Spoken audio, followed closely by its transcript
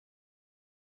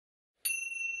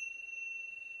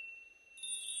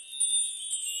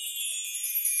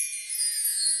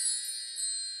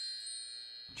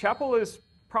Chapel is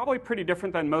probably pretty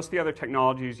different than most of the other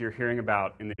technologies you're hearing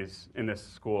about in this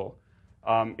school.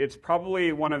 It's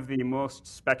probably one of the most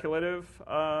speculative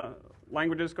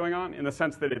languages going on, in the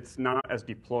sense that it's not as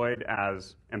deployed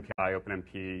as MPI,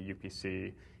 OpenMP,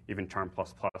 UPC, even Charm++.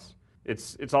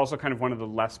 It's also kind of one of the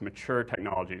less mature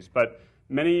technologies, but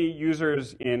many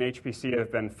users in HPC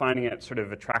have been finding it sort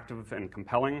of attractive and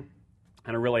compelling,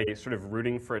 and are really sort of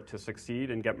rooting for it to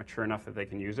succeed and get mature enough that they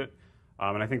can use it.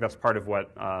 And I think that's part of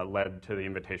what led to the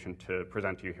invitation to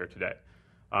present to you here today.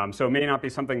 So it may not be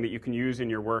something that you can use in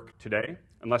your work today,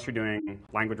 unless you're doing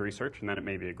language research, and then it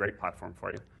may be a great platform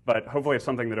for you. But hopefully it's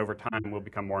something that over time will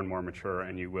become more and more mature,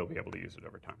 and you will be able to use it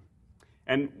over time.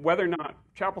 And whether or not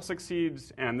Chapel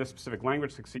succeeds and this specific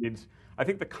language succeeds, I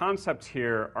think the concepts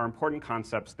here are important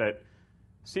concepts that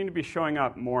seem to be showing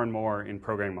up more and more in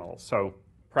programming models. So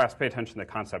perhaps pay attention to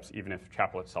the concepts even if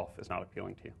Chapel itself is not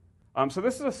appealing to you. So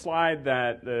this is a slide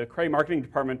that the Cray marketing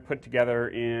department put together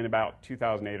in about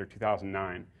 2008 or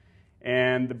 2009.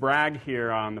 And the brag here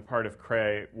on the part of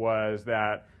Cray was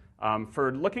that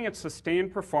for looking at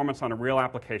sustained performance on a real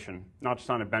application, not just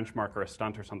on a benchmark or a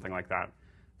stunt or something like that,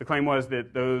 the claim was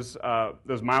that those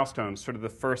milestones, sort of the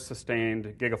first sustained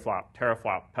gigaflop,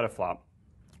 teraflop, petaflop,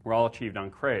 were all achieved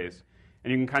on Crays.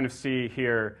 And you can kind of see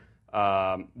here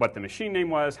what the machine name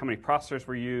was, how many processors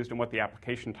were used, and what the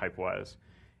application type was.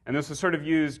 And this was sort of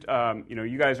used,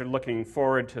 you guys are looking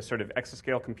forward to sort of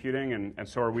exascale computing, and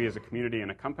so are we as a community and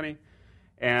a company.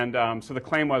 And so the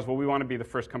claim was, well, we want to be the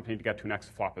first company to get to an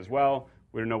exaflop as well.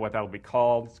 We don't know what that'll be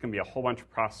called. It's going to be a whole bunch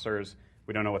of processors.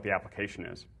 We don't know what the application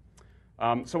is.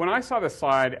 So when I saw this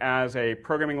slide as a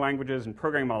programming languages and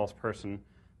programming models person,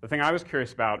 the thing I was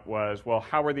curious about was, well,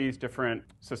 how were these different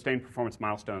sustained performance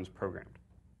milestones programmed?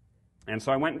 And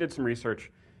so I went and did some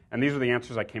research, and these are the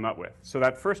answers I came up with. So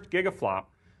that first gigaflop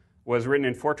was written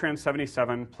in Fortran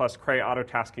 77 plus Cray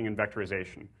autotasking and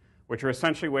vectorization, which are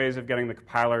essentially ways of getting the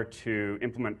compiler to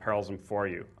implement parallelism for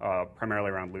you, primarily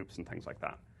around loops and things like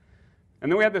that.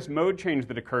 And then we had this mode change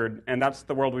that occurred, and that's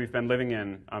the world we've been living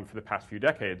in for the past few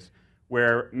decades,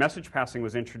 where message passing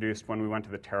was introduced when we went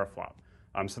to the teraflop.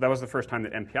 So that was the first time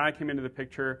that MPI came into the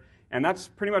picture, and that's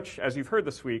pretty much, as you've heard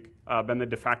this week, been the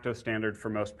de facto standard for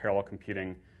most parallel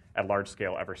computing at large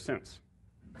scale ever since.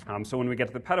 So when we get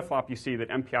to the petaflop, you see that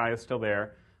MPI is still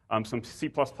there. Some C++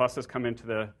 has come into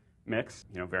the mix,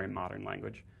 very modern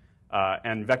language.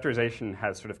 And vectorization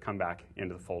has sort of come back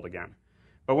into the fold again.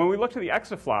 But when we look to the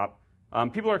exaflop,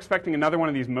 people are expecting another one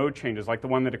of these mode changes, like the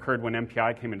one that occurred when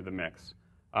MPI came into the mix.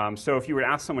 So if you were to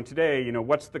ask someone today,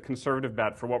 what's the conservative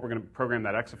bet for what we're going to program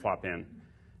that exaflop in?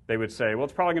 They would say, well,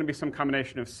 it's probably going to be some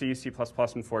combination of C, C++, and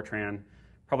Fortran,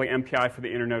 probably MPI for the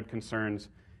internode concerns,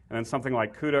 and then something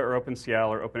like CUDA or OpenCL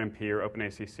or OpenMP or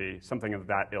OpenACC, something of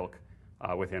that ilk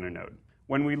within a node.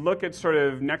 When we look at sort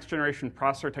of next generation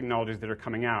processor technologies that are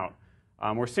coming out,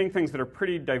 we're seeing things that are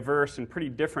pretty diverse and pretty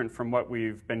different from what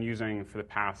we've been using for the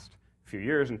past few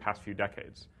years and past few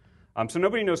decades. So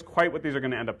nobody knows quite what these are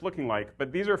going to end up looking like,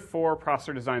 but these are 4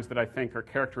 processor designs that I think are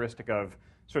characteristic of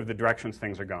sort of the directions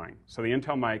things are going. So the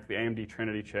Intel Mic, the AMD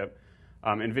Trinity chip,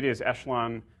 NVIDIA's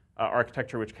Echelon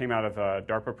architecture, which came out of a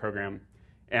DARPA program,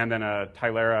 and then a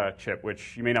Tylera chip,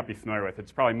 which you may not be familiar with.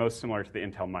 It's probably most similar to the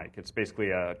Intel Mic. It's basically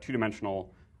a 2-dimensional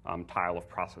tile of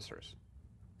processors.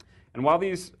 And while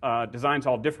these designs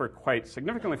all differ quite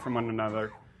significantly from one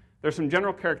another, there's some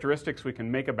general characteristics we can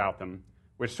make about them,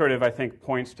 which sort of, I think,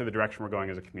 points to the direction we're going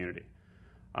as a community.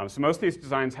 So most of these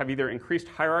designs have either increased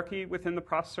hierarchy within the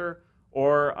processor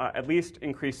or at least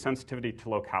increased sensitivity to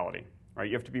locality. Right?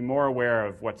 You have to be more aware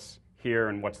of what's here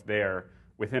and what's there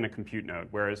within a compute node,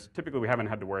 whereas typically we haven't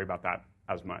had to worry about that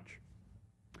as much.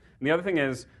 And the other thing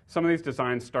is some of these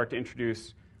designs start to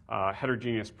introduce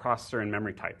heterogeneous processor and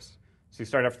memory types. So you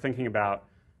start off thinking about,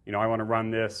 I want to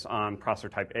run this on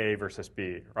processor type A versus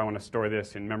B, or I want to store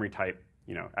this in memory type,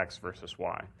 X versus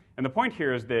Y. And the point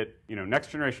here is that, next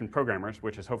generation programmers,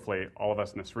 which is hopefully all of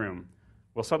us in this room,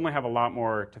 will suddenly have a lot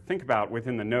more to think about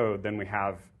within the node than we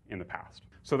have in the past.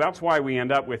 So that's why we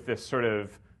end up with this sort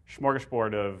of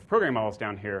smorgasbord of programming models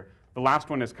down here. The last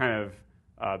one is kind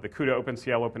of the CUDA,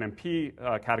 OpenCL,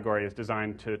 OpenMP category is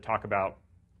designed to talk about,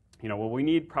 well, we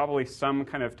need probably some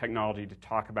kind of technology to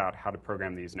talk about how to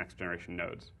program these next generation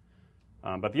nodes.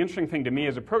 But the interesting thing to me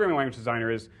as a programming language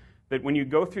designer is that when you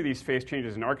go through these phase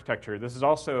changes in architecture, this is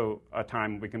also a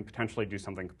time we can potentially do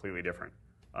something completely different,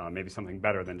 maybe something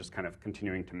better than just kind of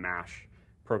continuing to mash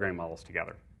programming models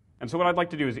together. And so what I'd like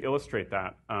to do is illustrate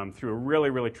that through a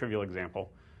really, really trivial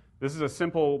example. This is a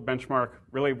simple benchmark,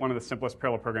 really one of the simplest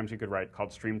parallel programs you could write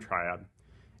called Stream Triad.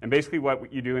 And basically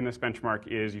what you do in this benchmark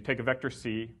is you take a vector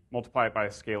C, multiply it by a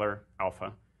scalar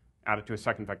alpha, add it to a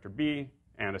second vector B,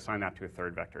 and assign that to a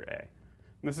third vector A.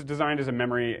 And this is designed as a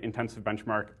memory-intensive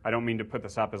benchmark. I don't mean to put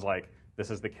this up as like,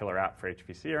 this is the killer app for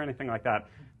HPC or anything like that,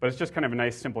 but it's just kind of a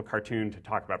nice, simple cartoon to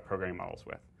talk about programming models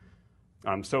with.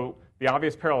 So the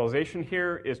obvious parallelization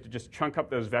here is to just chunk up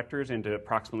those vectors into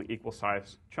approximately equal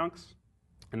size chunks,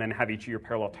 and then have each of your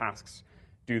parallel tasks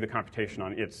do the computation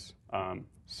on its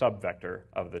subvector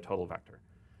of the total vector.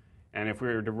 And if we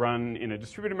were to run in a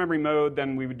distributed memory mode,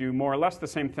 then we would do more or less the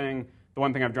same thing. The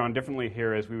one thing I've drawn differently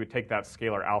here is we would take that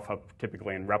scalar alpha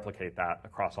typically and replicate that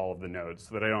across all of the nodes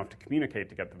so that I don't have to communicate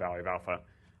to get the value of alpha.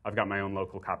 I've got my own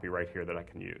local copy right here that I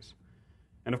can use.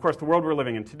 And of course, the world we're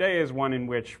living in today is one in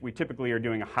which we typically are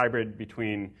doing a hybrid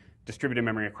between distributed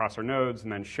memory across our nodes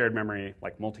and then shared memory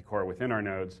like multi-core within our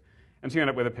nodes. And so you end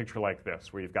up with a picture like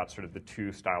this, where you've got sort of the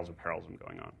two styles of parallelism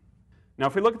going on. Now,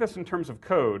 if we look at this in terms of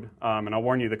code, and I'll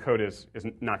warn you the code is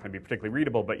not going to be particularly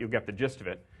readable, but you'll get the gist of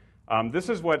it. This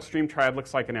is what Stream Triad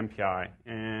looks like in MPI,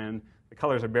 and the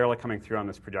colors are barely coming through on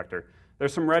this projector.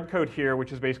 There's some red code here,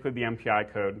 which is basically the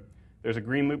MPI code. There's a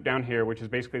green loop down here, which is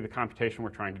basically the computation we're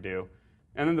trying to do.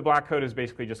 And then the black code is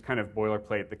basically just kind of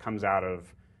boilerplate that comes out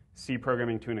of C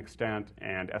programming to an extent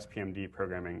and SPMD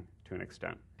programming to an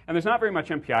extent. And there's not very much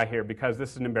MPI here because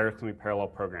this is an embarrassingly parallel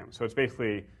program. So it's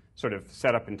basically sort of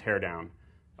set up and tear down.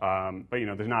 But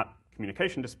there's not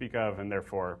communication to speak of, and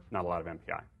therefore not a lot of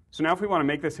MPI. So now if we want to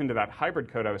make this into that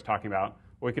hybrid code I was talking about,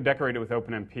 well, we could decorate it with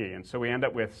OpenMP. And so we end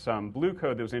up with some blue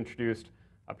code that was introduced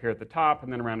up here at the top,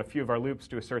 and then around a few of our loops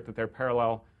to assert that they're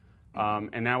parallel.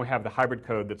 And now we have the hybrid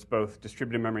code that's both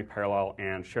distributed memory parallel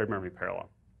and shared memory parallel.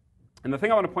 And the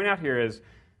thing I want to point out here is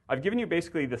I've given you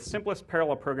basically the simplest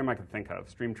parallel program I can think of,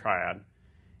 Stream Triad.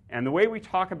 And the way we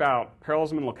talk about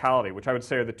parallelism and locality, which I would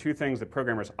say are the two things that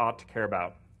programmers ought to care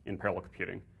about in parallel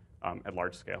computing at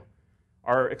large scale,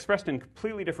 are expressed in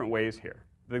completely different ways here.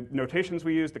 The notations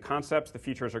we use, the concepts, the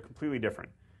features are completely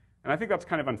different. And I think that's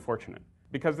kind of unfortunate,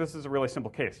 because this is a really simple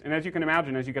case. And as you can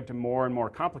imagine, as you get to more and more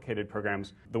complicated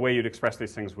programs, the way you'd express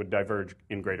these things would diverge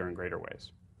in greater and greater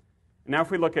ways. Now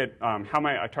if we look at how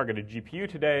might I target a GPU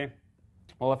today,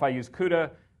 well, if I use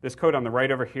CUDA, this code on the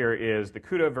right over here is the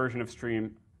CUDA version of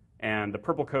Stream, and the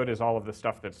purple code is all of the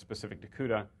stuff that's specific to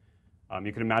CUDA.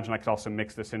 You can imagine I could also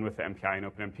mix this in with the MPI and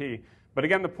OpenMP. But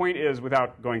again, the point is,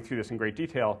 without going through this in great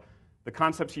detail, the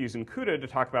concepts used in CUDA to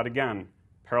talk about, again,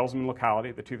 parallelism and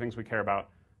locality, the two things we care about,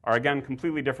 are again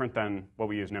completely different than what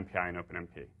we use in MPI and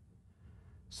OpenMP.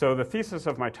 So the thesis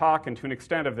of my talk, and to an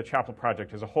extent of the Chapel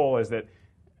project as a whole, is that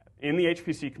in the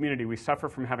HPC community, we suffer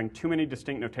from having too many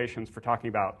distinct notations for talking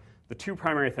about the two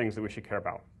primary things that we should care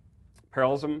about.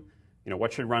 Parallelism,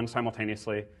 what should run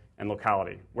simultaneously, and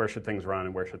locality, where should things run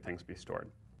and where should things be stored.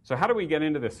 So how do we get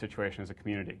into this situation as a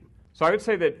community? So I would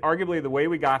say that arguably the way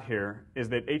we got here is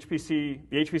that the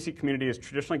HPC community has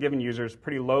traditionally given users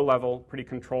pretty low-level, pretty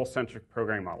control-centric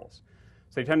programming models.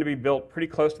 So they tend to be built pretty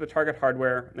close to the target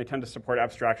hardware, and they tend to support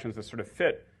abstractions that sort of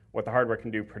fit what the hardware can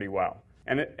do pretty well.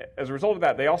 And as a result of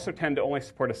that, they also tend to only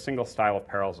support a single style of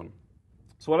parallelism.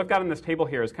 So what I've got in this table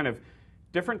here is kind of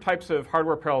different types of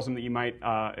hardware parallelism that you might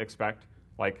expect,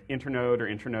 like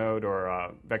internode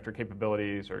or vector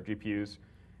capabilities or GPUs.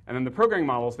 And then the programming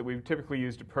models that we typically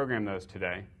use to program those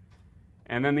today.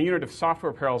 And then the unit of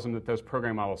software parallelism that those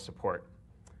programming models support.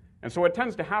 And so what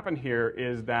tends to happen here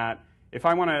is that if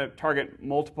I want to target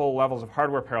multiple levels of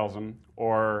hardware parallelism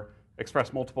or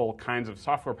express multiple kinds of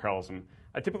software parallelism,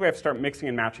 I typically have to start mixing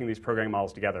and matching these programming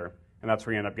models together. And that's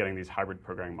where you end up getting these hybrid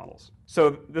programming models.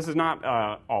 So this is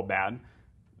not all bad.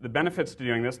 The benefits to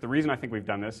doing this, the reason I think we've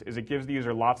done this, is it gives the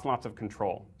user lots and lots of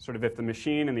control. Sort of if the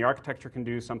machine and the architecture can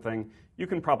do something, you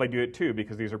can probably do it too,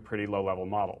 because these are pretty low-level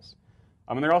models.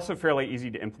 And they're also fairly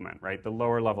easy to implement, right? The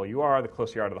lower level you are, the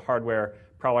closer you are to the hardware,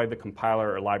 probably the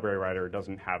compiler or library writer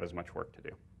doesn't have as much work to do.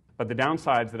 But the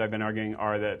downsides that I've been arguing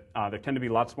are that there tend to be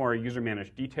lots more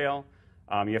user-managed detail.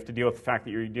 You have to deal with the fact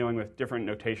that you're dealing with different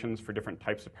notations for different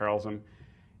types of parallelism.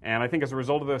 And I think as a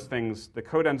result of those things, the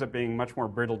code ends up being much more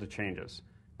brittle to changes.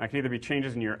 That can either be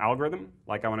changes in your algorithm,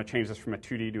 like I want to change this from a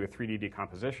 2D to a 3D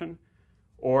decomposition,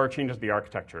 or changes to the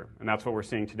architecture. And that's what we're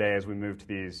seeing today as we move to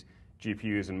these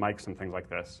GPUs and mics and things like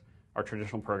this. Our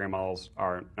traditional program models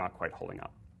are not quite holding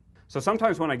up. So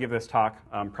sometimes when I give this talk,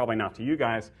 probably not to you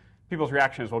guys, people's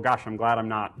reaction is, well, gosh, I'm glad I'm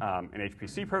not an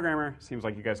HPC programmer. Seems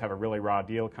like you guys have a really raw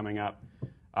deal coming up.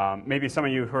 Maybe some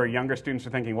of you who are younger students are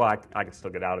thinking, well, I could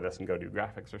still get out of this and go do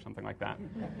graphics or something like that.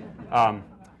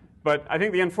 But I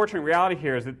think the unfortunate reality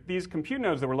here is that these compute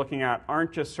nodes that we're looking at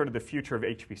aren't just sort of the future of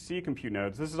HPC compute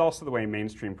nodes. This is also the way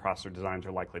mainstream processor designs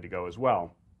are likely to go as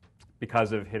well,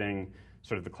 because of hitting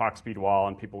sort of the clock speed wall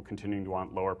and people continuing to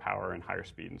want lower power and higher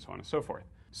speed and so on and so forth.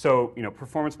 So,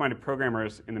 performance-minded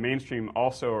programmers in the mainstream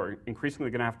also are increasingly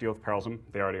going to have to deal with parallelism.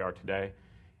 They already are today.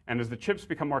 And as the chips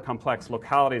become more complex,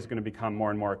 locality is going to become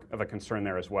more and more of a concern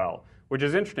there as well, which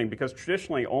is interesting because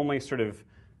traditionally only sort of,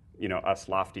 us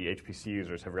lofty HPC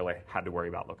users have really had to worry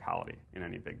about locality in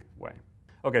any big way.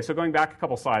 Okay, so going back a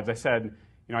couple slides, I said,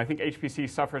 I think HPC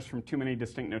suffers from too many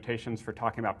distinct notations for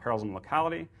talking about parallelism and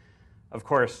locality. Of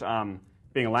course,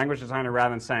 being a language designer, rather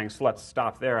than saying, so let's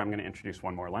stop there, I'm going to introduce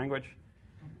one more language.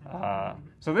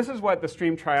 So this is what the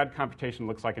stream triad computation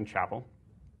looks like in Chapel.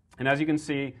 And as you can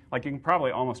see, you can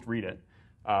probably almost read it,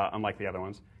 unlike the other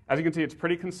ones. As you can see, it's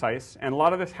pretty concise. And a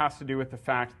lot of this has to do with the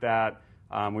fact that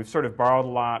we've sort of borrowed a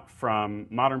lot from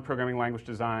modern programming language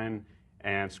design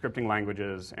and scripting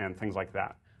languages and things like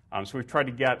that. So we've tried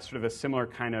to get sort of a similar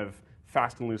kind of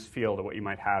fast and loose feel to what you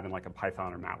might have in like a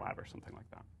Python or MATLAB or something like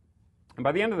that. And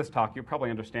by the end of this talk, you'll probably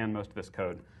understand most of this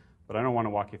code, but I don't want to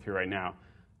walk you through right now.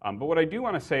 But what I do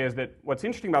want to say is that what's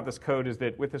interesting about this code is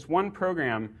that with this one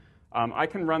program, I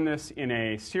can run this in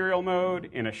a serial mode,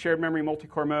 in a shared memory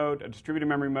multi-core mode, a distributed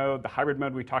memory mode, the hybrid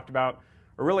mode we talked about,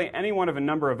 or really any one of a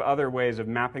number of other ways of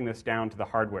mapping this down to the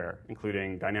hardware,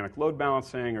 including dynamic load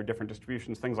balancing or different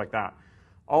distributions, things like that.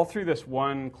 All through this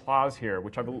one clause here,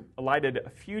 which I've elided a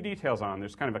few details on.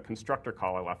 There's kind of a constructor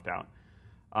call I left out.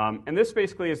 And this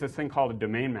basically is this thing called a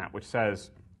domain map, which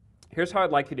says, here's how I'd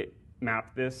like you to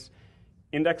map this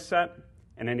index set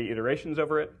and any iterations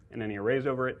over it and any arrays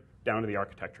over it down to the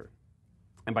architecture.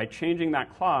 And by changing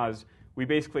that clause, we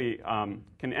basically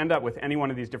can end up with any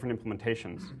one of these different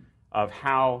implementations of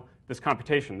how this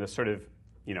computation, this sort of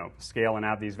scale and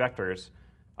add these vectors,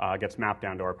 gets mapped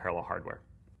down to our parallel hardware.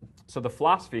 So the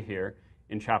philosophy here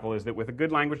in Chapel is that with a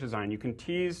good language design, you can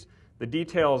tease the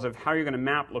details of how you're going to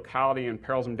map locality and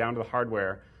parallelism down to the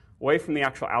hardware away from the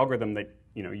actual algorithm that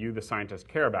you, the scientist,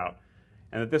 care about.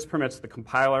 And that this permits the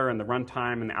compiler and the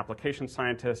runtime and the application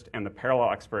scientist and the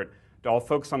parallel expert to all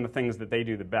focus on the things that they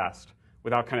do the best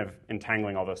without kind of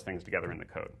entangling all those things together in the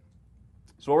code.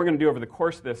 So what we're going to do over the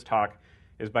course of this talk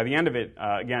is by the end of it,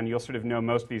 again, you'll sort of know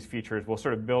most of these features. We'll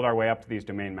sort of build our way up to these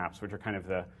domain maps, which are kind of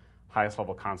the highest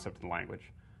level concept in the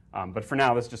language. But for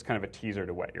now, this is just kind of a teaser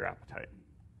to whet your appetite.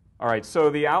 All right, so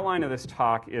the outline of this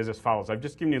talk is as follows. I've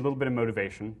just given you a little bit of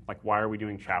motivation, like why are we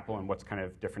doing Chapel and what's kind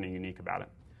of different and unique about it.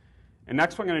 And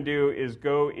next what I'm going to do is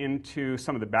go into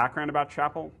some of the background about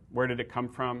Chapel, where did it come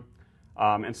from,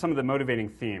 and some of the motivating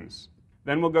themes.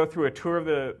 Then we'll go through a tour of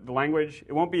the language.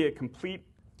 It won't be a complete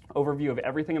overview of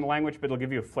everything in the language, but it'll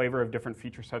give you a flavor of different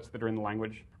feature sets that are in the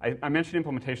language. I mentioned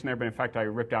implementation there, but in fact I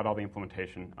ripped out all the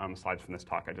implementation slides from this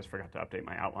talk. I just forgot to update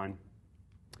my outline.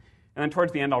 And then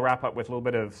towards the end, I'll wrap up with a little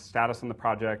bit of status on the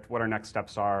project, what our next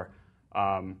steps are,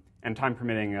 and time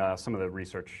permitting, some of the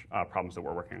research problems that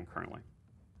we're working on currently.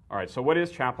 All right, so what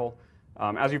is Chapel?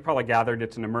 As you've probably gathered,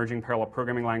 it's an emerging parallel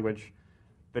programming language.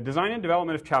 The design and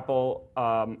development of Chapel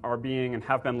are being and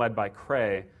have been led by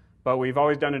Cray, but we've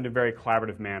always done it in a very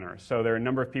collaborative manner. So there are a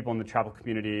number of people in the Chapel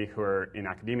community who are in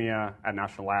academia, at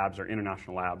national labs or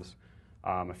international labs,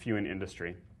 a few in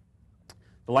industry.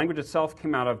 The language itself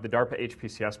came out of the DARPA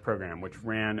HPCS program, which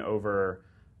ran over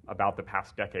about the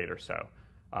past decade or so.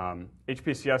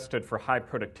 HPCS stood for High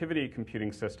Productivity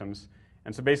Computing Systems,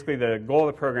 and so basically the goal of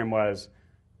the program was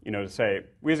to say,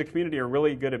 we as a community are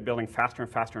really good at building faster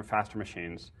and faster and faster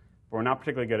machines, but we're not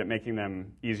particularly good at making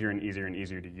them easier and easier and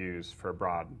easier to use for a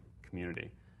broad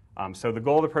community. So the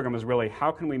goal of the program was really,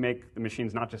 how can we make the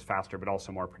machines not just faster, but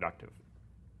also more productive?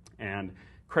 And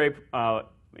Cray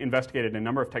investigated a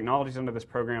number of technologies under this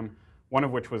program, one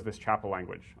of which was this Chapel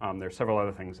language. There are several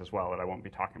other things as well that I won't be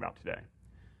talking about today.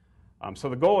 So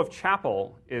the goal of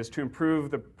Chapel is to improve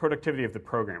the productivity of the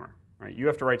programmer. Right? You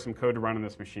have to write some code to run on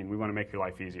this machine. We want to make your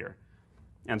life easier.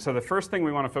 And so the first thing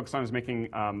we want to focus on is making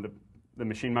the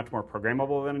machine much more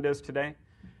programmable than it is today.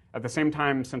 At the same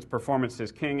time, since performance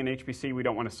is king in HPC, we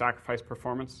don't want to sacrifice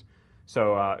performance.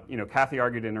 So Kathy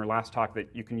argued in her last talk that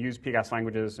you can use PGAS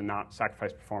languages and not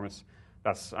sacrifice performance.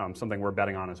 That's something we're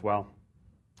betting on as well.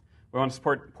 We want to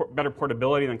support better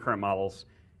portability than current models.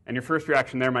 And your first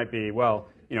reaction there might be, well,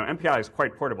 MPI is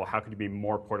quite portable. How could you be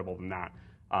more portable than that?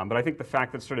 But I think the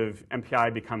fact that sort of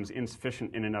MPI becomes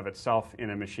insufficient in and of itself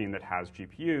in a machine that has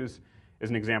GPUs is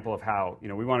an example of how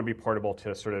we want to be portable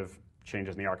to sort of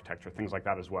changes in the architecture, things like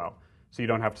that as well. So you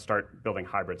don't have to start building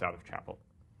hybrids out of Chapel.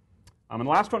 And the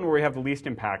last one where we have the least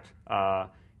impact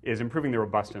is improving the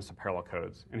robustness of parallel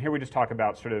codes. And here we just talk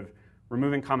about sort of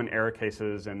removing common error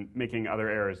cases and making other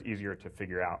errors easier to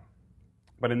figure out.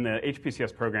 But in the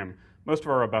HPCS program, most of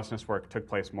our robustness work took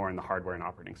place more in the hardware and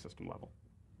operating system level.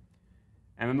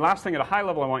 And then the last thing at a high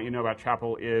level I want you to know about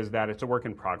Chapel is that it's a work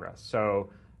in progress.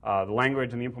 So The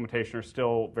language and the implementation are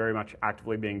still very much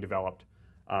actively being developed.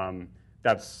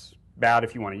 That's bad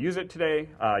if you want to use it today.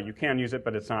 You can use it,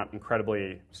 but it's not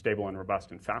incredibly stable and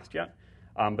robust and fast yet.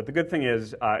 But the good thing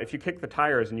is, if you kick the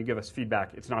tires and you give us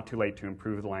feedback, it's not too late to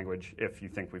improve the language if you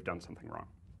think we've done something wrong.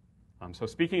 So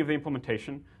speaking of the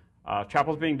implementation,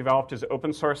 Chapel is being developed as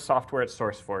open source software at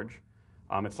SourceForge.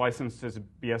 It's licensed as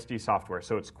BSD software,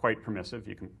 so it's quite permissive.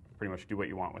 You can pretty much do what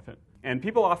you want with it. And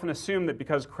people often assume that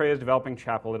because Cray is developing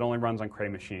Chapel, it only runs on Cray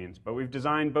machines. But we've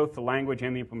designed both the language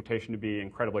and the implementation to be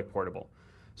incredibly portable.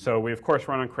 So we, of course,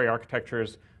 run on Cray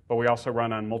architectures, but we also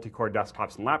run on multi-core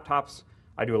desktops and laptops.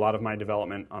 I do a lot of my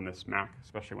development on this Mac,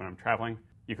 especially when I'm traveling.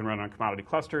 You can run on commodity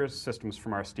clusters, systems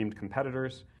from our esteemed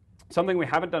competitors. Something we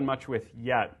haven't done much with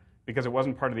yet, because it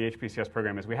wasn't part of the HPCS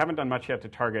program, is we haven't done much yet to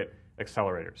target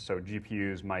accelerators, so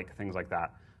GPUs, mic, things like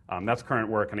that. That's current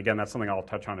work, and again, that's something I'll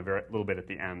touch on a little bit at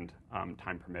the end,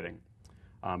 time permitting.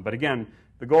 But again,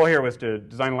 the goal here was to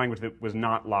design a language that was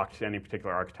not locked to any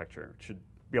particular architecture. It should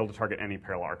be able to target any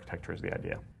parallel architecture is the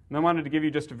idea. And I wanted to give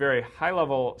you just a very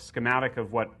high-level schematic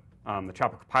of what the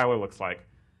Chapel compiler looks like.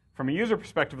 From a user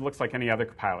perspective, it looks like any other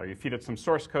compiler. You feed it some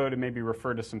source code and maybe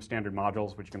refer to some standard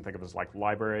modules, which you can think of as like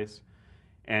libraries,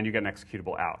 and you get an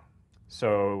executable out.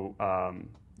 So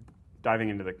diving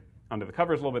into under the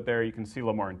covers a little bit there, you can see a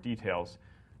little more in details.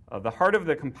 The heart of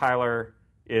the compiler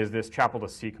is this Chapel to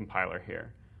C compiler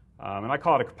here. And I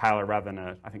call it a compiler rather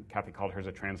than I think Kathy called hers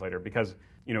a translator, because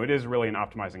it is really an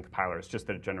optimizing compiler. It's just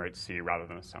that it generates C rather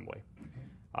than assembly.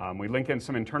 We link in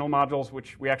some internal modules,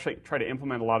 which we actually try to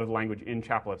implement a lot of the language in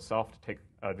Chapel itself to take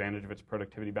advantage of its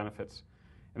productivity benefits.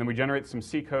 And then we generate some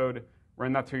C code,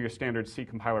 run that through your standard C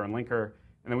compiler and linker,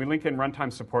 and then we link in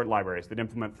runtime support libraries that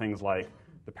implement things like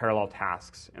the parallel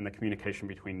tasks and the communication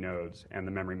between nodes and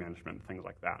the memory management, things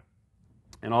like that.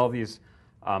 And all of these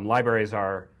libraries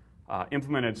are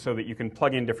implemented so that you can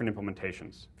plug in different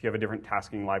implementations. If you have a different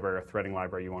tasking library or threading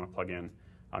library you want to plug in,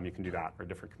 you can do that, or a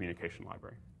different communication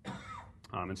library.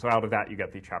 And so out of that, you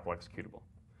get the Chapel executable.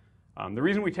 The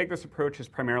reason we take this approach is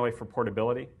primarily for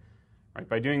portability. Right?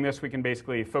 By doing this, we can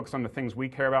basically focus on the things we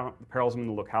care about, the parallelism in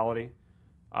the locality,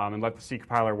 and let the C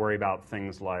compiler worry about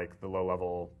things like the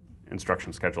low-level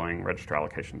instruction scheduling, register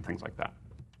allocation, things like that.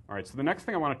 All right, so the next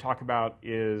thing I want to talk about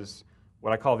is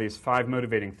what I call these 5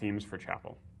 motivating themes for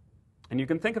Chapel. And you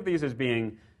can think of these as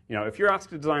being, if you're asked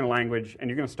to design a language and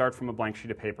you're going to start from a blank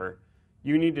sheet of paper,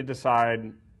 you need to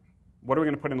decide what are we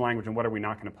going to put in the language and what are we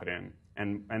not going to put in?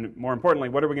 And more importantly,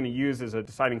 what are we going to use as a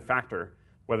deciding factor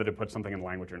whether to put something in the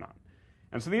language or not?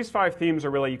 And so these 5 themes are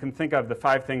really, you can think of the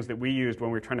 5 things that we used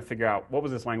when we were trying to figure out what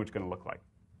was this language going to look like.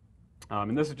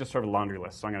 And this is just sort of a laundry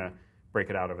list, so I'm going to break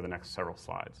it out over the next several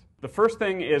slides. The first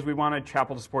thing is we wanted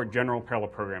Chapel to support general parallel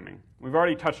programming. We've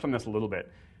already touched on this a little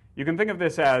bit. You can think of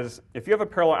this as, if you have a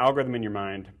parallel algorithm in your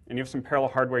mind and you have some parallel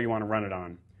hardware you want to run it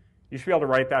on, you should be able to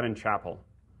write that in Chapel.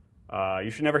 You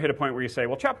should never hit a point where you say,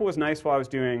 well, Chapel was nice while I was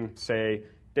doing, say,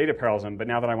 data parallelism, but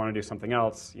now that I want to do something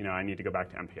else, I need to go back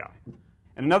to MPI.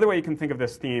 And another way you can think of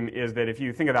this theme is that if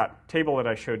you think of that table that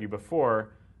I showed you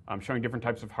before, showing different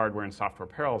types of hardware and software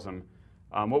parallelism,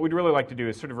 what we'd really like to do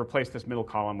is sort of replace this middle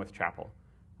column with Chapel.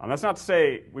 That's not to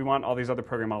say we want all these other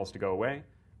program models to go away.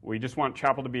 We just want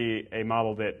Chapel to be a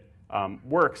model that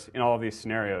works in all of these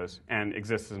scenarios and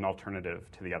exists as an alternative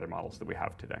to the other models that we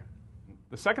have today.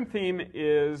 The second theme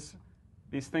is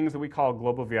these things that we call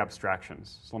global view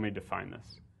abstractions. So let me define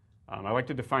this. I like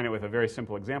to define it with a very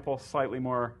simple example, slightly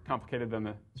more complicated than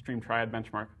the stream triad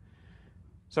benchmark.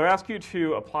 So I ask you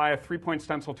to apply a 3-point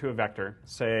stencil to a vector,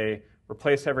 say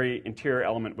replace every interior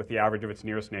element with the average of its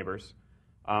nearest neighbors.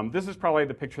 This is probably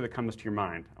the picture that comes to your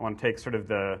mind. I want to take sort of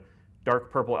the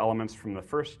dark purple elements from the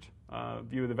first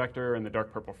view of the vector and the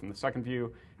dark purple from the second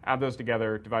view, add those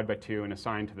together, divide by 2, and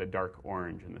assign to the dark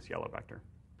orange in this yellow vector.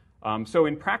 So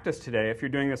in practice today, if you're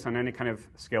doing this on any kind of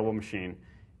scalable machine,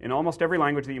 in almost every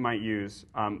language that you might use,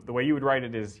 the way you would write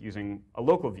it is using a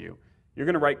local view. You're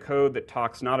going to write code that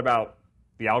talks not about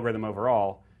the algorithm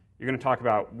overall. You're going to talk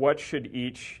about what should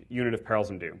each unit of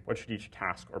parallelism do, what should each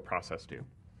task or process do.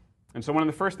 And so one of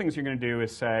the first things you're going to do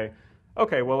is say,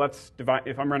 okay, well, let's divide,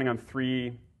 if I'm running on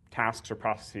 3 tasks or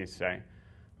processes, say,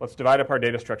 let's divide up our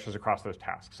data structures across those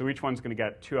tasks. So each one's going to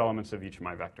get 2 elements of each of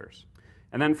my vectors.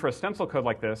 And then for a stencil code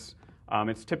like this,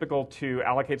 it's typical to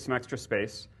allocate some extra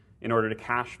space in order to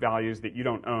cache values that you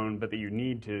don't own, but that you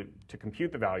need to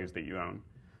compute the values that you own,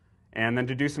 and then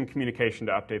to do some communication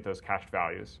to update those cached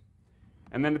values.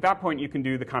 And then at that point, you can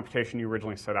do the computation you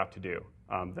originally set out to do,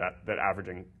 that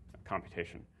averaging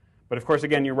computation. But of course,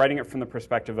 again, you're writing it from the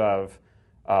perspective of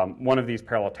one of these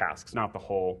parallel tasks, not the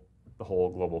whole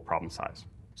global problem size.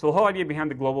 So the whole idea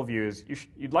behind the global view is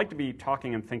you'd like to be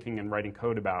talking and thinking and writing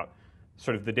code about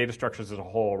sort of the data structures as a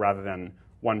whole rather than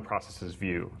one process's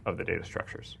view of the data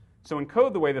structures. So in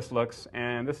code, the way this looks,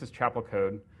 and this is Chapel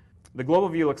code, the global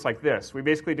view looks like this. We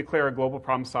basically declare a global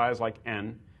problem size like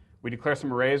n. We declare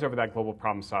some arrays over that global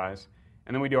problem size,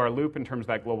 and then we do our loop in terms of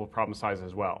that global problem size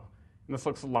as well. And this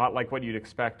looks a lot like what you'd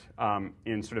expect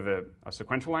in sort of a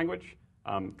sequential language,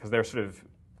 because they're sort of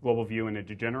global view in a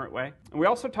degenerate way. And we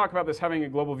also talk about this having a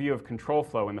global view of control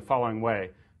flow in the following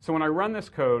way. So when I run this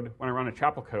code, when I run a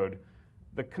Chapel code,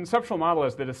 the conceptual model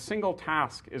is that a single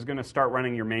task is going to start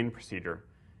running your main procedure.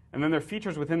 And then there are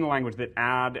features within the language that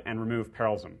add and remove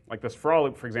parallelism. Like this for all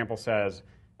loop, for example, says,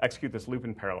 execute this loop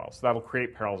in parallel. So that'll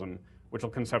create parallelism, which will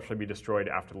conceptually be destroyed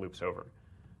after the loop's over.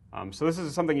 So this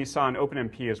is something you saw in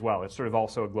OpenMP as well. It's sort of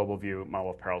also a global view model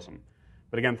of parallelism.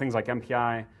 But again, things like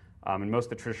MPI and most of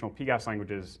the traditional PGAS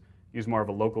languages use more of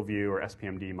a local view or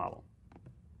SPMD model.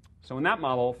 So in that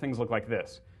model, things look like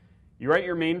this. You write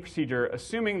your main procedure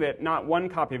assuming that not one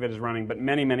copy of it is running, but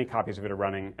many, many copies of it are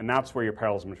running, and that's where your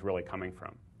parallelism is really coming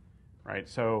from. Right?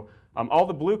 So all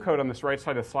the blue code on this right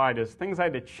side of the slide is things I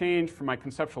had to change from my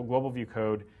conceptual global view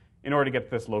code in order to get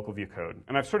this local view code.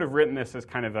 And I've sort of written this as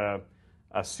kind of a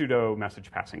pseudo message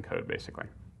passing code, basically.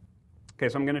 Okay,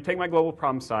 so I'm going to take my global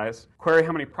problem size, query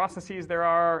how many processes there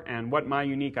are, and what my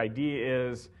unique ID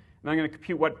is, and I'm going to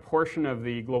compute what portion of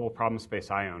the global problem space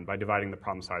I own by dividing the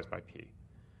problem size by p.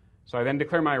 So I then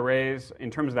declare my arrays in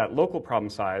terms of that local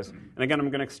problem size, and again, I'm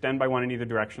going to extend by one in either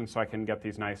direction so I can get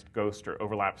these nice ghost or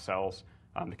overlap cells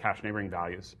to cache neighboring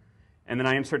values. And then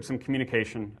I insert some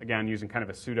communication, again, using kind of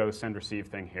a pseudo send-receive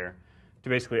thing here, to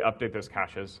basically update those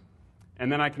caches.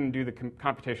 And then I can do the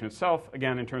computation itself,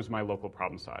 again, in terms of my local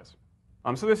problem size.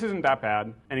 So this isn't that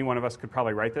bad. Any one of us could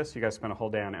probably write this. You guys spent a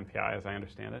whole day on MPI, as I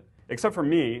understand it. Except for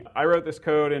me, I wrote this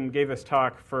code and gave this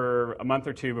talk for a month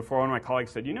or two before one of my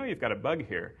colleagues said, you know, you've got a bug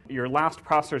here. Your last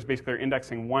processors basically are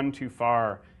indexing one too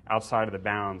far outside of the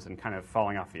bounds and kind of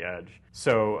falling off the edge.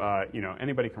 So, you know,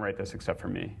 anybody can write this except for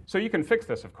me. So you can fix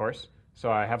this, of course.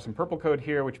 So I have some purple code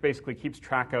here, which basically keeps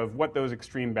track of what those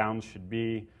extreme bounds should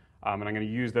be. And I'm going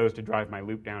to use those to drive my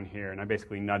loop down here, and I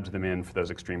basically nudge them in for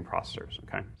those extreme processors.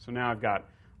 Okay? So now I've got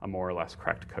a more or less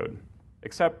correct code.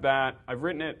 Except that I've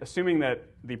written it assuming that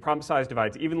the problem size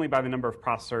divides evenly by the number of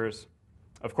processors.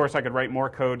 Of course, I could write more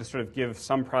code to sort of give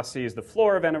some processes the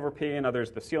floor of n over p and others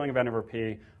the ceiling of n over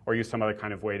p, or use some other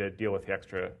kind of way to deal with the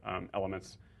extra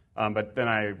elements. But then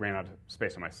I ran out of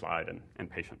space on my slide and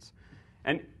patience.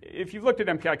 And if you've looked at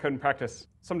MPI code in practice,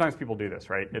 sometimes people do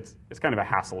this, right? It's kind of a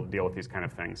hassle to deal with these kind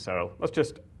of things. So let's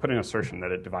just put an assertion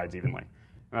that it divides evenly.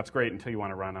 And that's great until you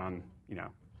want to run on, you know,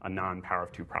 a non-power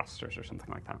of 2 processors or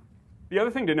something like that. The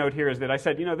other thing to note here is that I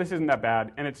said, you know, this isn't that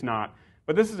bad, and it's not.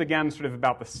 But this is, again, sort of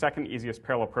about the second easiest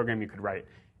parallel program you could write.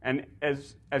 And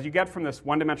as you get from this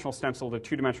one-dimensional stencil to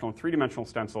two-dimensional and three-dimensional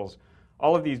stencils,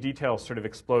 all of these details sort of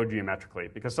explode geometrically,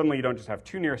 because suddenly you don't just have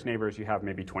 2 nearest neighbors, you have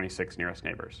maybe 26 nearest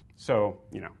neighbors. So,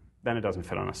 you know, then it doesn't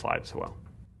fit on a slide so well.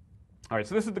 All right,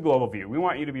 so this is the global view. We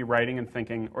want you to be writing and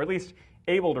thinking, or at least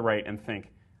able to write and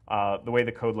think the way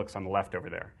the code looks on the left over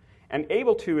there. And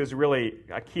able to is really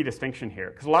a key distinction here,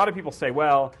 because a lot of people say,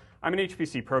 well, I'm an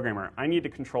HPC programmer. I need to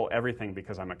control everything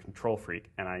because I'm a control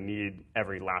freak, and I need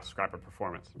every last scrap of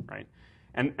performance, right?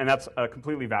 And that's a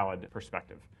completely valid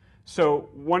perspective. So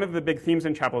one of the big themes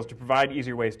in Chapel is to provide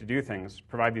easier ways to do things,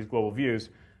 provide these global views,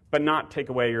 but not take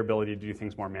away your ability to do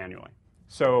things more manually.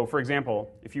 So for example,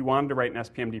 if you wanted to write an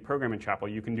SPMD program in Chapel,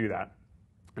 you can do that.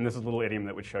 And this is a little idiom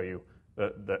that would show you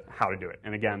how to do it.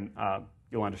 And again,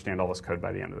 you'll understand all this code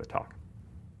by the end of the talk.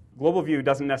 Global view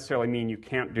doesn't necessarily mean you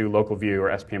can't do local view or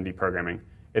SPMD programming.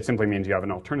 It simply means you have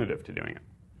an alternative to doing it.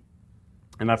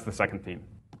 And that's the second theme.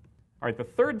 All right, the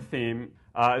third theme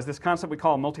is this concept we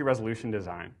call multi-resolution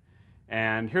design.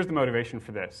 And here's the motivation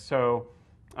for this. So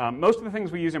most of the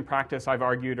things we use in practice, I've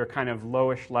argued, are kind of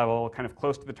lowish level, kind of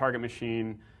close to the target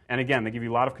machine. And again, they give you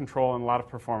a lot of control and a lot of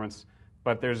performance.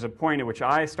 But there's a point at which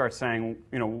I start saying,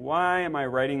 you know, why am I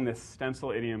writing this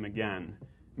stencil idiom again?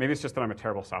 Maybe it's just that I'm a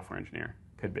terrible software engineer.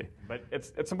 Could be. But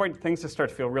at some point, things just start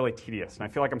to feel really tedious. And I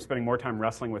feel like I'm spending more time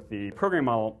wrestling with the program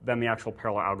model than the actual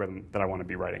parallel algorithm that I want to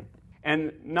be writing.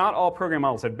 And not all program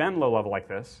models have been low-level like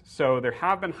this. So there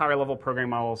have been higher-level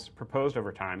program models proposed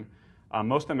over time.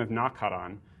 Most of them have not caught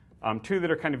on. 2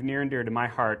 that are kind of near and dear to my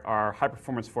heart are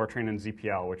high-performance Fortran and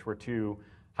ZPL, which were 2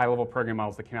 high-level program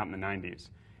models that came out in the 90s.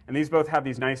 And these both have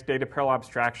these nice data parallel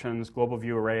abstractions, global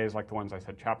view arrays like the ones I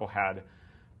said Chapel had.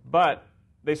 But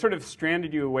they sort of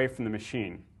stranded you away from the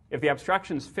machine. If the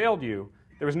abstractions failed you,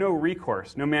 there was no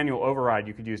recourse, no manual override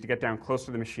you could use to get down close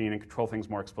to the machine and control things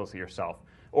more explicitly yourself.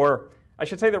 Or I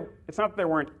should say that it's not that there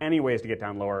weren't any ways to get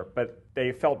down lower, but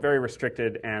they felt very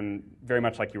restricted and very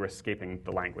much like you were escaping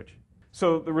the language.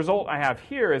 So the result I have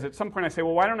here is at some point I say,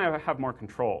 well, why don't I have more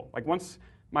control? Like once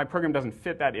my program doesn't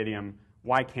fit that idiom,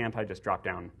 why can't I just drop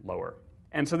down lower?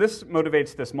 And so this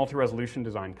motivates this multi-resolution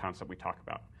design concept we talk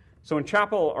about. So in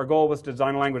Chapel, our goal was to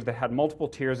design a language that had multiple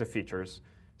tiers of features,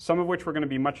 some of which were going to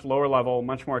be much lower level,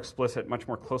 much more explicit, much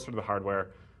more closer to the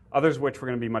hardware, others of which were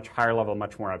going to be much higher level,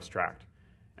 much more abstract.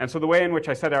 And so the way in which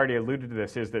I said I already alluded to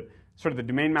this is that sort of the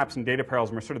domain maps and data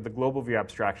parallelism are sort of the global view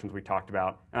abstractions we talked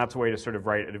about, and that's a way to sort of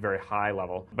write at a very high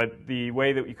level. But the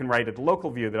way that you can write at the local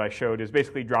view that I showed is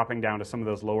basically dropping down to some of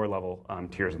those lower level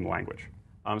tiers in the language.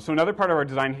 So another part of our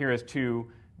design here is to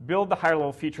build the higher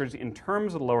level features in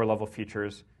terms of the lower level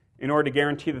features in order to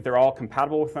guarantee that they're all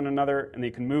compatible with one another and that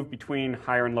you can move between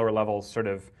higher and lower levels sort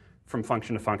of from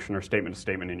function to function or statement to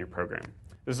statement in your program.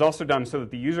 This is also done so that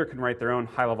the user can write their own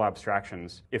high-level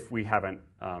abstractions if we haven't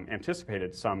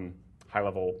anticipated some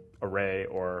high-level array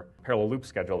or parallel loop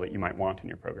schedule that you might want in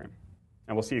your program.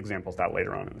 And we'll see examples of that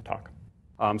later on in the talk.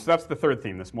 So that's the third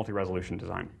theme, this multi-resolution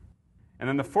design. And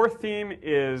then the fourth theme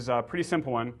is a pretty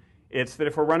simple one. It's that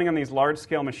if we're running on these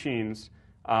large-scale machines,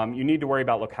 you need to worry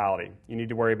about locality. You need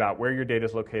to worry about where your data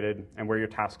is located and where your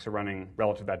tasks are running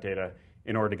relative to that data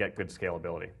in order to get good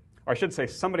scalability. Or I should say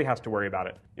somebody has to worry about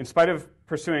it. In spite of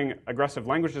pursuing aggressive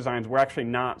language designs, we're actually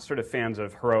not sort of fans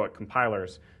of heroic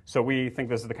compilers. So we think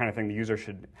this is the kind of thing the user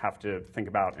should have to think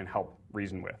about and help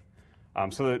reason with.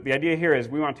 So the idea here is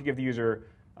we want to give the user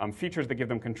features that give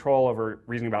them control over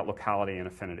reasoning about locality and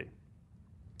affinity.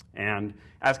 And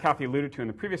as Kathy alluded to in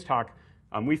the previous talk,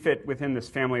 we fit within this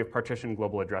family of partition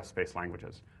global address space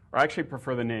languages. Or I actually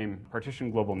prefer the name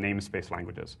partition global namespace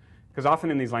languages, because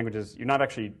often in these languages, you're not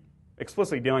actually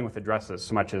explicitly dealing with addresses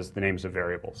so much as the names of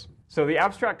variables. So the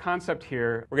abstract concept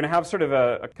here, we're going to have sort of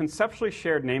a conceptually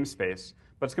shared namespace,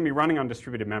 but it's going to be running on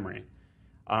distributed memory.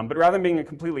 But rather than being a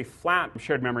completely flat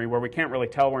shared memory where we can't really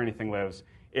tell where anything lives,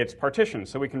 it's partitioned,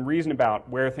 so we can reason about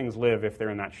where things live if they're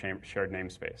in that shared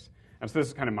namespace. And so this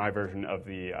is kind of my version of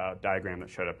the diagram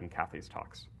that showed up in Kathy's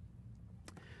talks.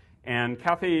 And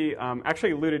Kathy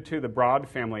actually alluded to the broad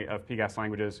family of PGAS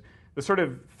languages. The sort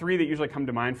of three that usually come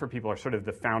to mind for people are sort of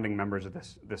the founding members of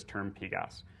this term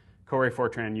PGAS: Cray,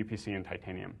 Fortran, UPC, and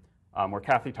Titanium. Where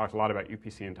Kathy talked a lot about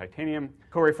UPC and Titanium.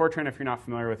 Cray Fortran, if you're not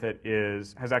familiar with it,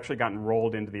 has actually gotten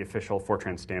rolled into the official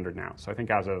Fortran standard now. So I think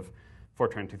as of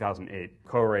Fortran 2008,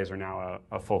 co-arrays are now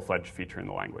a full-fledged feature in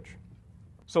the language.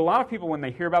 So a lot of people, when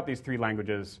they hear about these three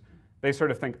languages, they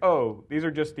sort of think, oh, these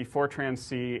are just the Fortran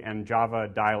C and Java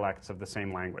dialects of the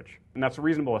same language. And that's a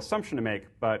reasonable assumption to make,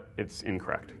 but it's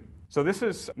incorrect. So this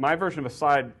is my version of a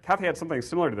slide. Kathy had something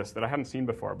similar to this that I hadn't seen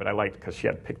before, but I liked because she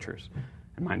had pictures,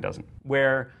 and mine doesn't.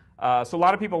 So a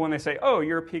lot of people, when they say, oh,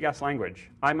 you're a PGAS language,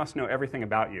 I must know everything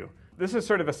about you. This is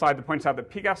sort of a slide that points out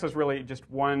that PGAS is really just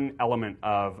one element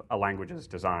of a language's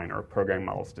design or a programming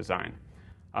model's design.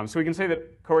 So we can say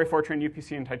that Cray, Fortran,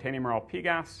 UPC, and Titanium are all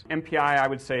PGAS. MPI, I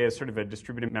would say, is sort of a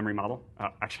distributed memory model.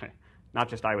 Actually, not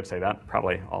just I would say that.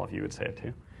 Probably all of you would say it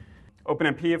too.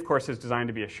 OpenMP, of course, is designed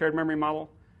to be a shared memory model.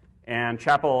 And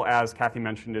Chapel, as Kathy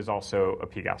mentioned, is also a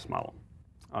PGAS model.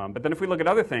 But then if we look at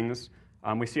other things,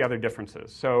 we see other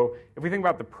differences. So if we think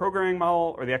about the programming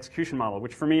model or the execution model,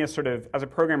 which for me is sort of, as a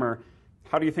programmer,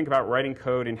 how do you think about writing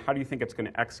code and how do you think it's going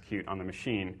to execute on the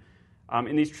machine?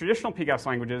 In these traditional PGAS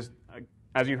languages,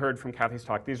 as you heard from Kathy's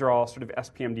talk, these are all sort of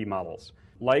SPMD models.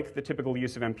 Like the typical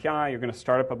use of MPI, you're going to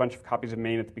start up a bunch of copies of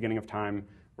main at the beginning of time,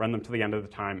 run them to the end of the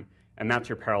time, and that's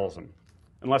your parallelism.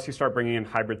 Unless you start bringing in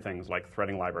hybrid things like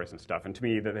threading libraries and stuff. And to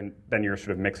me, then you're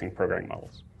sort of mixing programming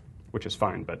models, which is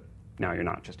fine, but now you're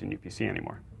not just in UPC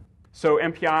anymore. So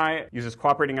MPI uses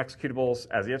cooperating executables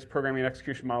as its programming and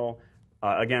execution model.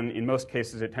 Again, in most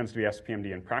cases, it tends to be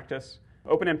SPMD in practice.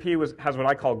 OpenMP has what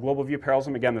I call global view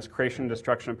parallelism. Again, this creation and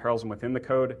destruction of parallelism within the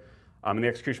code. And the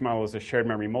execution model is a shared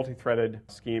memory multi-threaded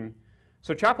scheme.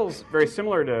 So Chapel's very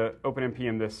similar to OpenMP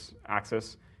in this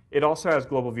axis. It also has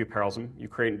global view parallelism. You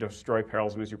create and destroy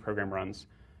parallelism as your program runs.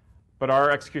 But our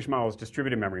execution model is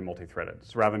distributed memory multi-threaded.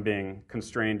 So rather than being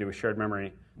constrained to a shared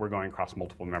memory, we're going across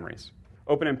multiple memories.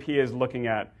 OpenMP is looking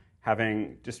at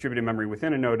having distributed memory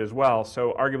within a node as well,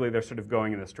 so arguably they're sort of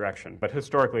going in this direction. But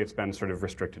historically, it's been sort of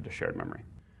restricted to shared memory.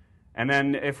 And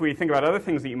then if we think about other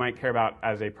things that you might care about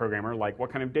as a programmer, like what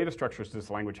kind of data structures does this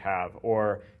language have,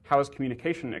 or how is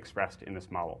communication expressed in this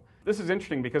model? This is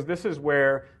interesting because this is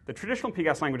where the traditional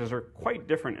PGAS languages are quite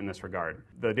different in this regard.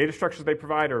 The data structures they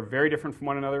provide are very different from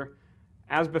one another,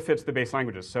 as befits the base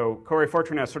languages. So Cray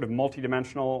Fortran has sort of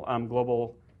multi-dimensional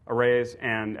global arrays,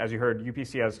 and as you heard,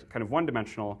 UPC has kind of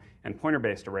one-dimensional and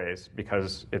pointer-based arrays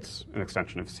because it's an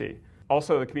extension of C.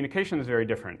 Also, the communication is very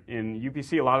different. In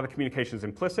UPC, a lot of the communication is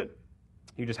implicit.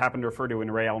 You just happen to refer to an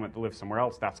array element that lives somewhere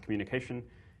else. That's communication.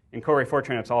 In Cray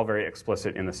Fortran, it's all very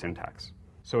explicit in the syntax.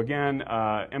 So again,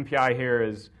 MPI here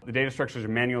is the data structures are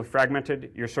manually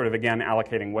fragmented. You're sort of, again,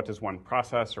 allocating what does one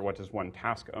process or what does one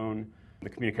task own. The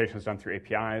communication is done through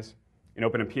APIs. In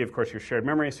OpenMP, of course, you're shared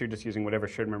memory, so you're just using whatever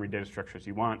shared memory data structures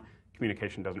you want.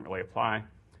 Communication doesn't really apply.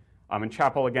 In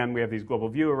Chapel, again, we have these global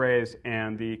view arrays,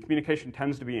 and the communication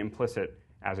tends to be implicit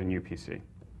as in UPC.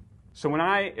 So when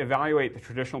I evaluate the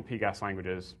traditional PGAS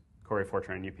languages, Cray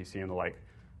Fortran, UPC, and the like,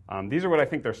 these are what I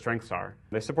think their strengths are.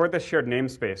 They support this shared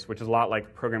namespace, which is a lot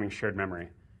like programming shared memory.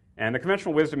 And the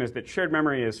conventional wisdom is that shared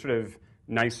memory is sort of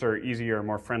nicer, easier,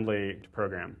 more friendly to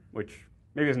program, which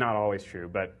maybe is not always true,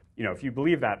 but if you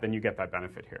believe that, then you get that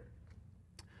benefit here.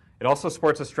 It also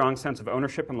supports a strong sense of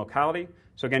ownership and locality.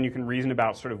 So again, you can reason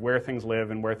about sort of where things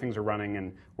live and where things are running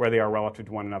and where they are relative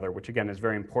to one another, which again is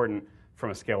very important from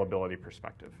a scalability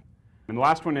perspective. And the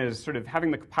last one is sort of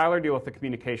having the compiler deal with the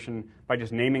communication by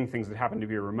just naming things that happen to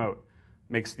be remote.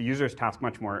 Makes the user's task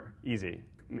much more easy.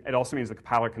 It also means the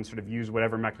compiler can sort of use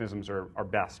whatever mechanisms are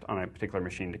best on a particular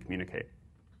machine to communicate.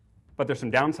 But there's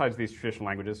some downsides to these traditional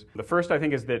languages. The first, I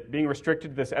think, is that being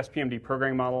restricted to this SPMD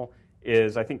programming model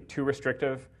is, I think, too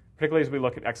restrictive, particularly as we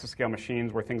look at exascale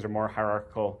machines where things are more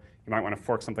hierarchical. You might want to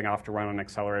fork something off to run on an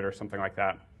accelerator or something like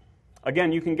that.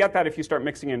 Again, you can get that if you start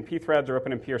mixing in pthreads or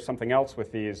OpenMP or something else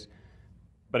with these.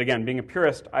 But again, being a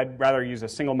purist, I'd rather use a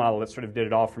single model that sort of did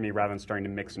it all for me rather than starting to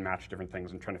mix and match different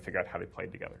things and trying to figure out how they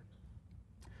played together.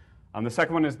 The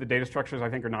second one is the data structures, I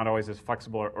think, are not always as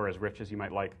flexible or as rich as you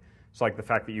might like. So like the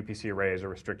fact that UPC arrays are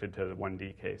restricted to the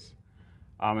 1D case.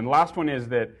 And the last one is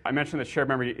that I mentioned that shared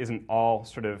memory isn't all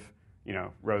sort of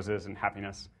roses and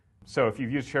happiness. So if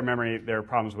you've used shared memory, there are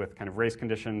problems with kind of race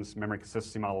conditions, memory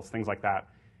consistency models, things like that.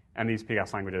 And these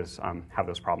PGAS languages have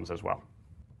those problems as well.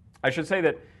 I should say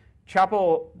that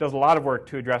Chapel does a lot of work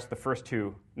to address the first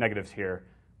two negatives here,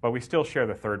 but we still share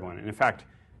the third one. And in fact,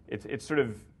 it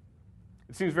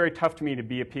seems very tough to me to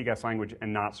be a PGAS language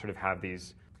and not sort of have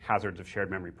these hazards of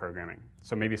shared memory programming.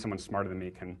 So maybe someone smarter than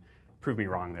me can prove me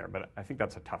wrong there, but I think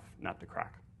that's a tough nut to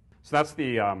crack. So that's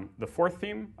the fourth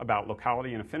theme about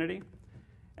locality and affinity.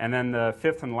 And then the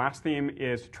fifth and last theme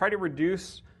is to try to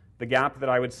reduce the gap that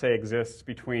I would say exists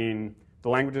between the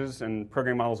languages and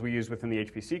programming models we use within the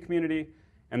HPC community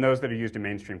and those that are used in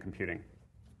mainstream computing.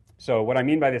 So what I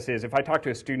mean by this is if I talk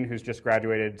to a student who's just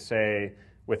graduated, say,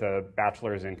 with a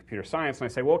bachelor's in computer science, and I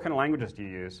say, well, what kind of languages do you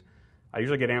use? I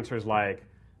usually get answers like,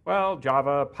 well,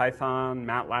 Java, Python,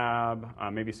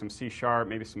 MATLAB, maybe some C#,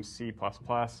 maybe some C++.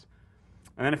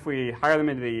 And then if we hire them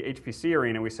into the HPC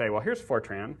arena, we say, well, here's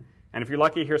Fortran. And if you're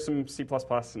lucky, here's some C++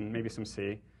 and maybe some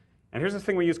C. And here's this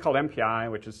thing we use called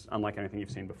MPI, which is unlike anything you've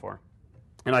seen before.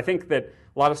 And I think that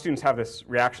a lot of students have this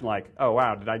reaction like, oh,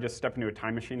 wow, did I just step into a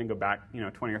time machine and go back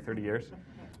 20 or 30 years?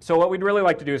 So what we'd really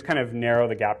like to do is kind of narrow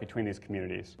the gap between these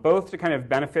communities, both to kind of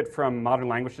benefit from modern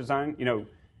language design.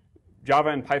 Java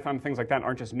and Python, things like that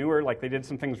aren't just newer. Like they did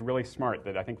some things really smart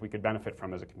that I think we could benefit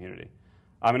from as a community.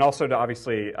 And also to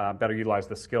obviously better utilize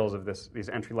the skills of these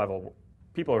entry-level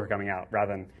people who are coming out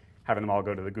rather than having them all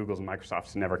go to the Googles and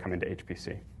Microsofts and never come into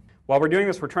HPC. While we're doing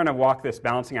this, we're trying to walk this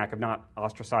balancing act of not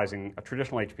ostracizing a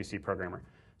traditional HPC programmer.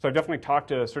 So I've definitely talked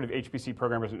to sort of HPC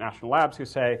programmers at national labs who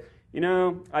say,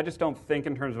 I just don't think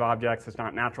in terms of objects. It's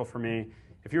not natural for me.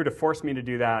 If you were to force me to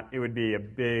do that, it would be a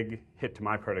big hit to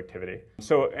my productivity.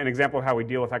 So an example of how we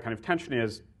deal with that kind of tension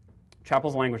is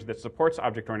Chapel's a language that supports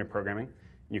object-oriented programming.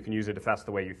 You can use it if that's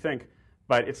the way you think,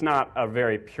 but it's not a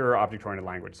very pure object-oriented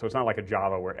language. So it's not like a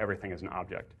Java where everything is an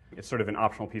object. It's sort of an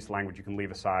optional piece of language you can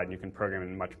leave aside, and you can program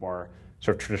in much more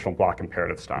sort of traditional block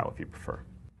imperative style if you prefer.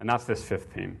 And that's this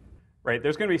fifth theme. Right?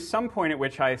 There's going to be some point at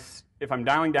which if I'm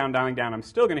dialing down, I'm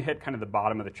still going to hit kind of the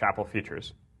bottom of the Chapel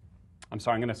features. I'm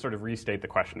sorry, I'm going to sort of restate the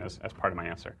question as part of my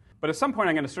answer. But at some point,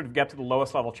 I'm going to sort of get to the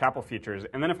lowest level Chapel features,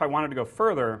 and then if I wanted to go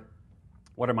further,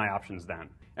 what are my options then?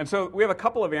 And so we have a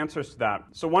couple of answers to that.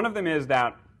 So one of them is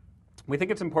that we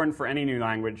think it's important for any new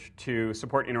language to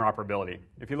support interoperability.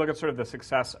 If you look at sort of the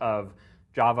success of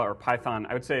Java or Python,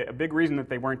 I would say a big reason that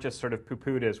they weren't just sort of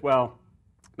poo-pooed as, well,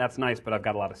 that's nice, but I've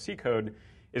got a lot of C code,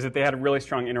 is that they had a really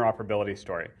strong interoperability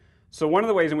story. So one of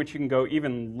the ways in which you can go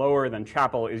even lower than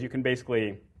Chapel is you can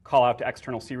basically call out to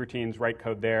external C routines, write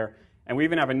code there. And we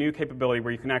even have a new capability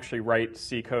where you can actually write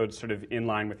C code sort of in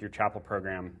line with your Chapel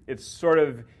program. It's sort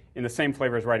of in the same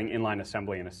flavor as writing inline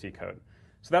assembly in a C code.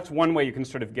 So that's one way you can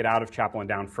sort of get out of Chapel and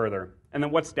down further. And then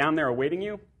what's down there awaiting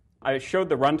you? I showed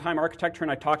the runtime architecture,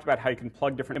 and I talked about how you can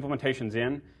plug different implementations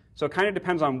in. So it kind of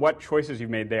depends on what choices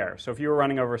you've made there. So if you were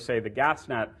running over, say, the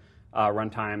GasNet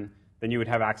runtime, then you would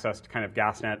have access to kind of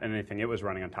GasNet and anything it was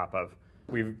running on top of.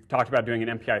 We've talked about doing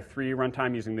an MPI-3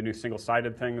 runtime using the new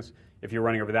single-sided things. If you're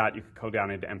running over that, you could code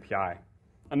down into MPI.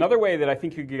 Another way that I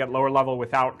think you could get lower level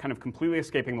without kind of completely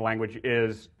escaping the language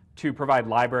is to provide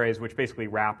libraries which basically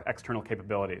wrap external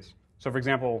capabilities. So for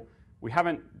example, we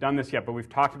haven't done this yet, but we've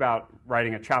talked about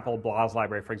writing a Chapel BLAS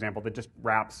library, for example, that just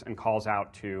wraps and calls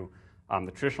out to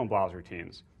the traditional BLAS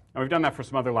routines. And we've done that for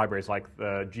some other libraries, like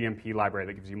the GMP library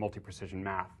that gives you multi-precision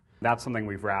math. That's something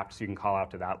we've wrapped, so you can call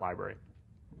out to that library.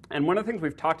 And one of the things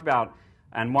we've talked about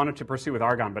and wanted to pursue with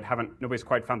Argonne, but nobody's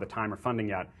quite found the time or funding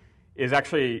yet, is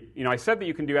actually, I said that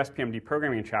you can do SPM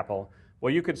deprogramming in Chapel.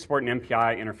 Well, you could support an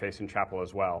MPI interface in Chapel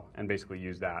as well and basically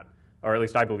use that. Or at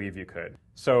least I believe you could.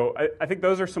 So I think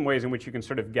those are some ways in which you can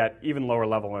sort of get even lower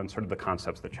level in sort of the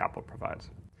concepts that Chapel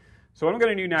provides. So what I'm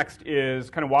going to do next is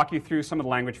kind of walk you through some of the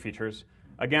language features.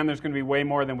 Again, there's going to be way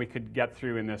more than we could get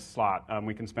through in this slot.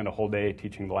 We can spend a whole day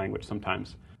teaching the language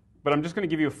sometimes. But I'm just going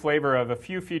to give you a flavor of a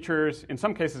few features. In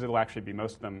some cases, it'll actually be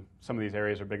most of them. Some of these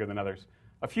areas are bigger than others.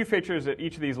 A few features at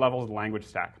each of these levels of the language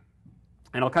stack.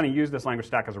 And I'll kind of use this language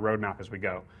stack as a roadmap as we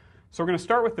go. So we're going to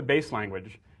start with the base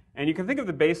language. And you can think of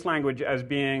the base language as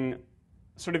being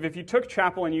sort of, if you took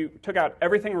Chapel and you took out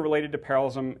everything related to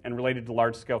parallelism and related to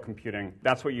large-scale computing,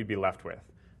 that's what you'd be left with.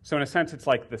 So in a sense, it's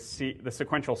like the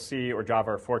sequential C or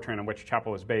Java or Fortran on which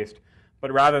Chapel is based.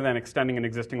 But rather than extending an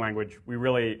existing language, we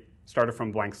really started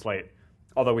from blank slate,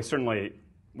 although we certainly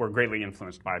were greatly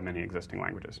influenced by many existing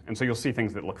languages. And so you'll see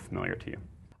things that look familiar to you.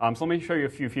 So let me show you a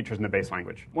few features in the base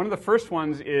language. One of the first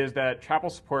ones is that Chapel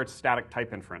supports static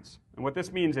type inference. And what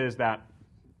this means is that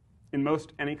in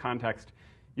most any context,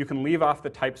 you can leave off the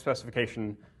type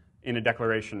specification in a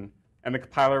declaration, and the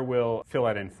compiler will fill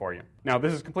that in for you. Now,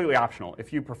 this is completely optional.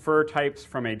 If you prefer types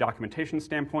from a documentation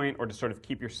standpoint or to sort of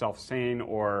keep yourself sane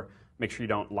or make sure you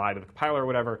don't lie to the compiler or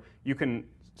whatever, you can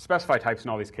specify types in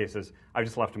all these cases. I've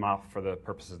just left them off for the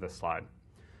purposes of this slide.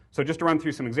 So just to run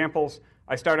through some examples,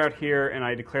 I start out here and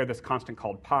I declare this constant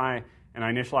called pi, and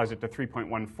I initialize it to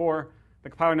 3.14. The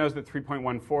compiler knows that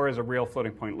 3.14 is a real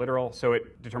floating point literal, so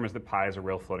it determines that pi is a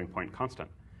real floating point constant.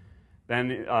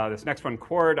 Then this next one,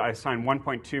 chord, I assign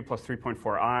 1.2 plus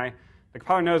 3.4i. The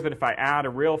compiler knows that if I add a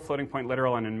real floating point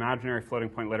literal and an imaginary floating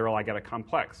point literal, I get a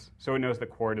complex. So it knows that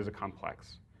chord is a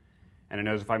complex. And it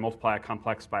knows if I multiply a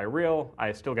complex by a real,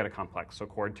 I still get a complex. So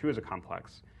chord 2 is a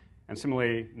complex. And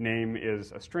similarly, name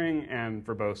is a string, and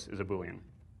verbose is a Boolean.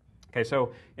 Okay,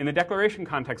 so in the declaration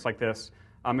context like this,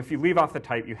 if you leave off the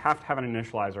type, you have to have an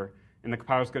initializer, and the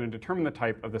compiler is going to determine the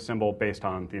type of the symbol based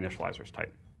on the initializer's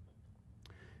type.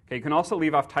 Okay, you can also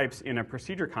leave off types in a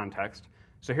procedure context.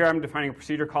 So here I'm defining a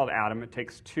procedure called Atom. It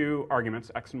takes two arguments,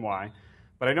 x and y,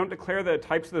 but I don't declare the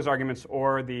types of those arguments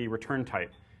or the return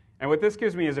type. And what this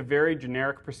gives me is a very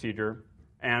generic procedure.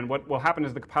 And what will happen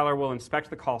is the compiler will inspect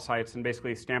the call sites and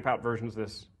basically stamp out versions of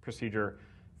this procedure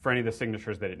for any of the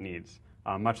signatures that it needs,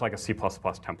 much like a C++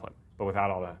 template, but without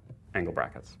all the angle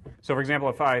brackets. So for example,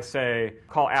 if I say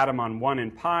call Atom on 1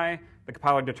 in pi, the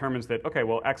compiler determines that, okay,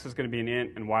 well, x is going to be an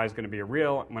int and y is going to be a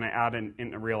real. When I add an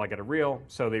int and a real, I get a real.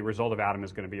 So the result of Atom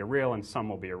is going to be a real, and sum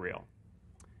will be a real.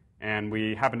 And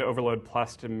we happen to overload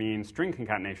plus to mean string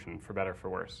concatenation, for better or for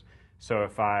worse. So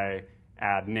if I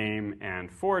add name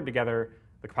and forward together,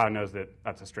 the compiler knows that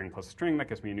that's a string plus a string. That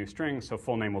gives me a new string. So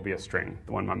full name will be a string,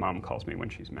 the one my mom calls me when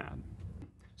she's mad.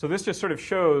 So this just sort of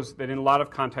shows that in a lot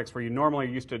of contexts where you normally are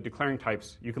used to declaring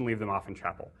types, you can leave them off in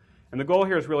Chapel. And the goal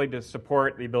here is really to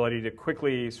support the ability to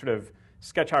quickly sort of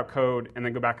sketch out code and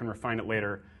then go back and refine it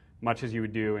later, much as you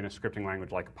would do in a scripting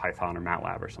language like Python or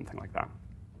MATLAB or something like that.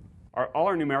 All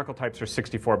our numerical types are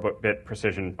 64-bit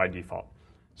precision by default.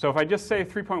 So if I just say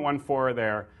 3.14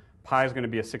 there, pi is going to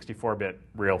be a 64-bit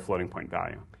real floating point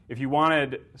value. If you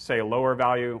wanted, say, a lower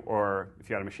value, or if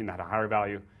you had a machine that had a higher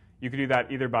value, you could do that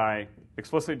either by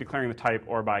explicitly declaring the type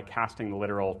or by casting the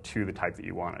literal to the type that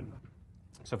you wanted.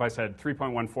 So if I said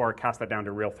 3.14, cast that down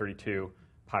to real 32,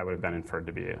 pi would have been inferred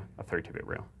to be a 32-bit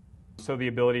real. So the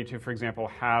ability to, for example,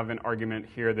 have an argument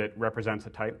here that represents a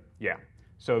type, yeah.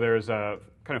 So there's a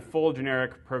kind of full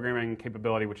generic programming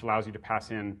capability which allows you to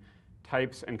pass in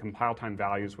types and compile time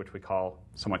values, which we call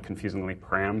somewhat confusingly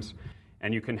params.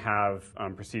 And you can have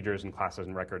procedures and classes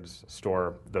and records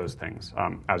store those things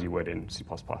as you would in C++.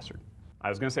 I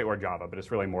was going to say or Java, but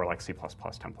it's really more like C++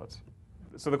 templates.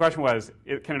 So the question was,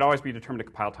 can it always be determined at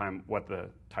compile time what the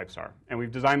types are? And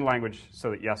we've designed the language so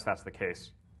that, yes, that's the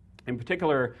case. In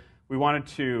particular, we wanted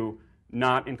to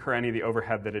not incur any of the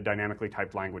overhead that a dynamically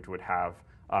typed language would have,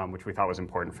 which we thought was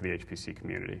important for the HPC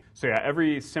community. So yeah,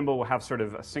 every symbol will have sort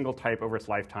of a single type over its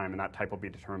lifetime, and that type will be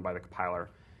determined by the compiler.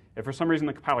 If for some reason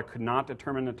the compiler could not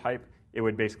determine a type, it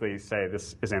would basically say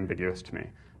this is ambiguous to me.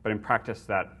 But in practice,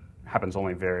 that happens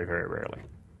only very, very rarely.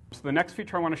 So the next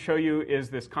feature I want to show you is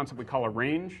this concept we call a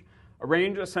range. A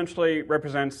range essentially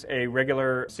represents a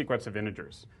regular sequence of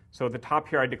integers. So at the top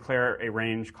here, I declare a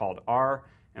range called R,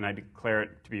 and I declare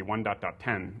it to be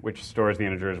 1.10, which stores the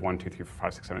integers 1, 2, 3, 4,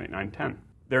 5, 6, 7, 8, 9, 10.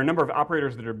 There are a number of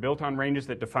operators that are built on ranges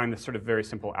that define this sort of very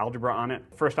simple algebra on it.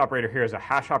 First operator here is a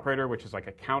hash operator, which is like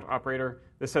a count operator.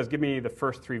 This says, give me the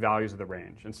first 3 values of the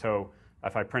range. And so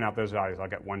if I print out those values, I'll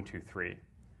get 1, 2, 3.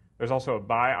 There's also a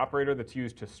by operator that's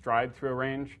used to stride through a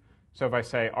range. So if I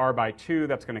say R by 2,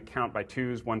 that's going to count by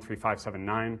 2s, 1, 3, 5, 7,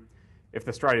 9. If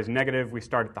the stride is negative, we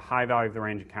start at the high value of the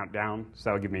range and count down. So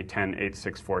that will give me 10, 8,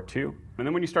 6, 4, 2. And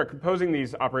then when you start composing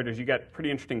these operators, you get pretty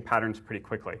interesting patterns pretty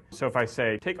quickly. So if I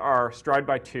say, take R, stride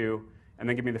by 2, and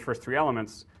then give me the first 3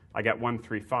 elements, I get 1,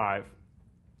 3, 5.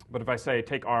 But if I say,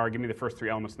 take R, give me the first 3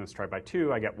 elements, and then stride by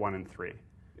 2, I get 1 and 3.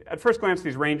 At first glance,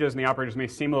 these ranges and the operators may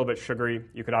seem a little bit sugary.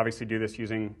 You could obviously do this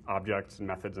using objects and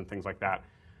methods and things like that.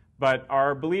 But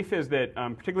our belief is that,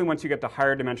 particularly once you get to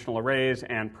higher dimensional arrays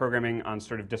and programming on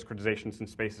sort of discretizations and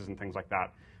spaces and things like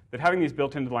that, that having these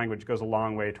built into the language goes a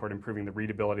long way toward improving the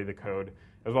readability of the code,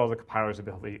 as well as the compiler's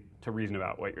ability to reason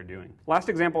about what you're doing. Last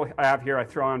example I have here I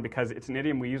throw on because it's an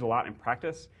idiom we use a lot in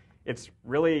practice. It's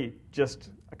really just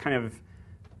a kind of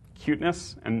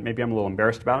cuteness, and maybe I'm a little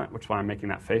embarrassed about it, which is why I'm making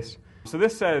that face. So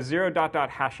this says 0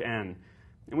 ..#n,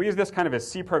 and we use this kind of as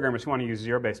C programmers who want to use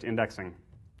zero-based indexing.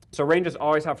 So ranges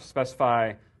always have to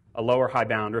specify a low or high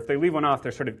bound, or if they leave one off,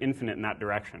 they're sort of infinite in that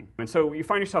direction. And so you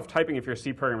find yourself typing, if you're a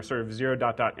C programmer, sort of 0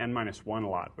 .n-1 a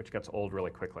lot, which gets old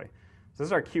really quickly. So this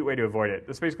is our cute way to avoid it.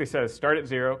 This basically says start at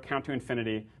 0, count to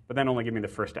infinity, but then only give me the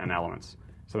first n elements.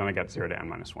 So then I get 0 to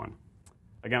n-1.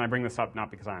 Again, I bring this up not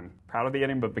because I'm proud of the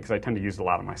idiom, but because I tend to use it a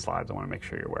lot in my slides. I want to make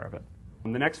sure you're aware of it.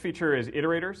 And the next feature is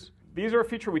iterators. These are a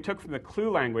feature we took from the Clue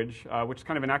language, which is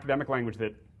kind of an academic language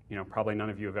that probably none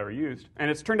of you have ever used.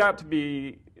 And it's turned out to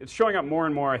be, it's showing up more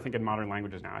and more, I think, in modern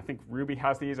languages now. I think Ruby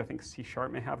has these. I think C#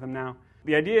 may have them now.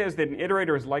 The idea is that an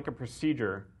iterator is like a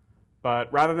procedure,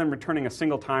 but rather than returning a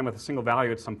single time with a single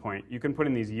value at some point, you can put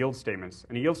in these yield statements.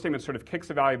 And a yield statement sort of kicks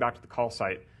a value back to the call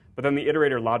site, but then the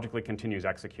iterator logically continues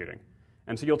executing.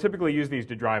 And so you'll typically use these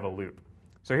to drive a loop.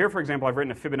 So here, for example, I've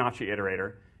written a Fibonacci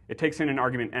iterator. It takes in an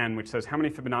argument n, which says, how many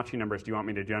Fibonacci numbers do you want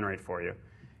me to generate for you?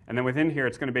 And then within here,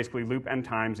 it's going to basically loop n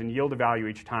times and yield a value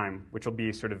each time, which will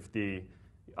be sort of the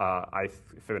ith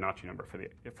Fibonacci number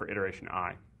for iteration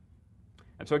I.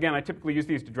 And so again, I typically use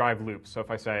these to drive loops. So if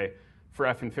I say, for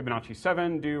f in Fibonacci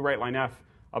 7, do right line f,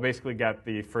 I'll basically get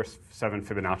the first 7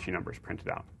 Fibonacci numbers printed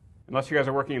out. Unless you guys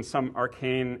are working in some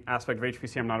arcane aspect of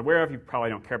HPC I'm not aware of, you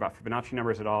probably don't care about Fibonacci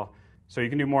numbers at all. So you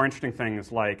can do more interesting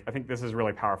things like, I think this is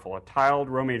really powerful, a tiled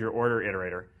row major order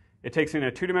iterator. It takes in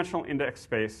a 2-dimensional index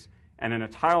space and in a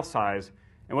tile size,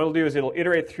 and what it'll do is it'll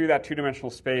iterate through that 2-dimensional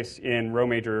space in row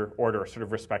major order, sort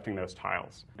of respecting those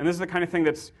tiles. And this is the kind of thing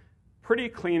that's pretty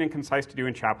clean and concise to do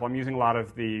in Chapel. I'm using a lot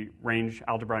of the range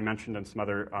algebra I mentioned and some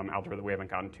other algebra that we haven't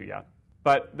gotten to yet.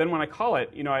 But then when I call it,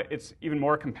 it's even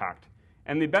more compact.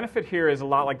 And the benefit here is a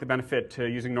lot like the benefit to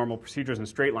using normal procedures in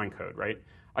straight line code, right?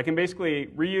 I can basically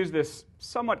reuse this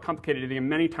somewhat complicated idiom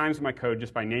many times in my code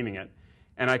just by naming it.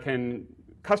 And I can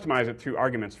customize it through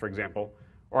arguments, for example.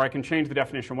 Or I can change the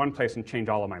definition in one place and change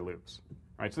all of my loops.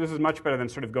 Right? So this is much better than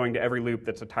sort of going to every loop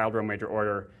that's a tiled row major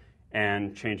order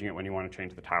and changing it when you want to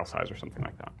change the tile size or something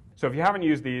like that. So if you haven't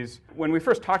used these, when we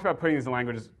first talked about putting these in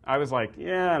languages, I was like,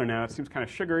 yeah, I don't know, it seems kind of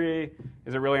sugary.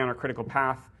 Is it really on our critical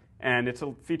path? And it's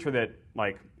a feature that,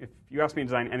 like, if you ask me to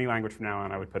design any language from now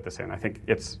on, I would put this in. I think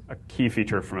it's a key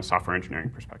feature from a software engineering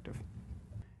perspective.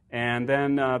 And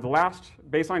then the last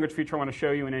base language feature I want to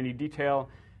show you in any detail,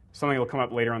 something that will come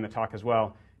up later on the talk as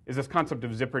well, is this concept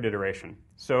of zippered iteration.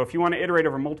 So if you want to iterate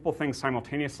over multiple things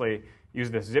simultaneously, use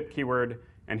this zip keyword.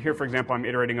 And here, for example, I'm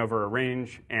iterating over a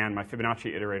range and my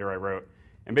Fibonacci iterator I wrote.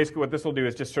 And basically what this will do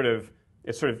is just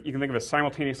you can think of as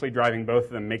simultaneously driving both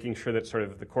of them, making sure that sort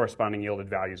of the corresponding yielded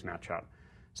values match up.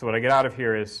 So what I get out of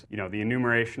here is the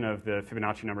enumeration of the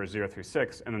Fibonacci numbers 0 through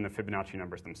 6, and then the Fibonacci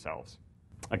numbers themselves.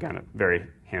 Again, a very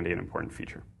handy and important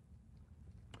feature.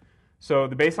 So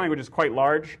the base language is quite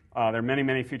large. There are many,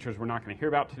 many features we're not going to hear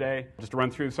about today. Just to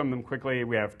run through some of them quickly,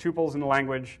 we have tuples in the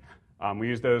language. We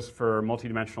use those for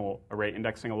multidimensional array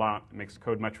indexing a lot. It makes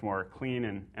code much more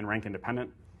clean and rank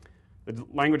independent. The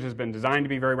language has been designed to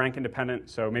be very rank independent,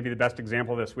 so maybe the best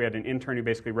example of this, we had an intern who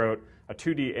basically wrote a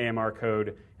 2D AMR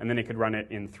code, and then he could run it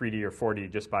in 3D or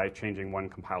 4D just by changing one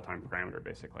compile time parameter,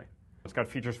 basically. It's got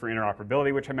features for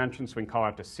interoperability, which I mentioned, so we can call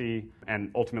out to C,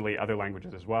 and ultimately other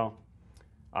languages as well.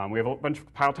 We have a bunch of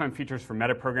compile time features for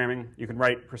metaprogramming. You can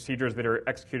write procedures that are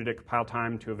executed at compile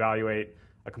time to evaluate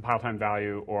a compile time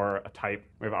value or a type.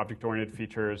 We have object-oriented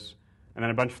features, and then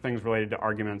a bunch of things related to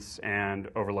arguments and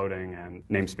overloading and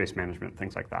namespace management,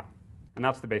 things like that. And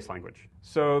that's the base language.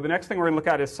 So the next thing we're going to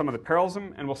look at is some of the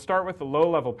parallelism, and we'll start with the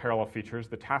low-level parallel features,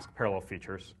 the task parallel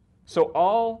features. So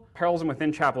all parallelism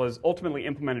within Chapel is ultimately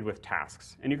implemented with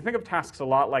tasks. And you can think of tasks a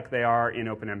lot like they are in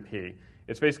OpenMP.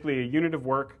 It's basically a unit of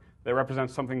work that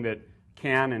represents something that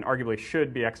can and arguably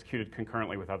should be executed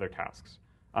concurrently with other tasks.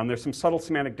 There's some subtle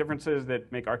semantic differences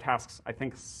that make our tasks, I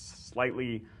think,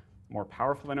 slightly more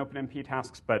powerful than OpenMP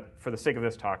tasks, but for the sake of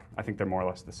this talk, I think they're more or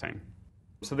less the same.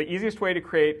 So the easiest way to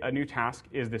create a new task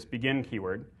is this begin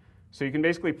keyword. So you can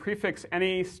basically prefix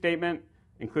any statement,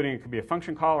 including it could be a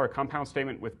function call or a compound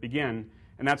statement with begin,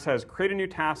 and that says create a new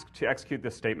task to execute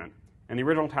this statement. And the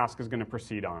original task is going to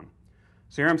proceed on.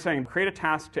 So here I'm saying create a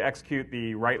task to execute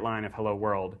the write line of hello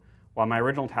world, while my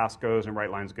original task goes and write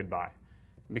lines goodbye.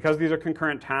 And because these are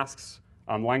concurrent tasks,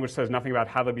 the language says nothing about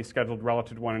how they'll be scheduled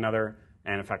relative to one another,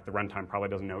 and in fact the runtime probably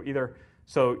doesn't know either.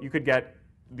 So you could get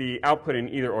the output in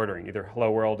either ordering, either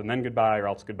hello world and then goodbye, or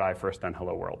else goodbye first, then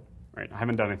hello world. Right? I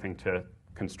haven't done anything to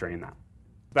constrain that.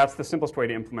 That's the simplest way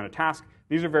to implement a task.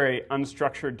 These are very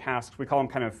unstructured tasks. We call them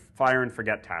kind of fire and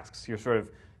forget tasks. You're sort of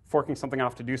forking something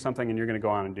off to do something, and you're going to go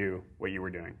on and do what you were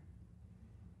doing.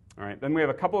 All right, then we have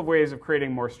a couple of ways of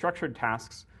creating more structured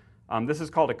tasks. This is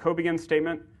called a cobegin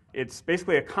statement. It's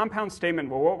basically a compound statement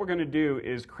where what we're going to do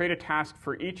is create a task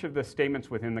for each of the statements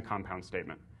within the compound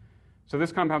statement. So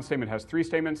this compound statement has 3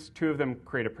 statements. 2 of them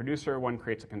create a producer, 1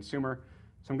 creates a consumer.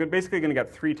 So I'm basically going to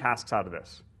get 3 tasks out of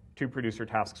this. 2 producer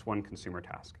tasks, 1 consumer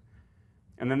task.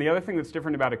 And then the other thing that's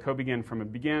different about a cobegin from a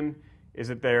begin is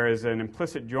that there is an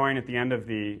implicit join at the end of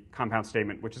the compound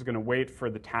statement, which is going to wait for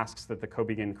the tasks that the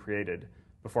cobegin created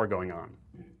before going on.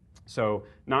 So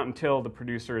not until the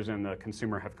producers and the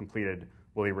consumer have completed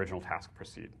will the original task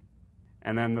proceed.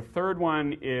 And then the third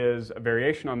one is a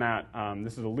variation on that.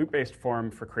 This is a loop-based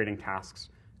form for creating tasks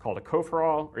called a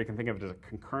co-for-all, or you can think of it as a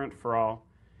concurrent for all.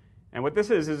 And what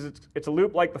this is it's a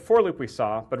loop like the for loop we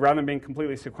saw, but rather than being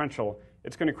completely sequential,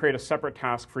 it's going to create a separate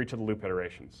task for each of the loop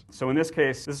iterations. So in this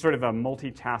case, this is sort of a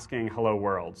multitasking hello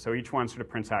world. So each one sort of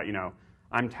prints out,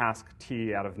 I'm task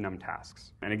T out of num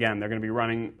tasks. And again, they're going to be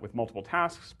running with multiple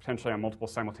tasks, potentially on multiple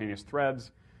simultaneous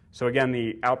threads. So again,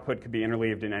 the output could be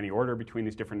interleaved in any order between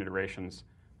these different iterations.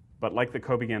 But like the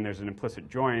cobegin, there's an implicit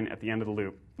join at the end of the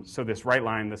loop. So this write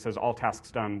line that says all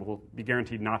tasks done will be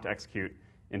guaranteed not to execute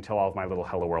until all of my little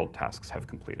hello world tasks have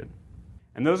completed.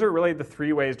 And those are really the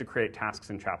 3 ways to create tasks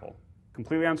in Chapel.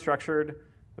 Completely unstructured,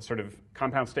 the sort of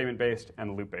compound statement-based, and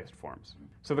the loop-based forms.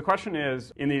 So the question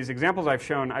is, in these examples I've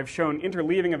shown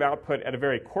interleaving of output at a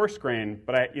very coarse grain,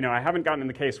 but I haven't gotten in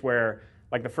the case where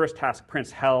like the first task prints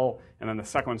hell, and then the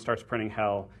second one starts printing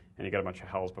hell, and you get a bunch of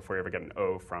hells before you ever get an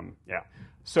O from,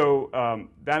 So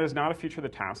that is not a feature of the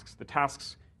tasks. The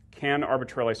tasks can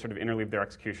arbitrarily sort of interleave their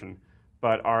execution,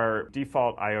 but our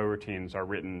default I/O routines are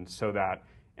written so that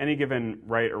any given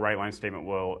write or write line statement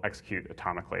will execute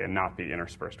atomically and not be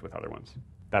interspersed with other ones.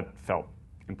 That felt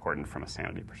important from a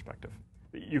sanity perspective.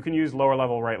 You can use lower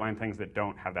level write line things that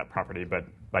don't have that property, but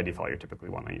by default you typically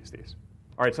want to use these.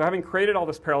 All right, so having created all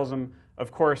this parallelism,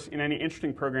 of course, in any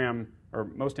interesting program, or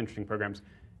most interesting programs,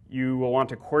 you will want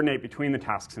to coordinate between the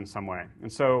tasks in some way.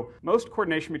 And so most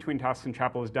coordination between tasks in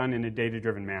Chapel is done in a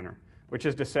data-driven manner, which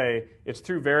is to say it's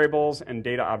through variables and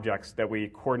data objects that we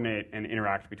coordinate and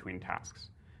interact between tasks.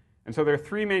 And so there are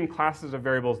 3 main classes of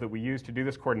variables that we use to do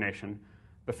this coordination.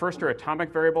 The first are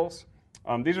atomic variables.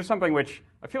 These are something which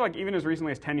I feel like even as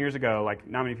recently as 10 years ago, like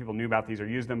not many people knew about these or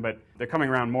used them, but they're coming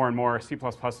around more and more. C++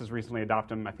 has recently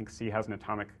adopted them. I think C has an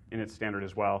atomic in its standard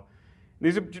as well.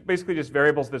 These are basically just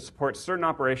variables that support certain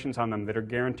operations on them that are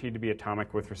guaranteed to be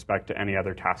atomic with respect to any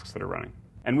other tasks that are running.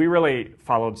 And we really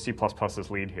followed C++'s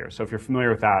lead here. So if you're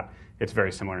familiar with that, it's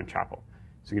very similar in Chapel.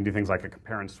 So you can do things like a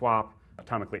compare and swap,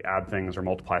 atomically add things or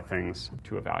multiply things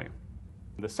to a value.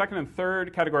 The second and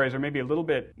third categories are maybe a little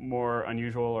bit more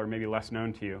unusual or maybe less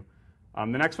known to you. The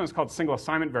next one is called single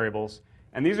assignment variables.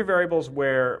 And these are variables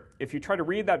where if you try to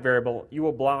read that variable, you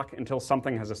will block until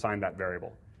something has assigned that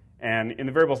variable. And in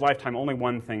the variable's lifetime, only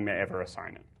one thing may ever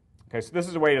assign it. Okay, so this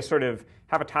is a way to sort of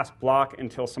have a task block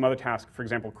until some other task, for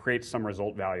example, creates some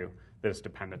result value that it's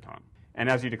dependent on. And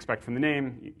as you'd expect from the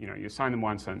name, you assign them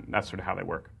once, and that's sort of how they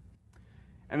work.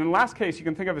 And then the last case you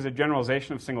can think of as a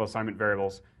generalization of single assignment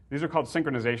variables. These are called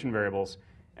synchronization variables.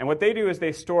 And what they do is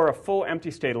they store a full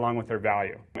empty state along with their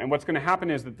value. And what's going to happen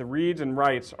is that the reads and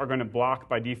writes are going to block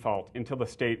by default until the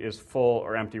state is full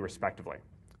or empty respectively.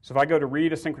 So if I go to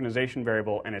read a synchronization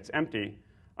variable and it's empty,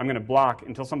 I'm going to block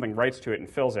until something writes to it and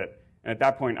fills it, and at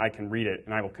that point I can read it,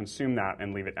 and I will consume that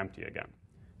and leave it empty again.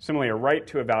 Similarly, a write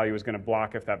to a value is going to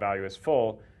block if that value is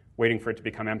full, waiting for it to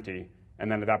become empty,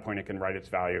 and then at that point it can write its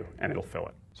value and it'll fill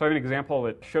it. So I have an example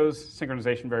that shows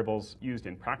synchronization variables used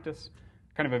in practice,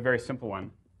 kind of a very simple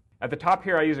one. At the top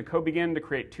here I use a cobegin to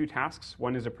create two tasks.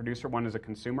 One is a producer, one is a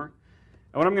consumer.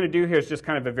 And what I'm going to do here is just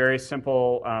kind of a very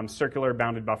simple circular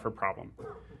bounded buffer problem.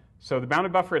 So the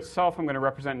bounded buffer itself I'm going to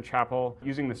represent in Chapel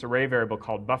using this array variable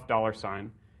called buff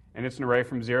 $, and it's an array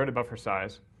from 0 to buffer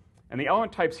size. And the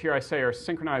element types here I say are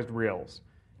synchronized reals.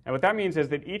 And what that means is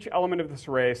that each element of this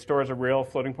array stores a real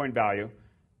floating point value,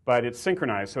 but it's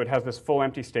synchronized, so it has this full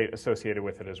empty state associated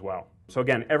with it as well. So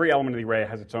again, every element of the array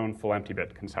has its own full empty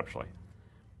bit conceptually.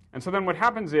 And so then what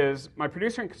happens is my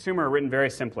producer and consumer are written very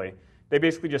simply. They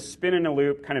basically just spin in a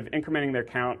loop, kind of incrementing their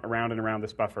count around and around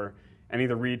this buffer, and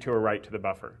either read to or write to the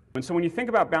buffer. And so when you think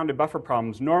about bounded buffer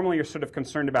problems, normally you're sort of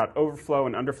concerned about overflow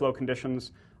and underflow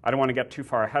conditions. I don't want to get too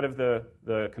far ahead of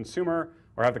the consumer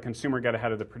or have the consumer get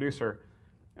ahead of the producer.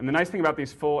 And the nice thing about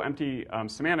these full empty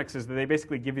semantics is that they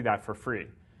basically give you that for free.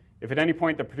 If at any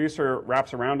point the producer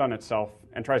wraps around on itself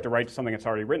and tries to write to something it's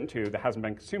already written to that hasn't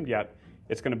been consumed yet,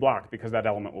 it's going to block because that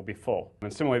element will be full.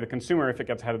 And similarly, the consumer, if it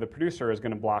gets ahead of the producer, is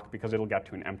going to block because it'll get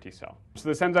to an empty cell. So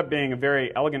this ends up being a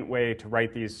very elegant way to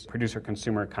write these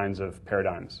producer-consumer kinds of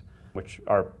paradigms, which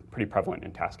are pretty prevalent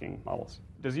in tasking models.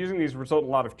 Does using these result in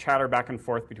a lot of chatter back and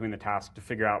forth between the tasks to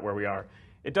figure out where we are?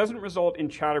 It doesn't result in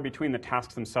chatter between the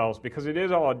tasks themselves because it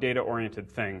is all a data-oriented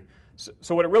thing.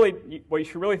 So what you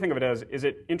should really think of it as is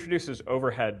it introduces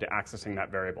overhead to accessing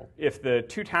that variable. If the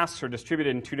two tasks are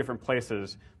distributed in two different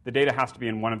places, the data has to be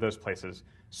in one of those places.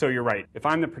 So you're right. If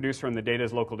I'm the producer and the data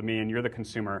is local to me and you're the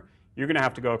consumer, you're going to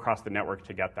have to go across the network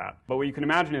to get that. But what you can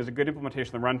imagine is a good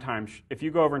implementation of the runtime. If you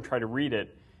go over and try to read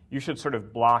it, you should sort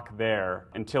of block there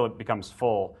until it becomes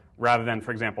full, rather than,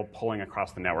 for example, pulling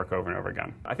across the network over and over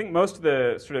again. I think most of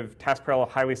the sort of task parallel,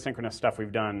 highly synchronous stuff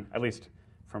we've done, at least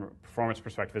from a performance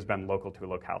perspective, has been local to a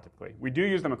locale typically. We do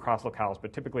use them across locales,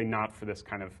 but typically not for this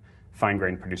kind of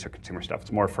fine-grained producer-consumer stuff.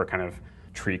 It's more for kind of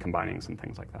tree combinings and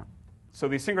things like that. So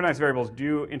these synchronized variables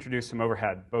do introduce some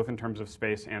overhead, both in terms of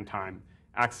space and time.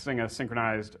 Accessing a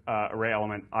synchronized array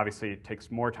element obviously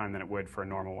takes more time than it would for a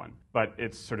normal one, but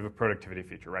it's sort of a productivity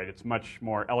feature, right? It's much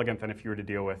more elegant than if you were to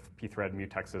deal with pthread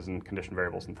mutexes and condition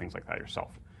variables and things like that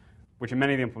yourself, which in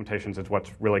many of the implementations is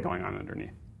what's really going on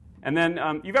underneath. And then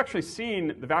you've actually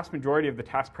seen the vast majority of the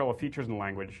task parallel features in the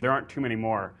language. There aren't too many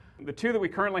more. The two that we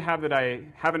currently have that I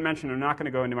haven't mentioned, I'm not going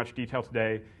to go into much detail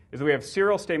today, is that we have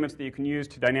serial statements that you can use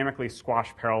to dynamically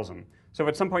squash parallelism. So if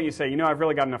at some point you say, you know, I've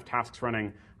really got enough tasks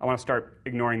running, I want to start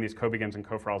ignoring these cobegins and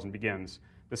coferrels and begins,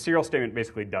 the serial statement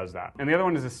basically does that. And the other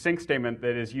one is a sync statement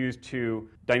that is used to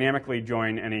dynamically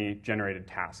join any generated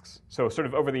tasks. So sort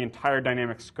of over the entire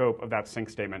dynamic scope of that sync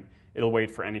statement, it'll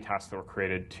wait for any tasks that were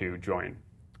created to join.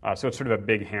 So it's sort of a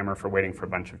big hammer for waiting for a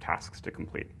bunch of tasks to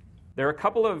complete. There are a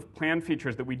couple of plan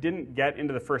features that we didn't get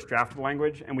into the first draft of the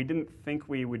language, and we didn't think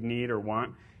we would need or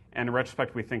want, and in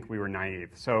retrospect, we think we were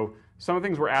naive. So some of the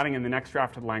things we're adding in the next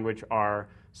draft of the language are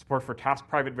support for task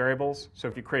private variables. So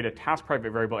if you create a task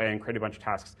private variable A and create a bunch of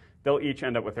tasks, they'll each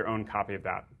end up with their own copy of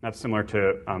that. That's similar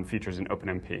to features in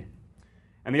OpenMP.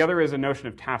 And the other is a notion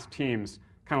of task teams,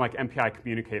 kind of like MPI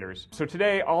communicators. So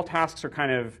today, all tasks are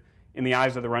kind of, in the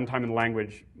eyes of the runtime in the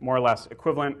language, more or less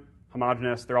equivalent,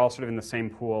 homogeneous. They're all sort of in the same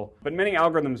pool. But many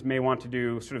algorithms may want to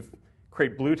do sort of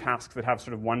create blue tasks that have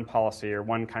sort of one policy or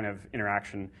one kind of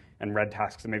interaction, and red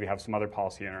tasks that maybe have some other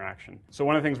policy interaction. So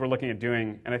one of the things we're looking at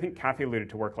doing, and I think Kathy alluded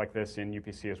to work like this in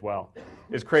UPC as well,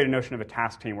 is create a notion of a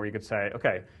task team where you could say,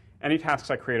 okay, any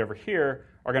tasks I create over here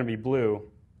are going to be blue,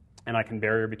 and I can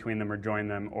barrier between them or join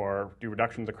them or do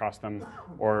reductions across them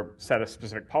or set a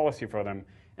specific policy for them.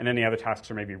 And any other tasks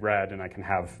are maybe red, and I can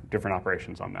have different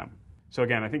operations on them. So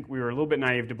again, I think we were a little bit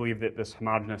naive to believe that this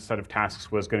homogeneous set of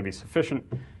tasks was going to be sufficient.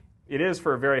 It is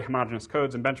for very homogeneous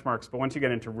codes and benchmarks, but once you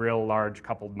get into real large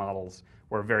coupled models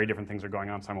where very different things are going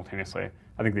on simultaneously,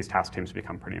 I think these task teams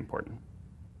become pretty important.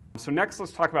 So next,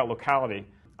 let's talk about locality.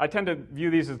 I tend to view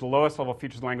these as the lowest level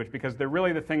features of language because they're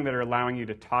really the thing that are allowing you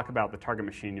to talk about the target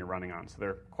machine you're running on. So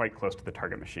they're quite close to the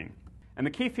target machine. And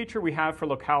the key feature we have for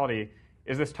locality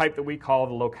is this type that we call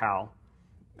the locale.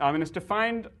 And it's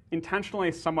defined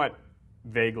intentionally somewhat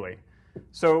vaguely.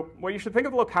 So what you should think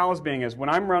of the locale as being is when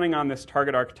I'm running on this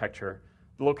target architecture,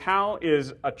 the locale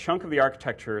is a chunk of the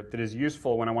architecture that is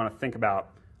useful when I want to think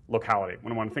about locality,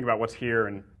 when I want to think about what's here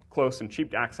and close and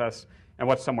cheap to access and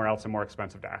what's somewhere else and more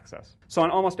expensive to access. So on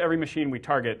almost every machine we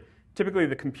target, typically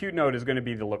the compute node is going to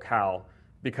be the locale,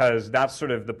 because that's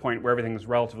sort of the point where everything's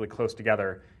relatively close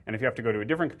together. And if you have to go to a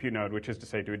different compute node, which is to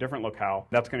say to a different locale,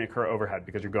 that's going to occur overhead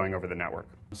because you're going over the network.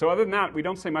 So other than that, we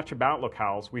don't say much about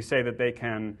locales. We say that they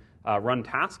can run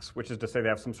tasks, which is to say they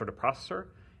have some sort of processor,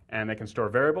 and they can store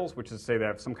variables, which is to say they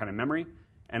have some kind of memory.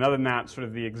 And other than that, sort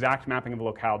of the exact mapping of a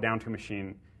locale down to a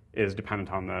machine is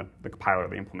dependent on the compiler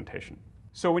of the implementation.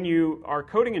 So when you are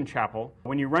coding in Chapel,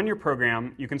 when you run your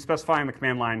program, you can specify in the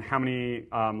command line how many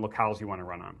locales you want to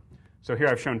run on. So here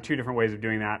I've shown two different ways of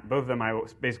doing that. Both of them I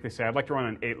basically say I'd like to run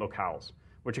on 8 locales,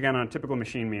 which again on a typical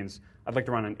machine means I'd like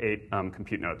to run on 8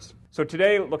 compute nodes. So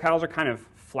today locales are kind of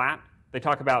flat. They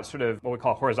talk about sort of what we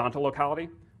call horizontal locality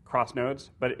across nodes,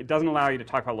 but it doesn't allow you to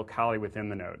talk about locality within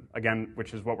the node, again,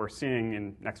 which is what we're seeing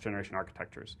in next generation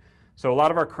architectures. So a lot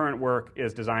of our current work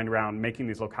is designed around making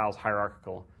these locales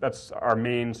hierarchical. That's our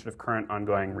main sort of current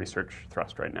ongoing research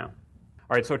thrust right now.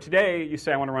 All right, so today you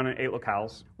say I want to run on 8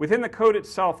 locales. Within the code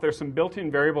itself, there's some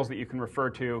built-in variables that you can refer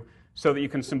to so that you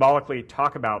can symbolically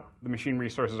talk about the machine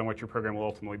resources on which your program will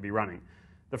ultimately be running.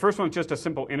 The first one's just a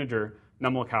simple integer,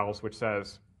 num locales, which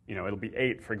says, it'll be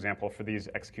 8, for example, for these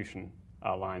execution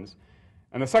lines.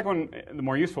 And the second one, the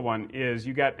more useful one, is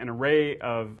you get an array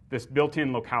of this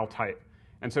built-in locale type.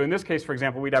 And so in this case, for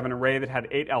example, we'd have an array that had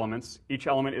 8 elements. Each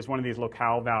element is one of these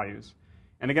locale values.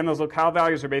 And again, those locale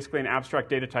values are basically an abstract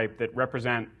data type that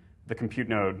represent the compute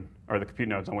node, or the compute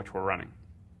nodes on which we're running.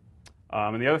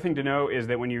 And the other thing to know is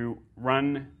that when you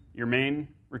run your main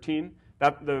routine,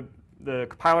 that the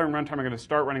compiler and runtime are going to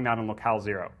start running that on locale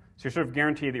 0. So you're sort of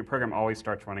guaranteed that your program always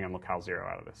starts running on locale 0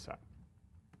 out of this set.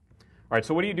 All right,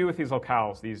 so what do you do with these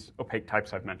locales, these opaque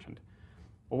types I've mentioned?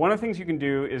 Well, one of the things you can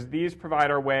do is these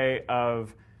provide our way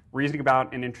of reasoning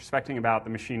about and introspecting about the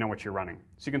machine on which you're running.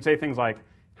 So you can say things like,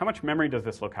 how much memory does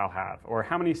this locale have? Or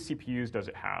how many CPUs does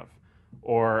it have?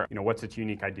 Or what's its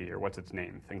unique ID? Or what's its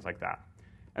name? Things like that.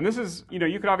 And this is, you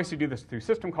could obviously do this through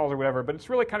system calls or whatever, but it's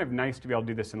really kind of nice to be able to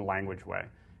do this in a language way.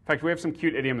 In fact, we have some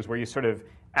cute idioms where you sort of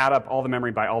add up all the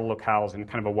memory by all the locales in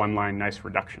kind of a one-line nice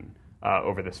reduction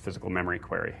over this physical memory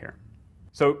query here.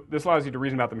 So this allows you to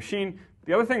reason about the machine.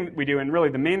 The other thing we do, and really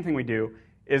the main thing we do,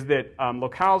 is that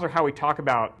locales are how we talk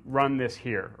about run this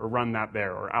here, or run that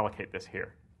there, or allocate this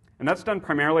here. And that's done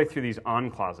primarily through these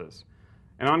on clauses.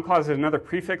 An on clause is another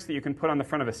prefix that you can put on the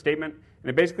front of a statement, and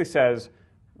it basically says,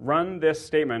 run this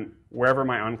statement wherever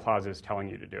my on clause is telling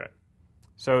you to do it.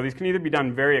 So these can either be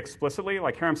done very explicitly,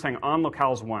 like here I'm saying on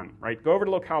locales 1, right? Go over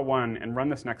to locale 1 and run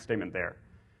this next statement there.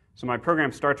 So my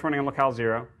program starts running on locale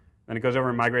 0, then it goes over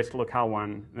and migrates to locale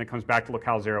 1, and it comes back to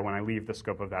locale 0 when I leave the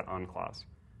scope of that on clause.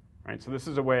 Right? So this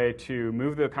is a way to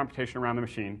move the computation around the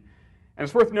machine. And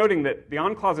it's worth noting that the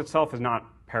on clause itself is not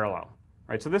parallel.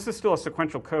 Right? So this is still a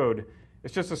sequential code.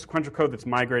 It's just a sequential code that's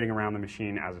migrating around the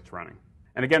machine as it's running.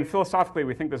 And again, philosophically,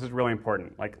 we think this is really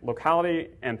important. Like locality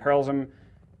and parallelism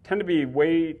tend to be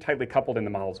way tightly coupled in the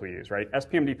models we use. Right?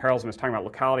 SPMD parallelism is talking about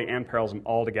locality and parallelism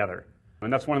all together.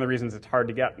 And that's one of the reasons it's hard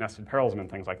to get nested parallelism and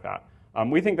things like that.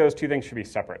 We think those two things should be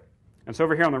separate. And so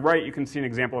over here on the right, you can see an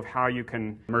example of how you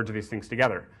can merge these things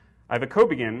together. I have a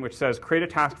cobegin, which says create a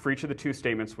task for each of the 2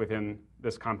 statements within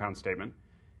this compound statement.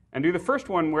 And do the first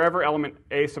one wherever element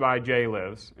a sub ij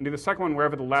lives, and do the second one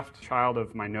wherever the left child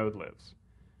of my node lives.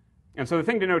 And so the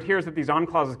thing to note here is that these on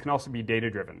clauses can also be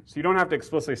data-driven. So you don't have to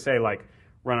explicitly say, like,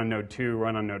 run on node 2,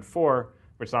 run on node 4,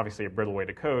 which is obviously a brittle way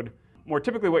to code. More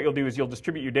typically what you'll do is you'll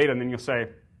distribute your data, and then you'll say,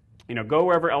 go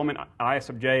wherever element I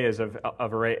sub j is of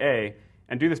array A,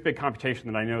 and do this big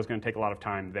computation that I know is going to take a lot of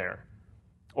time there.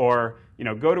 Or,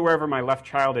 go to wherever my left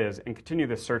child is and continue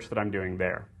the search that I'm doing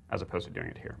there, as opposed to doing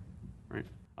it here. Right?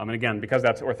 And again, because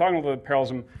that's orthogonal to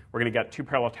parallelism, we're going to get 2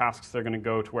 parallel tasks. They're going to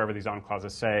go to wherever these on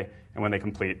clauses say, and when they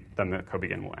complete, then the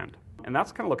cobegin will end. And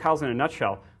that's kind of locales in a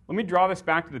nutshell. Let me draw this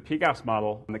back to the PGAS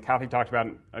model that Kathy talked about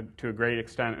to a great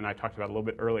extent, and I talked about a little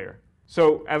bit earlier.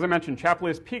 So as I mentioned, Chapel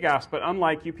is PGAS, but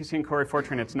unlike UPC and Cray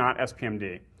Fortran, it's not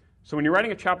SPMD. So when you're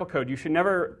writing a Chapel code, you should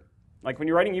never, like when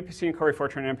you're writing UPC and Cray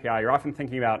Fortran and MPI, you're often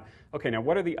thinking about, okay, now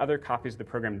what are the other copies of the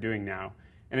program doing now?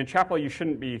 And in Chapel, you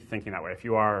shouldn't be thinking that way. If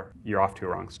you are, you're off to a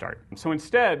wrong start. So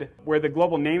instead, where the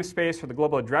global namespace or the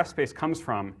global address space comes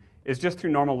from is just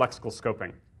through normal lexical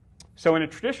scoping. So in a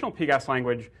traditional PGAS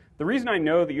language, the reason I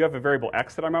know that you have a variable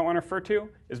x that I might want to refer to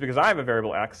is because I have a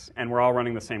variable x, and we're all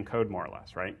running the same code more or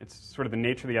less, right? It's sort of the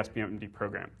nature of the SPMD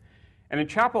program. And in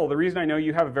Chapel, the reason I know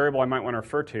you have a variable I might want to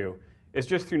refer to is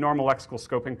just through normal lexical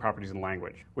scoping properties in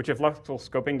language, which if lexical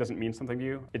scoping doesn't mean something to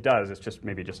you, it does. It's just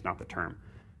maybe just not the term.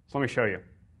 So let me show you.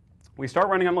 We start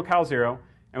running on locale 0,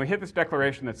 and we hit this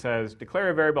declaration that says, declare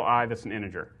a variable I that's an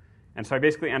integer. And so I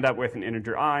basically end up with an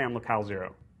integer I on locale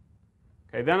 0.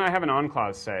 Okay, then I have an on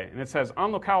clause say, and it says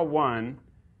on locale 1,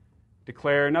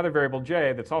 declare another variable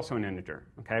j that's also an integer.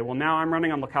 Okay, well now I'm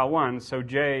running on locale 1, so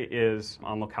j is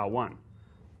on locale 1.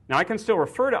 Now I can still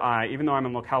refer to I even though I'm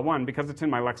in locale 1 because it's in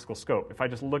my lexical scope. If I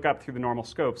just look up through the normal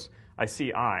scopes, I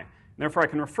see I. And therefore I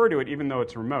can refer to it even though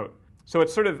it's remote. So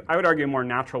it's sort of, I would argue, a more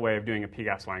natural way of doing a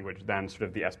PGAS language than sort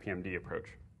of the SPMD approach.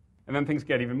 And then things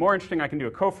get even more interesting. I can do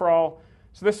a co for all.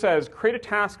 So this says, create a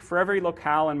task for every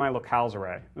locale in my locales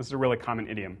array. This is a really common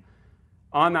idiom.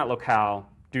 On that locale,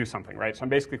 do something, right? So I'm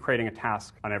basically creating a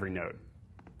task on every node.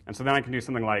 And so then I can do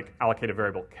something like allocate a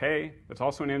variable k that's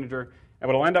also an integer. And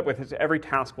what I'll end up with is every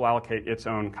task will allocate its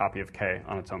own copy of k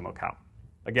on its own locale.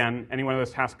 Again, any one of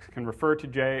those tasks can refer to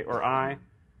j or I.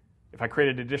 If I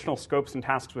created additional scopes and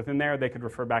tasks within there, they could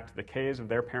refer back to the k's of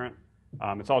their parent.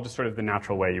 It's all just sort of the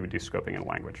natural way you would do scoping in a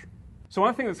language. So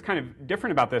one thing that's kind of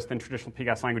different about this than traditional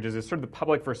PGAS languages is sort of the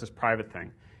public versus private thing.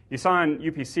 You saw in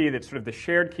UPC that sort of the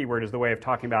shared keyword is the way of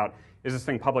talking about, is this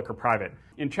thing public or private?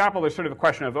 In Chapel, there's sort of a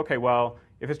question of, okay, well,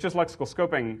 if it's just lexical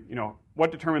scoping,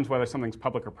 what determines whether something's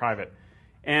public or private?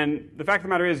 And the fact of the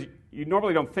matter is, you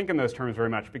normally don't think in those terms very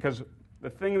much because the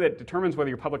thing that determines whether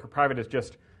you're public or private is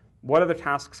just what other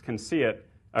tasks can see it,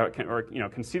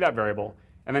 can see that variable,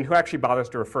 and then who actually bothers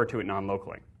to refer to it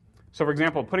non-locally. So for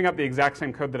example, putting up the exact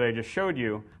same code that I just showed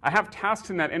you, I have tasks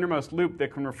in that innermost loop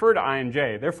that can refer to I and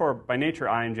j. Therefore, by nature,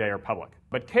 I and j are public.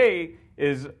 But k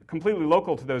is completely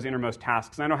local to those innermost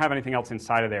tasks, and I don't have anything else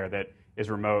inside of there that is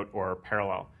remote or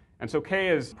parallel. And so k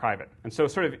is private. And so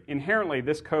sort of inherently,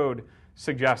 this code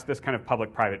suggests this kind of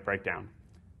public-private breakdown.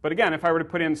 But again, if I were to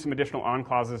put in some additional on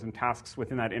clauses and tasks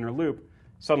within that inner loop,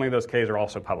 suddenly those k's are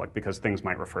also public because things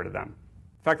might refer to them.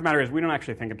 The fact of the matter is we don't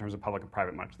actually think in terms of public and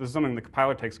private much. This is something the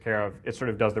compiler takes care of. It sort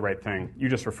of does the right thing. You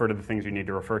just refer to the things you need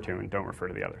to refer to and don't refer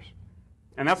to the others.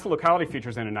 And that's the locality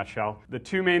features in a nutshell. The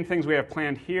two main things we have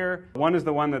planned here, one is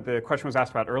the one that the question was asked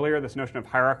about earlier, this notion of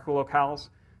hierarchical locales.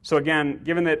 So again,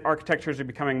 given that architectures are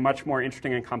becoming much more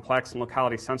interesting and complex and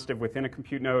locality sensitive within a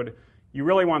compute node, you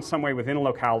really want some way within a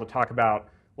locale to talk about,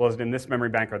 well, is it in this memory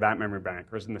bank or that memory bank,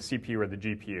 or is it in the CPU or the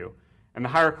GPU? And the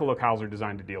hierarchical locales are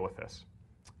designed to deal with this.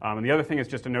 And the other thing is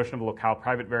just a notion of a locale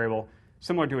private variable,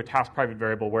 similar to a task private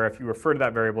variable, where if you refer to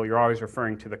that variable, you're always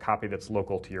referring to the copy that's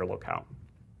local to your locale.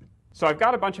 So I've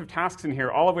got a bunch of tasks in here,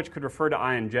 all of which could refer to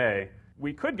I and j.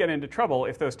 We could get into trouble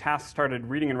if those tasks started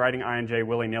reading and writing I and j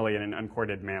willy-nilly in an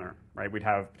uncoordinated manner, right? We'd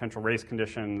have potential race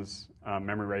conditions,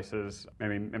 memory races,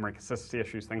 maybe memory consistency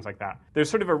issues, things like that. There's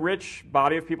sort of a rich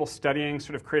body of people studying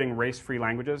sort of creating race-free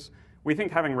languages. We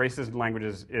think having races in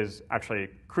languages is actually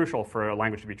crucial for a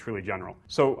language to be truly general.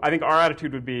 So I think our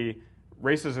attitude would be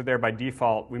races are there by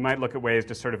default. We might look at ways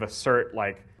to sort of assert,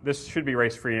 like, this should be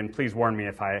race-free, and please warn me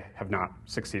if I have not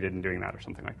succeeded in doing that or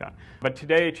something like that. But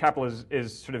today, Chapel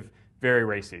is sort of very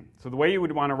racy. So the way you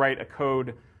would want to write a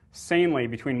code sanely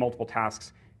between multiple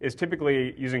tasks is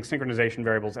typically using synchronization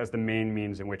variables as the main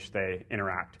means in which they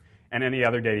interact. And any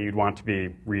other data you'd want to be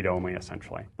read-only,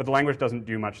 essentially. But the language doesn't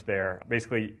do much there.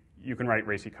 Basically, you can write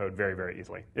racy code very, very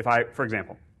easily. For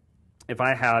example, if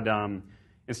I had,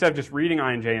 instead of just reading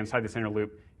I and j inside this inner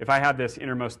loop, if I had this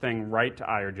innermost thing write to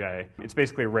I or j, it's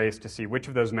basically a race to see which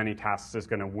of those many tasks is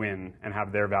going to win and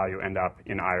have their value end up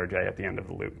in I or j at the end of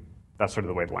the loop. That's sort of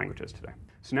the way the language is today.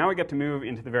 So now we get to move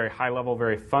into the very high-level,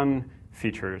 very fun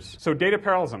features. So data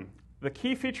parallelism. The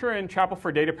key feature in Chapel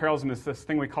for data parallelism is this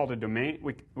thing we call a domain.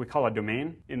 We call a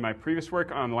domain. In my previous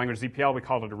work on the language ZPL, we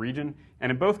called it a region.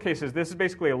 And in both cases, this is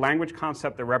basically a language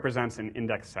concept that represents an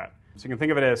index set. So you can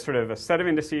think of it as sort of a set of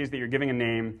indices that you're giving a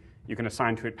name. You can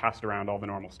assign to it, pass it around, all the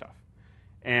normal stuff.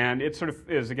 And it sort of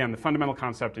is, again, the fundamental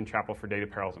concept in Chapel for data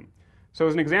parallelism. So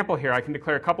as an example here, I can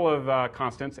declare a couple of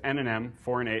constants, n and m,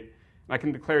 4 and 8. And I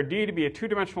can declare D to be a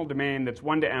two-dimensional domain that's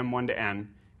 1 to m, 1 to n.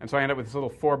 And so I end up with this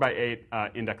little 4 by 8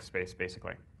 index space,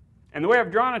 basically. And the way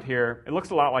I've drawn it here, it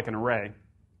looks a lot like an array.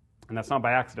 And that's not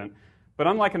by accident. But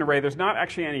unlike an array, there's not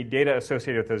actually any data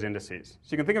associated with those indices.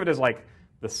 So you can think of it as like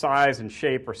the size and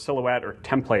shape or silhouette or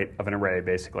template of an array,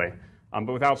 basically.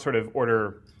 But without sort of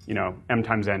order, m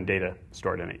times n data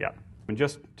stored in it yet. And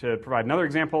just to provide another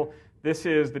example, this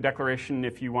is the declaration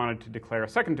if you wanted to declare a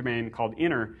second domain called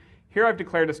inner. Here I've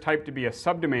declared this type to be a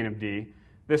subdomain of D.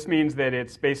 This means that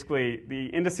it's basically the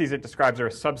indices it describes are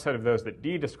a subset of those that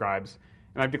D describes.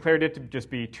 And I've declared it to just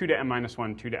be 2 to m minus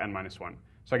 1, 2 to n minus 1.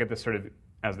 So I get this sort of,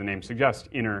 as the name suggests,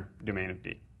 inner domain of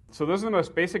D. So those are the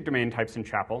most basic domain types in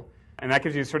Chapel. And that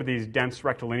gives you sort of these dense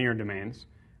rectilinear domains.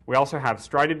 We also have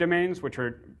strided domains, which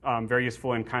are very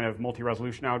useful in kind of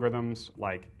multi-resolution algorithms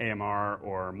like AMR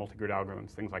or multi-grid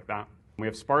algorithms, things like that. We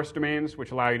have sparse domains,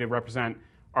 which allow you to represent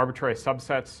arbitrary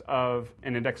subsets of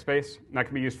an index space. And that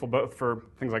can be useful both for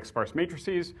things like sparse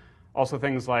matrices, also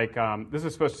things like, this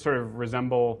is supposed to sort of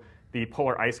resemble the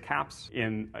polar ice caps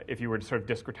if you were to sort of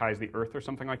discretize the Earth or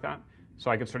something like that.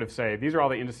 So I could sort of say, these are all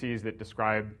the indices that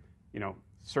describe,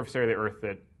 surface area of the Earth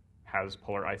that has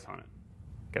polar ice on it,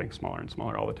 getting smaller and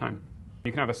smaller all the time.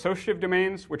 You can have associative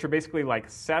domains, which are basically like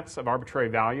sets of arbitrary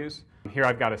values. Here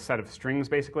I've got a set of strings,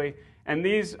 basically. And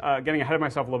these, getting ahead of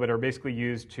myself a little bit, are basically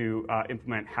used to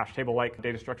implement hash table-like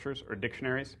data structures or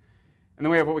dictionaries. And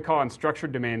then we have what we call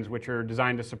unstructured domains, which are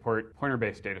designed to support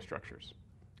pointer-based data structures.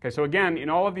 Okay, so again, in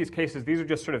all of these cases, these are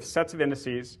just sort of sets of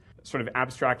indices, sort of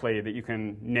abstractly, that you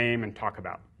can name and talk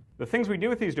about. The things we do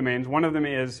with these domains, one of them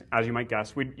is, as you might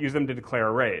guess, we use them to declare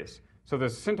arrays. So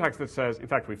there's a syntax that says, in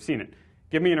fact, we've seen it,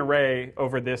 give me an array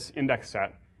over this index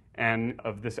set and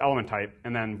of this element type,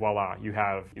 and then voila, you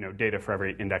have data for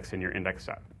every index in your index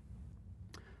set.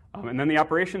 And then the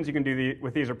operations you can do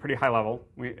with these are pretty high level,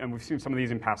 and we've seen some of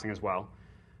these in passing as well.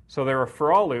 So there are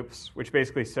for all loops, which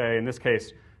basically say, in this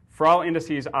case, for all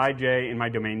indices ij in my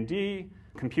domain D,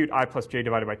 compute I plus j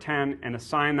divided by 10, and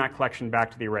assign that collection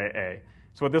back to the array A.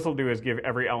 So what this will do is give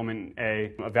every element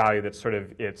A a value that's sort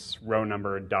of its row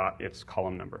number dot its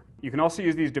column number. You can also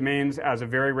use these domains as a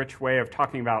very rich way of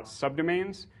talking about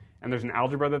subdomains, and there's an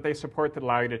algebra that they support that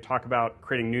allow you to talk about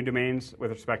creating new domains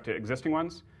with respect to existing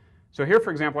ones. So here,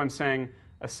 for example, I'm saying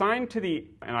assign to the,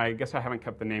 and I guess I haven't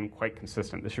kept the name quite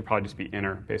consistent. This should probably just be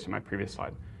inner based on my previous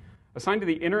slide. Assign to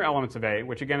the inner elements of A,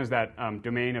 which again is that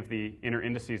domain of the inner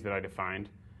indices that I defined,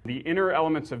 the inner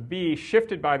elements of B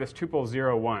shifted by this tuple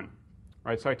 0, 1.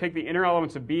 Right? So I take the inner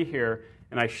elements of B here,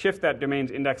 and I shift that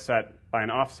domain's index set by an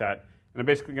offset, and I'm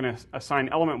basically going to assign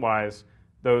element-wise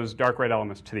those dark red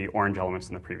elements to the orange elements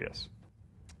in the previous.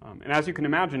 And as you can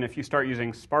imagine, if you start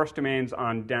using sparse domains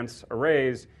on dense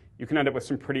arrays, you can end up with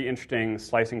some pretty interesting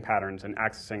slicing patterns and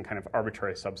accessing kind of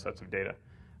arbitrary subsets of data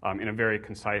in a very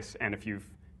concise, and if you've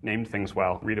named things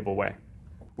well, readable way.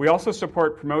 We also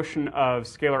support promotion of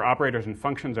scalar operators and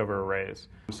functions over arrays.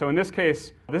 So in this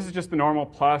case, this is just the normal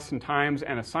plus and times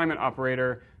and assignment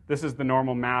operator. This is the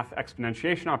normal math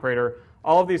exponentiation operator.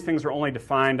 All of these things are only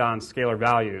defined on scalar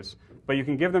values, but you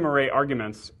can give them array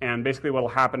arguments, and basically what will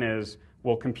happen is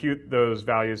we'll compute those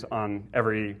values on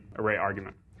every array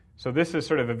argument. So this is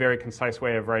sort of a very concise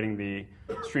way of writing the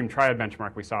stream triad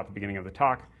benchmark we saw at the beginning of the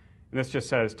talk. And this just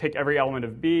says, take every element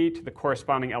of B to the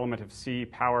corresponding element of C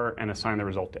power and assign the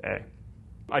result to A.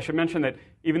 I should mention that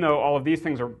even though all of these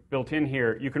things are built in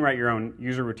here, you can write your own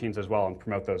user routines as well and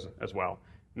promote those as well.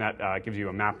 And that gives you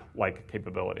a map-like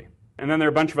capability. And then there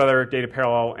are a bunch of other data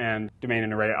parallel and domain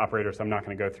and array operators I'm not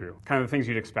going to go through. Kind of the things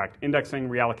you'd expect. Indexing,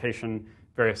 reallocation,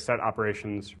 various set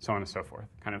operations, so on and so forth.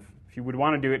 Kind of, if you would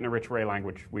want to do it in a rich array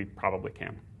language, we probably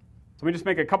can. So let me just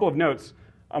make a couple of notes.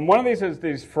 One of these is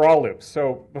these for all loops.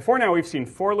 So before now, we've seen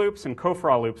for loops and co-for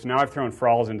all loops. Now I've thrown for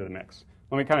alls into the mix.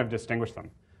 Let me kind of distinguish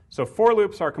them. So for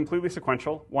loops are completely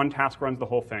sequential. One task runs the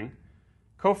whole thing.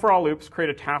 Co-for all loops create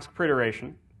a task per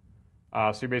iteration.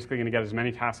 So you're basically going to get as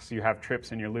many tasks as you have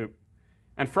trips in your loop.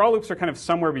 And for all loops are kind of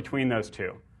somewhere between those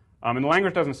two. And the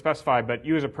language doesn't specify, but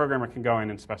you as a programmer can go in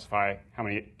and specify how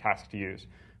many tasks to use.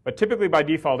 But typically by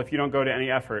default, if you don't go to any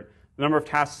effort, the number of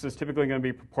tasks is typically going to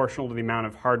be proportional to the amount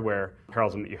of hardware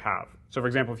parallelism that you have. So for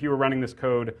example, if you were running this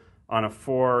code on a my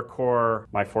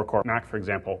 4-core Mac, for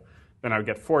example, then I would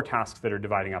get 4 tasks that are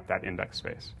dividing up that index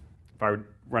space. If I were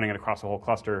running it across the whole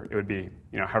cluster, it would be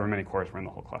however many cores were in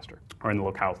the whole cluster, or in the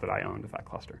locales that I owned of that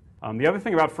cluster. The other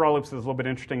thing about for all loops that's a little bit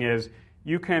interesting is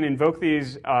you can invoke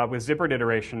these with zippered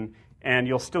iteration, and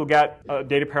you'll still get a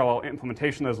data parallel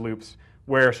implementation of those loops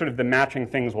where sort of the matching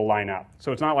things will line up.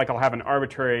 So it's not like I'll have an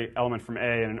arbitrary element from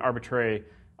A and an arbitrary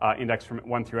index from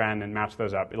 1 through n and match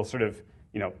those up. It'll sort of,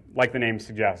 like the name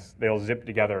suggests, they'll zip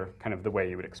together kind of the way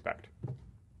you would expect.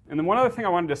 And then one other thing I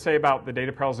wanted to say about the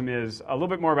data parallelism is a little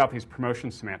bit more about these promotion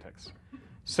semantics.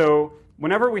 So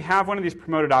whenever we have one of these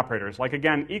promoted operators, like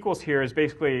again, equals here is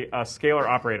basically a scalar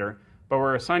operator, but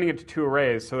we're assigning it to 2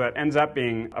 arrays, so that ends up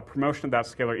being a promotion of that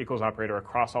scalar equals operator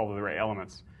across all of the array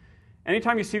elements.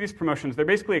 Anytime you see these promotions, they're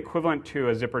basically equivalent to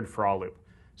a zippered for all loop.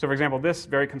 So for example, this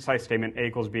very concise statement, A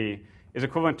equals B, is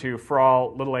equivalent to for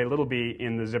all little a, little b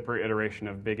in the zipper iteration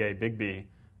of big A, big B,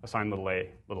 assign little a,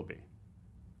 little b.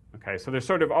 Okay, so there's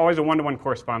sort of always a one-to-one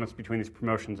correspondence between these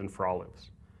promotions and for all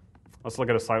loops. Let's look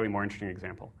at a slightly more interesting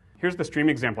example. Here's the stream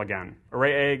example again.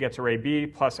 Array A gets array B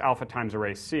plus alpha times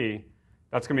array C.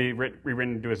 That's going to be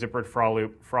rewritten to a zippered for all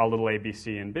loop for all little a, b,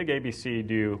 c, and big A, b, c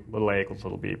do little a equals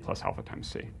little b plus alpha times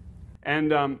c.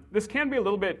 And this can be a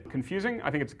little bit confusing.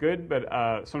 I think it's good, but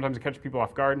sometimes it catches people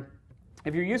off guard.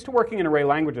 If you're used to working in array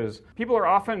languages, people are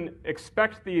often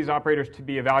expect these operators to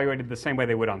be evaluated the same way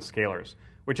they would on scalars,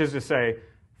 which is to say,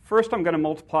 first I'm going to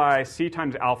multiply c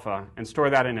times alpha and store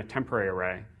that in a temporary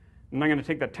array. And I'm going to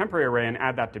take that temporary array and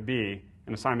add that to B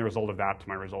and assign the result of that to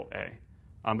my result A.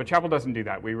 But Chapel doesn't do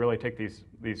that. We really take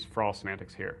these for all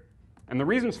semantics here. And the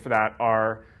reasons for that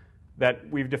are that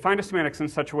we've defined a semantics in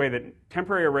such a way that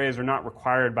temporary arrays are not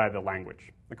required by the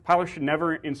language. The compiler should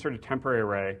never insert a temporary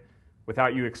array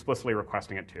without you explicitly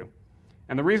requesting it to.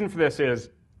 And the reason for this is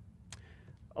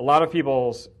a lot of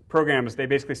people's programs, they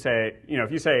basically say,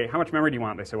 if you say, how much memory do you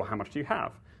want? They say, well, how much do you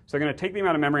have? So they're going to take the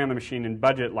amount of memory on the machine and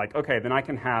budget like, okay, then I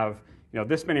can have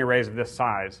this many arrays of this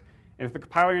size. And if the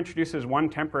compiler introduces one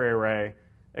temporary array,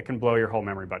 it can blow your whole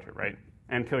memory budget, right?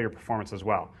 And kill your performance as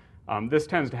well. This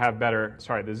tends to have better,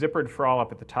 the zippered for all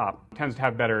up at the top tends to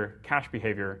have better cache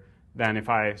behavior than if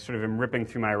I sort of am ripping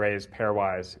through my arrays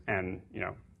pairwise and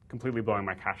completely blowing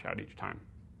my cache out each time.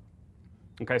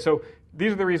 Okay, so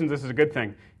these are the reasons this is a good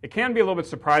thing. It can be a little bit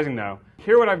surprising though.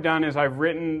 Here what I've done is I've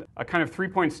written a kind of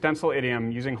 3-point stencil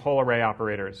idiom using whole array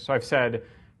operators. So I've said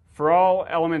for all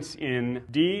elements in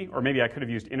D, or maybe I could have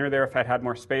used inner there if I'd had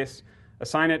more space,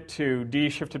 assign it to D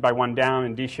shifted by 1 down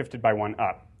and D shifted by 1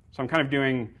 up. So I'm kind of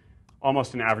doing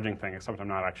almost an averaging thing, except I'm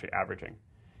not actually averaging.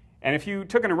 And if you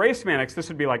took an array semantics, this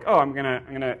would be like, oh, I'm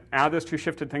gonna add those two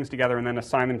shifted things together and then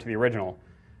assign them to the original.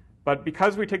 But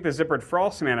because we take the zippered for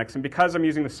all semantics, and because I'm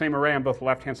using the same array on both the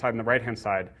left-hand side and the right-hand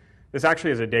side, this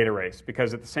actually is a data race,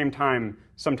 because at the same time,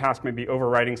 some task may be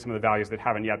overwriting some of the values that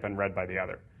haven't yet been read by the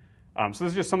other. So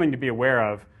this is just something to be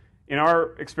aware of. In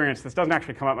our experience, this doesn't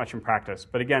actually come up much in practice.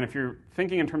 But again, if you're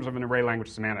thinking in terms of an array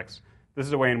language semantics, this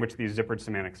is a way in which these zippered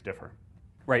semantics differ.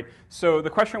 Right, so the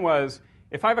question was,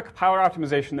 if I have a compiler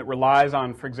optimization that relies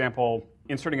on, for example,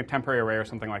 inserting a temporary array or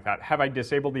something like that, have I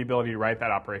disabled the ability to write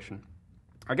that operation?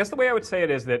 I guess the way I would say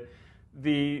it is that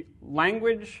the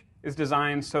language is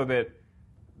designed so that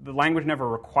the language never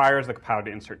requires the compiler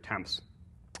to insert temps.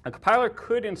 A compiler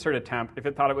could insert a temp if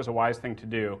it thought it was a wise thing to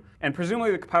do, and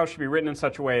presumably the compiler should be written in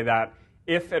such a way that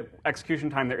if at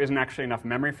execution time there isn't actually enough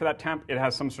memory for that temp, it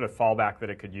has some sort of fallback that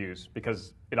it could use,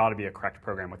 because it ought to be a correct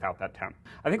program without that temp.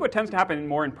 I think what tends to happen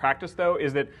more in practice, though,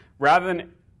 is that rather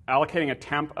than allocating a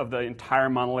temp of the entire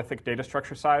monolithic data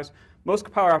structure size, most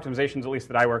compiler optimizations, at least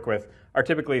that I work with, are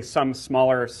typically some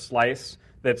smaller slice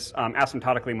that's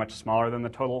asymptotically much smaller than the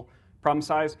total problem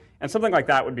size, and something like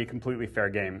that would be completely fair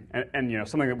game, and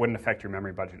something that wouldn't affect your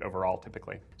memory budget overall,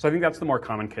 typically. So I think that's the more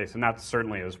common case, and that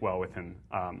certainly is well within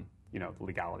the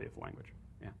legality of the language.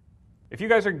 Yeah. If you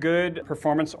guys are good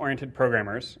performance-oriented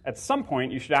programmers, at some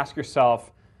point you should ask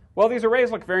yourself, well, these arrays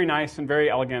look very nice and very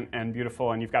elegant and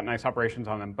beautiful, and you've got nice operations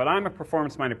on them, but I'm a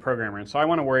performance-minded programmer, and so I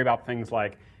want to worry about things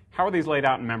like, how are these laid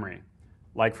out in memory?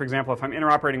 Like, for example, if I'm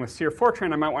interoperating with C or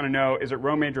Fortran, I might want to know, is it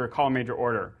row major or column major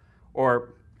order?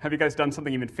 Or have you guys done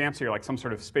something even fancier, like some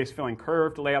sort of space-filling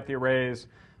curve to lay out the arrays?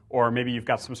 Or maybe you've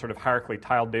got some sort of hierarchically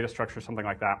tiled data structure, something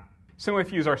like that. Similarly,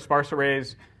 if you use our sparse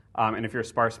arrays, and if you're a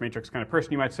sparse matrix kind of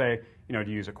person, you might say, do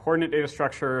you use a coordinate data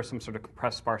structure, some sort of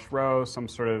compressed sparse row, some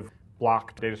sort of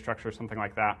blocked data structure, something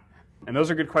like that? And those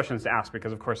are good questions to ask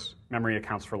because, of course, memory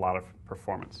accounts for a lot of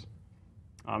performance.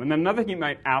 And then another thing you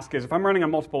might ask is, if I'm running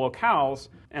on multiple locales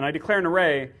and I declare an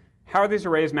array, how are these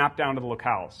arrays mapped down to the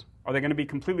locales? Are they going to be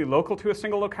completely local to a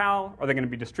single locale? Are they going to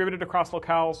be distributed across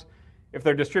locales? If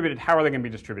they're distributed, how are they going to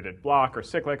be distributed? Block or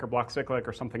cyclic or block cyclic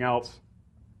or something else?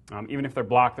 Even if they're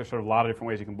blocked, there's sort of a lot of different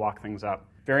ways you can block things up.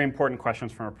 Very important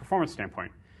questions from a performance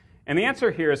standpoint. And the answer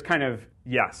here is kind of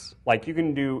yes. Like, you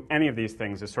can do any of these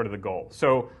things is sort of the goal.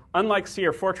 So unlike C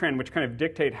or Fortran, which kind of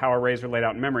dictate how arrays are laid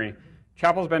out in memory,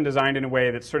 Chapel's been designed in a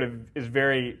way that sort of is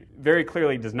very, very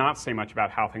clearly does not say much about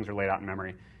how things are laid out in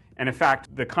memory. And in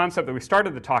fact, the concept that we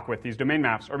started the talk with, these domain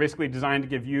maps, are basically designed to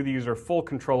give you, the user, full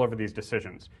control over these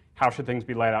decisions. How should things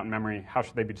be laid out in memory? How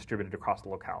should they be distributed across the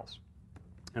locales?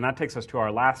 And that takes us to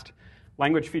our last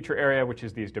language feature area, which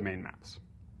is these domain maps.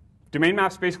 Domain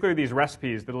maps basically are these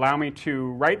recipes that allow me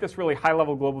to write this really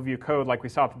high-level global view code like we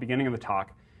saw at the beginning of the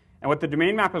talk. And what the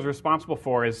domain map is responsible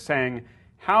for is saying,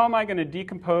 how am I going to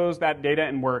decompose that data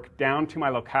and work down to my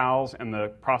locales and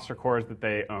the processor cores that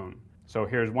they own? So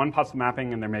here's one possible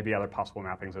mapping, and there may be other possible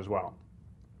mappings as well.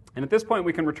 And at this point,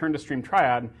 we can return to stream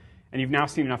triad, and you've now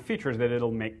seen enough features that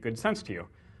it'll make good sense to you.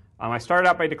 I started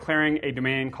out by declaring a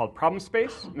domain called problem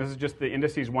space. This is just the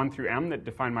indices 1 through m that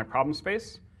define my problem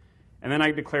space. And then I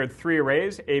declared 3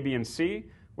 arrays, A, B, and C,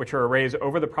 which are arrays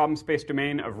over the problem space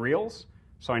domain of reals.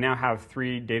 So I now have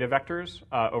 3 data vectors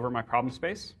over my problem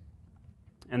space.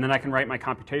 And then I can write my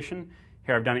computation.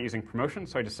 Here I've done it using promotion,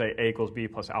 so I just say A equals B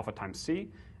plus alpha times C,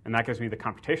 and that gives me the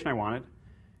computation I wanted.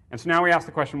 And so now we ask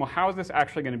the question, well, how is this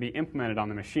actually going to be implemented on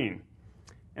the machine?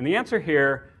 And the answer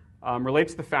here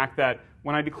relates to the fact that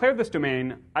when I declared this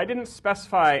domain, I didn't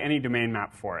specify any domain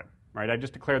map for it, right? I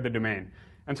just declared the domain.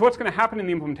 And so what's going to happen in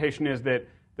the implementation is that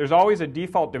there's always a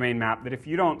default domain map that if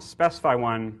you don't specify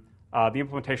one, the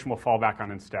implementation will fall back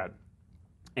on instead.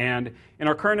 And in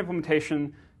our current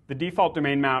implementation, the default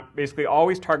domain map basically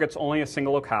always targets only a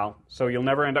single locale, so you'll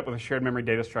never end up with a shared memory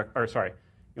data structure, or sorry,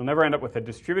 you'll never end up with a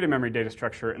distributed memory data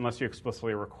structure unless you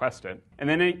explicitly request it. And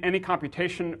then any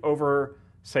computation over,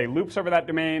 say, loops over that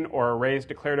domain or arrays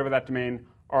declared over that domain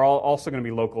are all also going to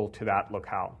be local to that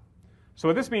locale. So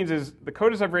what this means is the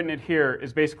code as I've written it here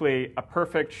is basically a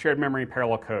perfect shared memory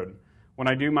parallel code. When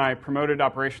I do my promoted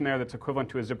operation there that's equivalent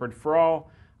to a zippered for all,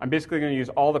 I'm basically going to use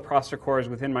all the processor cores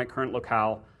within my current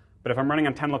locale. But if I'm running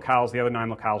on 10 locales, the other 9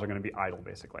 locales are going to be idle,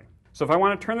 basically. So if I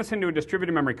want to turn this into a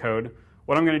distributed memory code,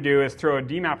 what I'm going to do is throw a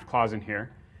dmapped clause in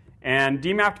here. And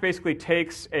dmapped basically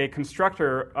takes a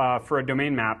constructor for a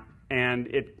domain map, and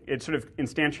it sort of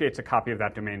instantiates a copy of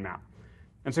that domain map.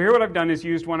 And so here what I've done is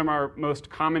used one of our most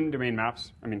common domain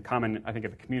maps, common, I think,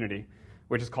 in the community,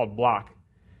 which is called block.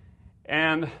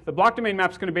 And the block domain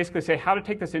map is going to basically say how to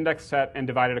take this index set and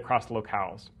divide it across the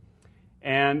locales.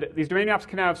 And these domain maps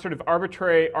can have sort of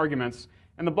arbitrary arguments.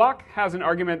 And the block has an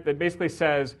argument that basically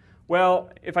says,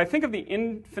 well, if I think of the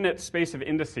infinite space of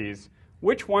indices,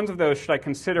 which ones of those should I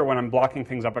consider when I'm blocking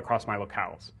things up across my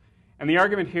locales? And the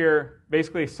argument here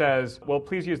basically says, well,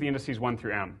 please use the indices 1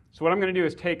 through m. So what I'm going to do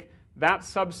is take that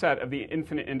subset of the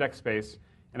infinite index space,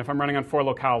 and if I'm running on 4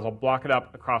 locales, I'll block it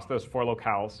up across those 4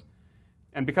 locales.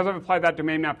 And because I've applied that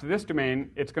domain map to this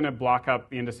domain, it's going to block up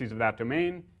the indices of that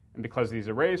domain. And because these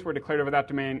arrays were declared over that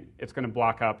domain, it's going to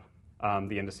block up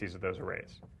the indices of those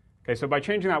arrays. Okay, so by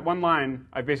changing that one line,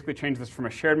 I've basically changed this from a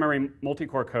shared memory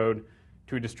multi-core code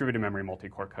to a distributed memory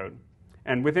multi-core code.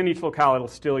 And within each locale, it'll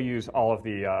still use all of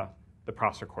the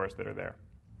processor cores that are there.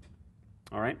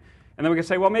 All right? And then we can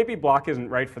say, well, maybe block isn't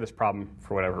right for this problem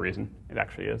for whatever reason. It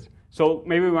actually is. So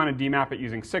maybe we want to demap it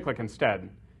using cyclic instead.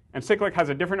 And cyclic has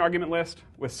a different argument list.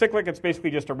 With cyclic, it's basically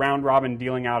just a round-robin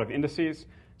dealing out of indices.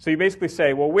 So you basically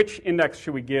say, well, which index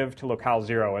should we give to locale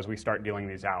 0 as we start dealing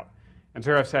these out? And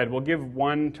so here I've said, we'll give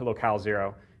 1 to locale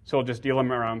 0. So we'll just deal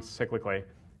them around cyclically.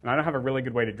 And I don't have a really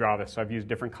good way to draw this, so I've used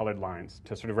different colored lines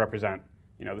to sort of represent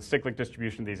the cyclic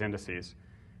distribution of these indices.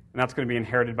 And that's going to be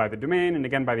inherited by the domain, and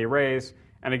again by the arrays.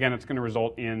 And again, it's going to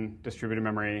result in distributed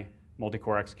memory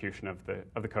multi-core execution of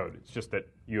the code. It's just that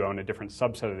you own a different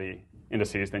subset of the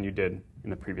indices than you did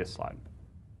in the previous slide.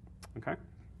 Okay?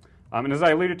 And as I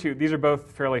alluded to, these are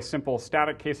both fairly simple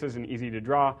static cases and easy to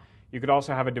draw. You could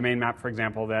also have a domain map, for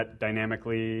example, that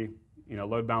dynamically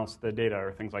load balance the data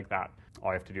or things like that.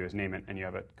 All you have to do is name it, and you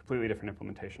have a completely different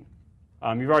implementation.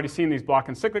 You've already seen these block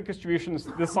and cyclic distributions.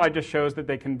 This slide just shows that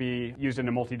they can be used in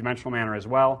a multi-dimensional manner as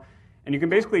well. And you can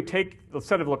basically take the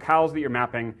set of locales that you're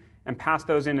mapping and pass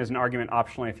those in as an argument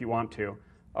optionally if you want to.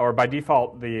 Or by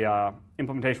default, the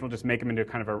implementation will just make them into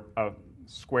kind of a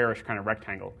squarish kind of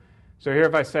rectangle. So here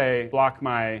if I say block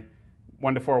my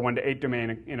 1 to 4, 1 to 8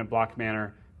 domain in a blocked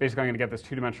manner, basically I'm going to get this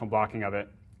 2-dimensional blocking of it.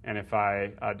 And if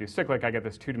I do cyclic, I get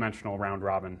this 2-dimensional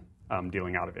round-robin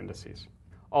dealing out of indices.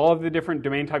 All of the different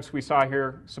domain types we saw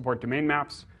here support domain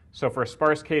maps. So for a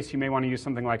sparse case, you may want to use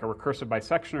something like a recursive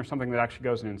bisection or something that actually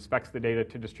goes and inspects the data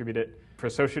to distribute it. For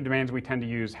associative domains, we tend to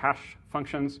use hash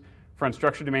functions. For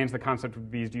unstructured domains, the concept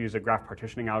would be to use a graph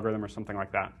partitioning algorithm or something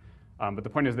like that. But the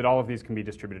point is that all of these can be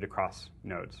distributed across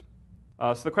nodes.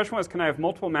 So the question was, can I have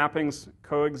multiple mappings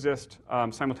coexist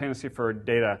simultaneously for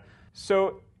data?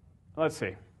 So let's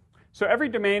see. So every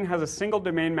domain has a single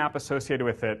domain map associated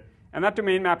with it, and that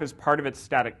domain map is part of its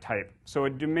static type. So a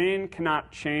domain cannot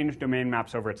change domain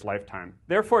maps over its lifetime.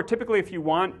 Therefore, typically, if you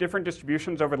want different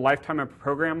distributions over the lifetime of a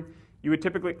program, you would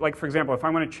typically, like for example, if I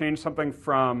want to change something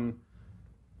from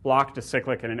block to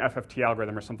cyclic in an FFT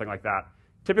algorithm or something like that,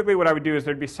 typically what I would do is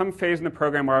there'd be some phase in the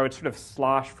program where I would sort of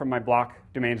slosh from my block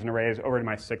domains and arrays over to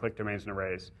my cyclic domains and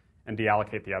arrays and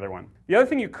deallocate the other one. The other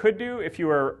thing you could do if you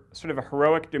were sort of a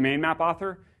heroic domain map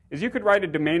author is you could write a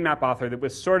domain map author that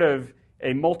was sort of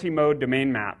a multi-mode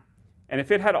domain map. And if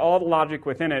it had all the logic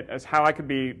within it as how I could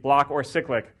be block or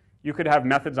cyclic, you could have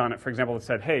methods on it, for example, that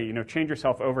said, hey, change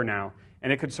yourself over now.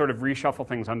 And it could sort of reshuffle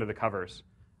things under the covers.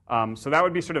 So that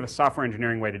would be sort of a software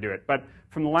engineering way to do it. But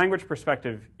from the language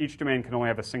perspective, each domain can only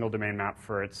have a single domain map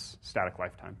for its static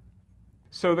lifetime.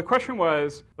 So the question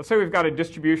was, let's say we've got a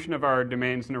distribution of our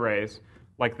domains and arrays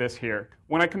like this here.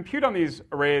 When I compute on these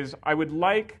arrays, I would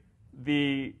like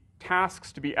the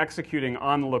tasks to be executing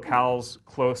on the locales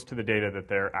close to the data that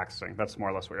they're accessing. That's more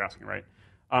or less what you're asking, right?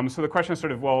 So the question is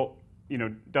sort of, well,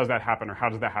 does that happen, or how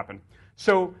does that happen?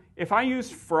 So if I use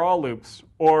for all loops,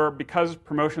 or because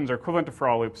promotions are equivalent to for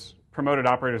all loops, promoted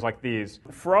operators like these,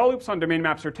 for all loops on domain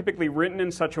maps are typically written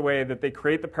in such a way that they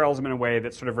create the parallelism in a way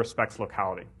that sort of respects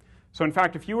locality. So in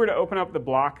fact, if you were to open up the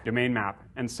block domain map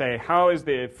and say, how is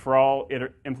the for all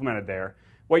implemented there,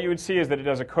 what you would see is that it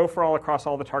does a co-for all across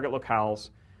all the target locales,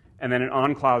 and then an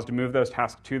on clause to move those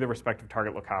tasks to the respective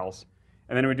target locales.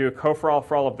 And then it would do a co-for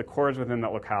all of the cores within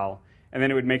that locale, and then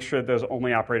it would make sure that those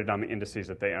only operated on the indices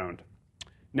that they owned.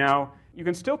 Now, you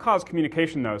can still cause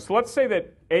communication, though. So let's say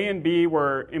that A and B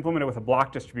were implemented with a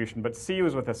block distribution, but C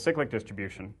was with a cyclic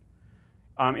distribution.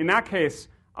 In that case,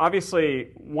 obviously,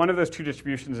 one of those two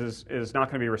distributions is not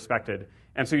going to be respected,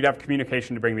 and so you'd have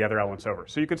communication to bring the other elements over.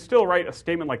 So you could still write a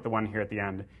statement like the one here at the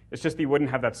end. It's just that you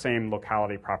wouldn't have that same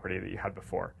locality property that you had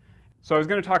before. So I was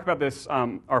going to talk about this,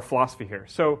 our philosophy here.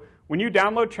 So when you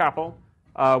download Chapel,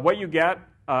 what you get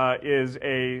is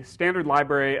a standard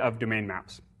library of domain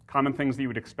maps, common things that you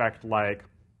would expect like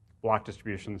block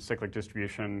distribution, cyclic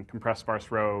distribution, compressed sparse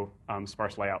row,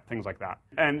 sparse layout, things like that.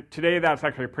 And today that's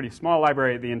actually a pretty small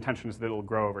library. The intention is that it'll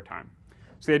grow over time.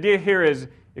 So the idea here is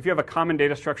if you have a common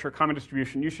data structure, common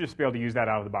distribution, you should just be able to use that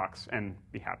out of the box and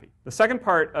be happy. The second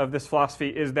part of this philosophy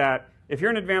is that if you're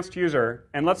an advanced user,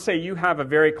 and let's say you have a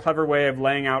very clever way of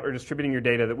laying out or distributing your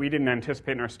data that we didn't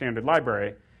anticipate in our standard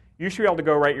library, you should be able to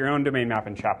go write your own domain map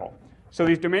in Chapel. So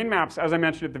these domain maps, as I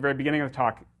mentioned at the very beginning of the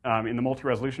talk in the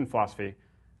multi-resolution philosophy,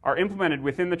 are implemented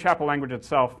within the Chapel language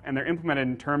itself, and they're implemented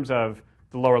in terms of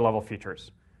the lower level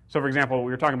features. So for example,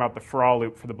 we were talking about the for all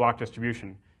loop for the block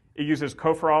distribution. It uses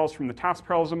co-for alls from the task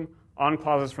parallelism, on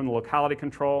clauses from the locality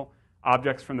control,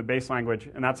 objects from the base language,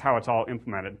 and that's how it's all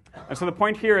implemented. And so the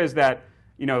point here is that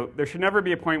there should never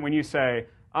be a point when you say,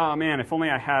 oh man, if only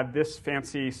I had this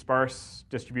fancy sparse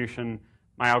distribution,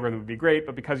 my algorithm would be great,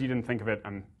 but because you didn't think of it,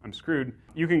 I'm screwed.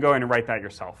 You can go in and write that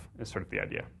yourself, is sort of the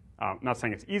idea. I'm not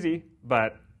saying it's easy,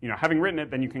 but having written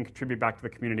it, then you can contribute back to the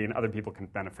community and other people can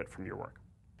benefit from your work.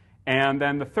 And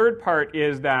then the third part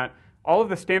is that all of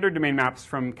the standard domain maps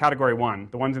from category 1,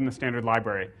 the ones in the standard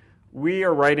library, we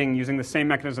are writing using the same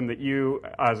mechanism that you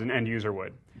as an end user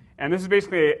would. And this is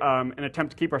basically an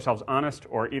attempt to keep ourselves honest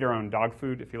or eat our own dog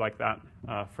food, if you like that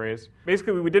phrase.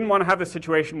 Basically, we didn't want to have this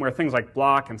situation where things like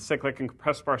block and cyclic and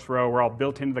compressed sparse row were all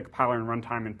built into the compiler and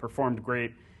runtime and performed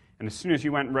great. And as soon as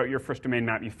you went and wrote your first domain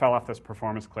map, you fell off this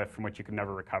performance cliff from which you could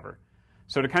never recover.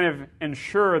 So to kind of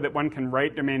ensure that one can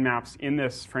write domain maps in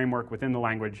this framework within the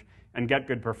language and get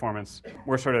good performance,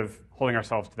 we're sort of holding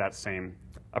ourselves to that same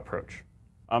approach.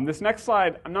 This next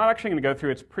slide, I'm not actually going to go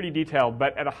through. It's pretty detailed.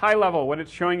 But at a high level, what it's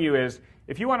showing you is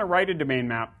if you want to write a domain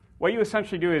map, what you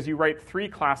essentially do is you write 3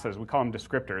 classes. We call them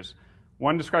descriptors.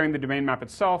 One describing the domain map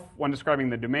itself, one describing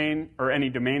the domain or any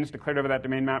domains declared over that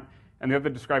domain map, and the other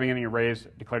describing any arrays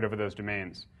declared over those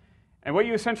domains. And what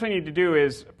you essentially need to do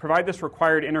is provide this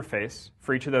required interface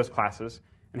for each of those classes.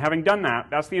 And having done that,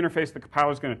 that's the interface the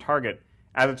compiler is going to target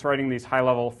as it's writing these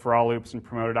high-level for all loops and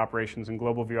promoted operations and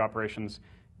global view operations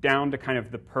down to kind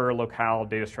of the per locale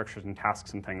data structures and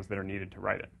tasks and things that are needed to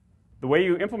write it. The way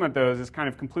you implement those is kind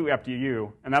of completely up to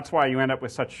you, and that's why you end up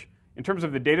with such, in terms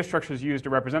of the data structures used to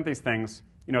represent these things,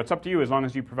 it's up to you as long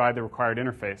as you provide the required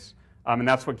interface. And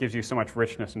that's what gives you so much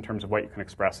richness in terms of what you can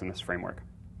express in this framework.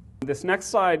 This next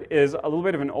slide is a little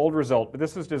bit of an old result, but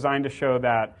this is designed to show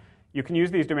that you can use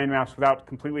these domain maps without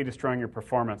completely destroying your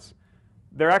performance.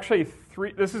 There are actually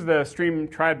 3, this is the stream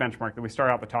triad benchmark that we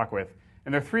started out the talk with.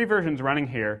 And there are 3 versions running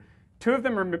here. 2 of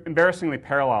them are embarrassingly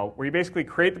parallel, where you basically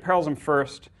create the parallelism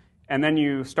first, and then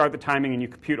you start the timing and you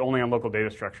compute only on local data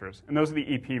structures. And those are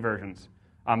the EP versions.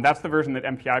 That's the version that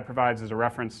MPI provides as a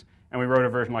reference, and we wrote a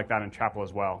version like that in Chapel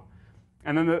as well.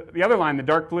 And then the other line, the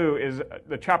dark blue, is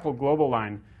the Chapel global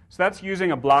line. So that's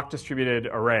using a block distributed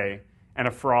array and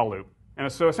a for all loop.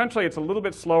 And so essentially it's a little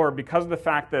bit slower because of the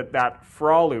fact that that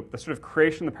for all loop, the sort of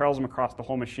creation of the parallelism across the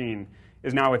whole machine,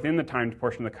 is now within the timed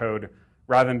portion of the code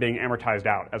rather than being amortized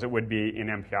out, as it would be in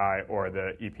MPI or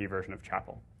the EP version of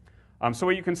Chapel. So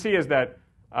what you can see is that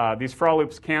these for all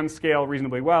loops can scale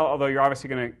reasonably well, although you're obviously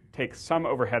going to take some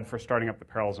overhead for starting up the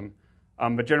parallelism.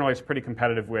 But generally, it's pretty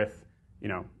competitive with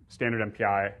standard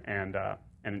MPI and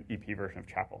an EP version of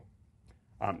Chapel.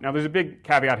 Now, there's a big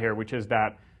caveat here, which is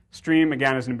that Stream,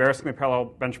 again, is an embarrassingly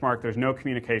parallel benchmark. There's no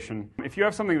communication. If you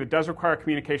have something that does require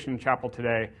communication in Chapel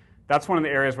today, that's one of the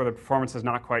areas where the performance is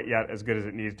not quite yet as good as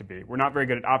it needs to be. We're not very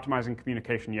good at optimizing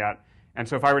communication yet. And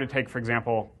so if I were to take, for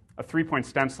example, a 3-point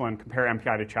stencil and compare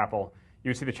MPI to Chapel, you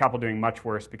would see the Chapel doing much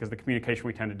worse because the communication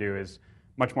we tend to do is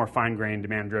much more fine-grained,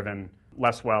 demand-driven,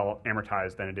 less well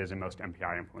amortized than it is in most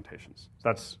MPI implementations. So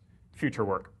that's future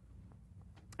work.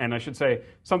 And I should say,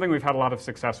 something we've had a lot of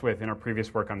success with in our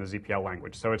previous work on the ZPL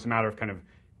language. So it's a matter of kind of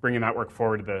bringing that work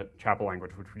forward to the Chapel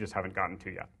language, which we just haven't gotten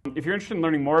to yet. If you're interested in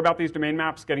learning more about these domain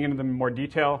maps, getting into them in more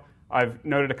detail, I've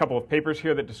noted a couple of papers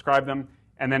here that describe them.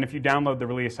 And then if you download the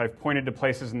release, I've pointed to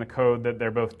places in the code that they're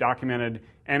both documented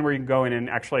and where you can go in and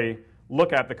actually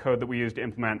look at the code that we use to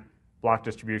implement block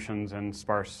distributions and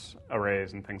sparse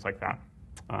arrays and things like that.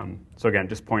 So again,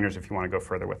 just pointers if you want to go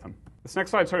further with them. This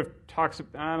next slide sort of talks,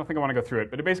 I don't think I want to go through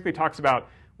it, but it basically talks about,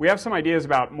 we have some ideas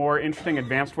about more interesting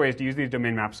advanced ways to use these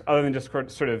domain maps other than just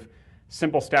sort of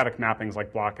simple static mappings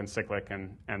like block and cyclic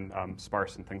and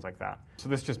sparse and things like that. So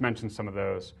this just mentions some of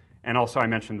those. And also I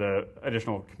mentioned the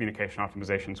additional communication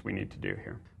optimizations we need to do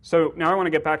here. So now I want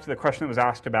to get back to the question that was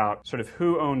asked about sort of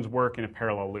who owns work in a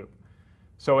parallel loop.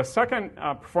 So a second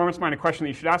performance-minded question that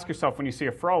you should ask yourself when you see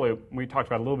a for all loop, we talked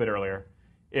about a little bit earlier,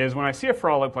 is when I see a for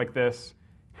all loop like this,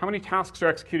 how many tasks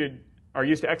are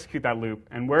used to execute that loop,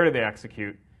 and where do they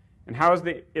execute? And how is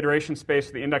the iteration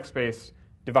space, the index space,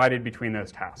 divided between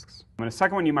those tasks? And a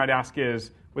second one you might ask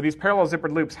is, with these parallel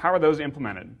zippered loops, how are those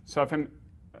implemented? So if I'm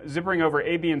zippering over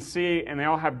A, B, and C, and they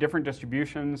all have different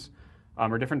distributions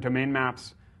or different domain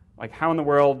maps, like how in the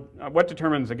world, what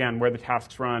determines, again, where the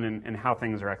tasks run and how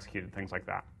things are executed, things like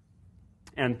that.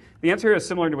 And the answer here is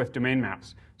similar to with domain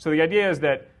maps. So the idea is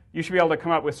that you should be able to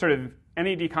come up with sort of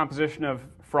any decomposition of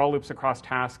for all loops across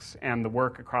tasks and the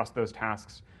work across those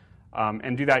tasks,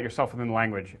 and do that yourself within the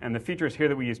language. And the features here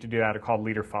that we use to do that are called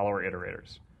leader-follower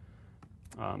iterators.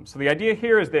 So the idea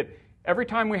here is that every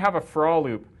time we have a for all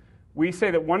loop, we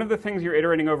say that one of the things you're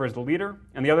iterating over is the leader,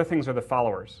 and the other things are the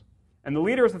followers. And the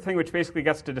leader is the thing which basically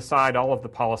gets to decide all of the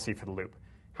policy for the loop.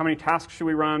 How many tasks should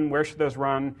we run? Where should those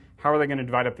run? How are they going to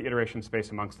divide up the iteration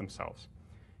space amongst themselves?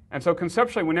 And so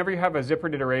conceptually, whenever you have a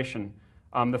zippered iteration,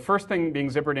 the first thing being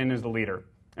zippered in is the leader.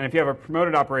 And if you have a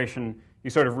promoted operation, you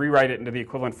sort of rewrite it into the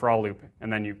equivalent for all loop,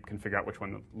 and then you can figure out which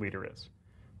one the leader is.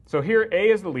 So here, A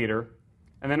is the leader,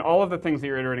 and then all of the things that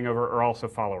you're iterating over are also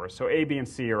followers. So A, B, and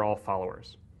C are all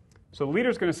followers. So the leader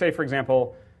is going to say, for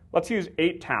example, let's use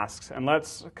 8 tasks, and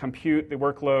let's compute the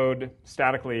workload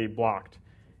statically blocked.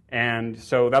 And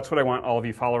so that's what I want all of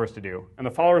you followers to do. And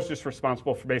the follower is just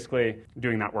responsible for basically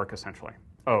doing that work, essentially.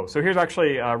 Oh, so here's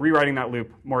actually rewriting that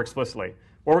loop more explicitly.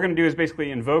 What we're going to do is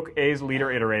basically invoke A's leader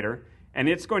iterator, and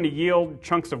it's going to yield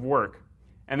chunks of work.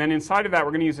 And then inside of that,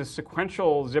 we're going to use a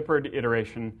sequential zippered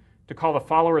iteration to call the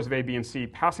followers of A, B, and C,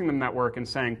 passing them that work and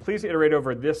saying, please iterate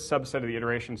over this subset of the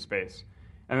iteration space.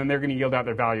 And then they're going to yield out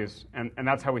their values. And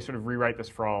that's how we sort of rewrite this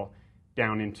for all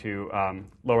down into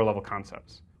lower level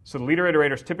concepts. So the leader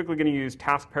iterator is typically going to use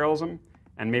task parallelism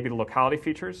and maybe the locality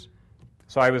features.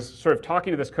 So I was sort of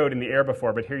talking to this code in the air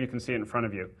before, but here you can see it in front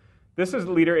of you. This is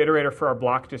the leader iterator for our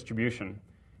block distribution.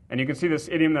 And you can see this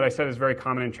idiom that I said is very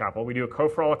common in Chapel. We do a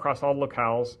co-for-all across all the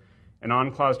locales, an on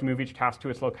clause to move each task to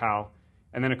its locale,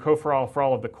 and then a co-for-all for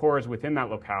all of the cores within that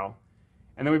locale.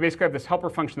 And then we basically have this helper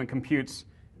function that computes,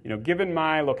 given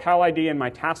my locale ID and my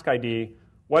task ID,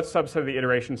 what subset of the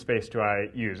iteration space do I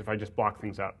use if I just block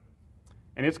things up?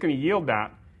 And it's going to yield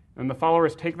that, and the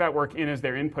followers take that work in as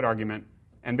their input argument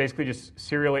and basically just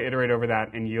serially iterate over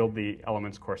that and yield the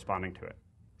elements corresponding to it.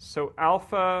 So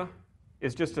alpha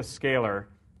is just a scalar,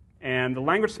 and the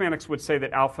language semantics would say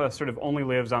that alpha sort of only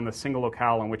lives on the single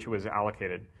locale on which it was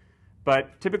allocated.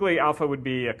 But typically alpha would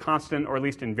be a constant or at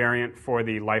least invariant for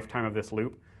the lifetime of this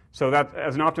loop. So that,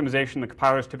 as an optimization, the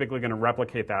compiler is typically going to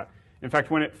replicate that. In fact,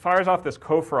 when it fires off this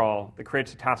co-for-all that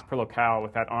creates a task per locale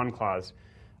with that on clause,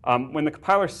 when the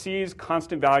compiler sees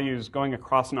constant values going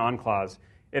across an on clause,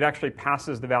 it actually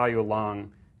passes the value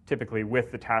along, typically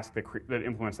with the task that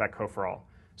implements that co-for-all.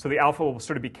 So the alpha will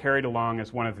sort of be carried along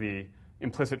as one of the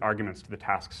implicit arguments to the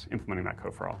tasks implementing that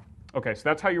co-for-all. OK, so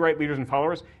that's how you write leaders and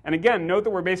followers. And again, note that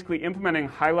we're basically implementing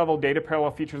high-level data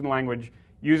parallel features in the language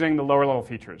using the lower-level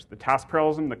features, the task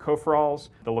parallelism, the co-for-alls,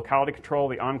 the locality control,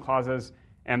 the on clauses,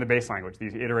 and the base language,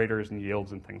 these iterators and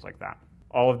yields and things like that.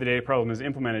 All of the data parallelism is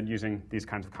implemented using these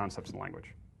kinds of concepts in the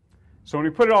language. So when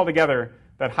we put it all together,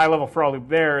 that high-level for-all loop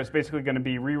there is basically going to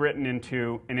be rewritten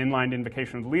into an inline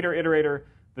invocation of the leader iterator,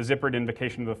 the zippered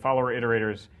invocation of the follower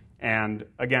iterators, and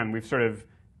again, we've sort of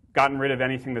gotten rid of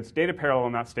anything that's data parallel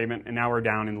in that statement, and now we're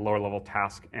down in the lower-level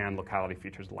task and locality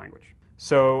features of the language.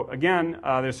 So again,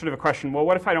 there's sort of a question, well,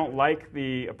 what if I don't like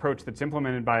the approach that's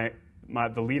implemented by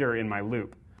the leader in my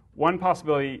loop? One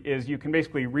possibility is you can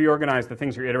basically reorganize the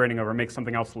things you're iterating over and make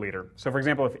something else the leader. So for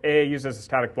example, if A uses a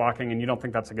static blocking and you don't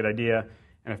think that's a good idea,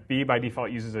 and if B by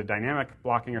default uses a dynamic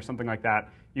blocking or something like that,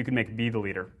 you can make B the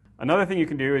leader. Another thing you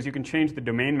can do is you can change the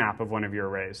domain map of one of your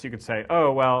arrays. So you could say,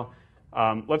 oh, well,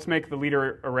 let's make the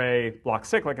leader array block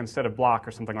cyclic instead of block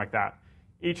or something like that.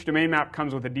 Each domain map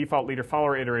comes with a default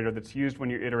leader-follower iterator that's used when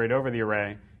you iterate over the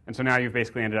array. And so now you've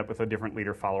basically ended up with a different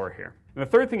leader-follower here. And the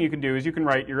third thing you can do is you can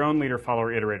write your own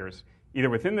leader-follower iterators, either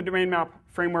within the domain map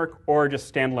framework or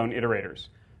just standalone iterators.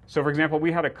 So for example,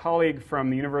 we had a colleague from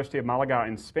the University of Malaga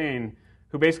in Spain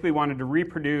who basically wanted to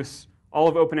reproduce all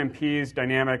of OpenMP's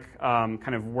dynamic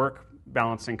kind of work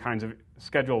balancing kinds of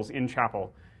schedules in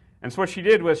Chapel. And so what she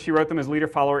did was she wrote them as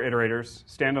leader-follower iterators,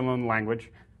 standalone language.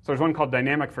 So there's one called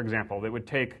dynamic, for example, that would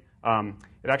take,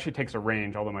 it actually takes a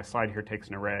range, although my slide here takes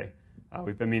an array.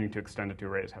 We've been meaning to extend it to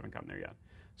arrays, haven't gotten there yet.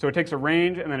 So it takes a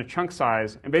range and then a chunk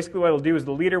size, and basically what it'll do is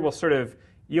the leader will sort of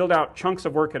yield out chunks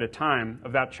of work at a time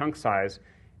of that chunk size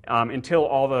until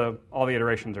all the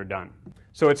iterations are done.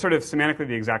 So it's sort of semantically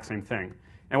the exact same thing.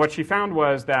 And what she found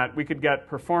was that we could get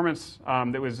performance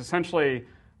that was essentially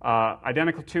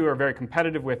identical to or very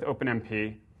competitive with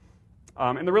OpenMP.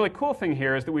 And the really cool thing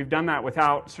here is that we've done that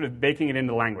without sort of baking it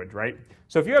into language, right?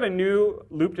 So if you had a new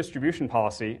loop distribution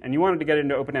policy and you wanted to get it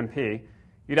into OpenMP,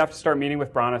 you'd have to start meeting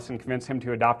with Branus and convince him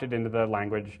to adopt it into the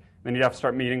language. Then you'd have to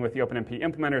start meeting with the OpenMP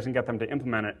implementers and get them to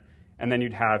implement it. And then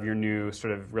you'd have your new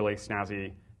sort of really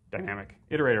snazzy dynamic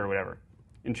iterator or whatever.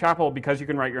 In Chapel, because you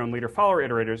can write your own leader-follower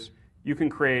iterators, you can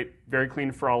create very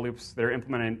clean for-all loops that are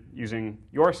implemented using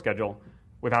your schedule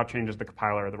without changes to the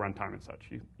compiler or the runtime and such.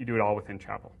 You do it all within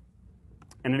Chapel.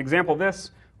 And an example of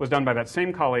this was done by that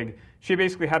same colleague. She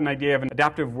basically had an idea of an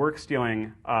adaptive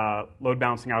work-stealing load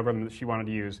balancing algorithm that she wanted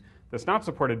to use that's not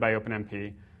supported by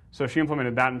OpenMP. So she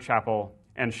implemented that in Chapel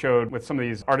and showed with some of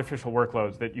these artificial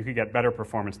workloads that you could get better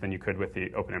performance than you could with the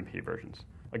OpenMP versions.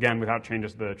 Again, without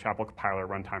changes to the Chapel compiler,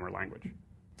 runtime, or language.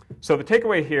 So the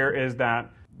takeaway here is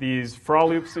that these for-all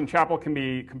loops in Chapel can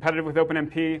be competitive with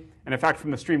OpenMP, and in fact,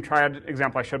 from the stream triad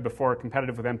example I showed before,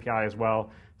 competitive with MPI as well,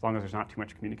 as long as there's not too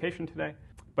much communication today.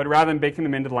 But rather than baking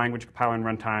them into the language compiler and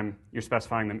runtime, you're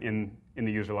specifying them in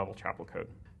the user-level Chapel code.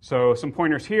 So some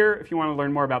pointers here. If you want to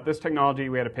learn more about this technology,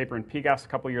 we had a paper in PGAS a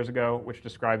couple years ago which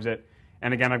describes it.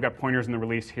 And again, I've got pointers in the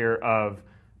release here of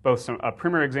both a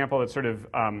primer example that sort of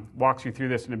walks you through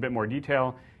this in a bit more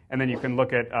detail, and then you can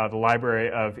look at the library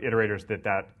of iterators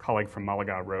that colleague from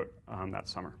Malaga wrote that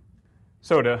summer.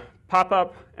 So to pop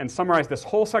up and summarize this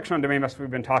whole section on domain maps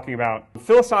we've been talking about,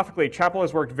 philosophically, Chapel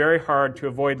has worked very hard to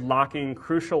avoid locking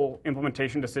crucial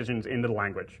implementation decisions into the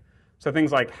language. So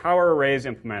things like how are arrays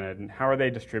implemented, and how are they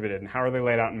distributed, and how are they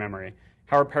laid out in memory,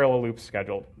 how are parallel loops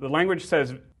scheduled. The language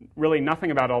says really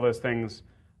nothing about all those things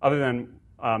other than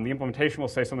the implementation will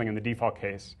say something in the default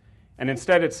case. And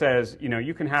instead it says,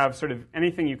 you can have sort of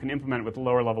anything you can implement with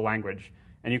lower level language,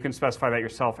 and you can specify that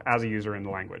yourself as a user in the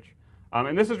language.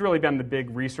 And this has really been the big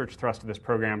research thrust of this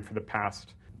program for the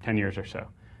past 10 years or so.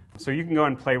 So you can go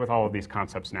and play with all of these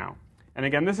concepts now. And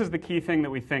again, this is the key thing that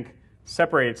we think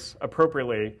separates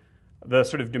appropriately the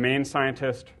sort of domain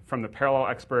scientist from the parallel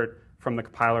expert, from the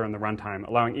compiler and the runtime,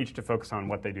 allowing each to focus on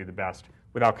what they do the best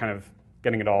without kind of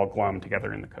getting it all glommed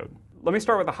together in the code. Let me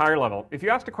start with a higher level. If you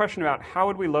asked a question about how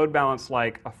would we load balance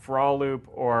like a for-all loop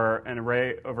or an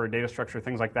array over a data structure,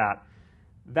 things like that,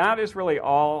 that is really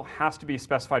all has to be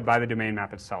specified by the domain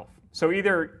map itself. So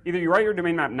either you write your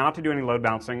domain map not to do any load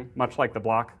balancing, much like the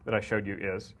block that I showed you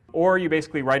is, or you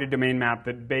basically write a domain map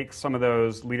that bakes some of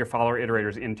those leader-follower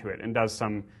iterators into it and does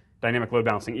some dynamic load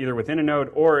balancing either within a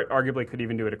node or it arguably could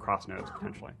even do it across nodes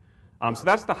potentially. So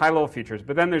that's the high-level features.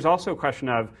 But then there's also a question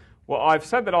of, well, I've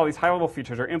said that all these high-level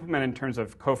features are implemented in terms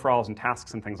of co-for-alls and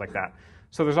tasks and things like that.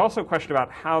 So there's also a question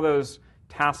about how those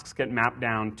tasks get mapped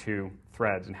down to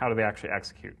threads and how do they actually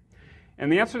execute.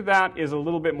 And the answer to that is a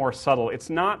little bit more subtle. It's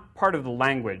not part of the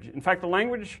language. In fact, the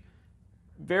language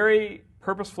very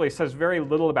purposefully says very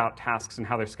little about tasks and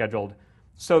how they're scheduled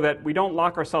so that we don't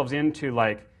lock ourselves into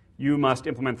like, you must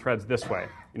implement threads this way.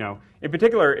 In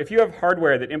particular, if you have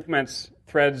hardware that implements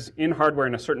threads in hardware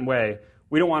in a certain way,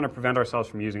 we don't want to prevent ourselves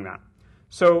from using that.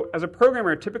 So as a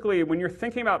programmer, typically when you're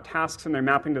thinking about tasks and they're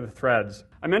mapping to the threads,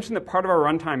 I mentioned that part of our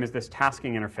runtime is this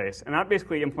tasking interface, and that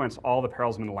basically implements all the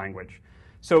parallelism in the language.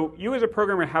 So you as a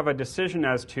programmer have a decision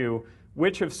as to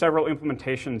which of several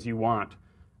implementations you want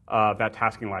that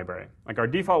tasking library. Like our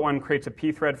default one creates a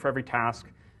p-thread for every task.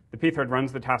 The p-thread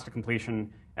runs the task to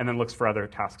completion and then looks for other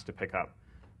tasks to pick up.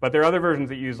 But there are other versions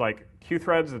that use like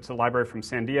Qthreads. It's a library from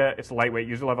Sandia. It's a lightweight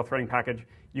user-level threading package.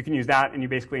 You can use that, and you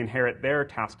basically inherit their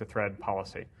task-to-thread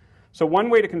policy. So one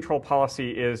way to control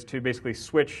policy is to basically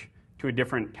switch to a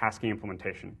different tasking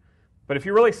implementation. But if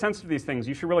you're really sensitive to these things,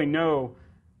 you should really know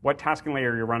what tasking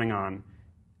layer you're running on,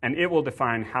 and it will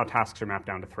define how tasks are mapped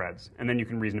down to threads. And then you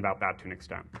can reason about that to an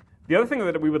extent. The other thing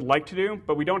that we would like to do,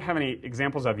 but we don't have any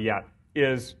examples of yet,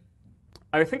 is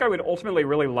I think I would ultimately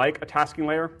really like a tasking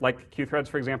layer, like Qthreads,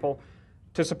 for example,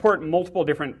 to support multiple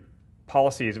different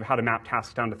policies of how to map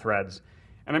tasks down to threads.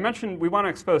 And I mentioned we want to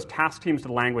expose task teams to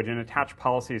the language and attach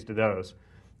policies to those.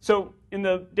 So in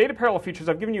the data parallel features,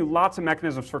 I've given you lots of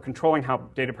mechanisms for controlling how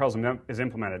data parallelism is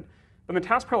implemented. But in the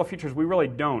task parallel features, we really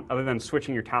don't, other than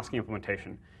switching your tasking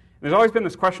implementation. And there's always been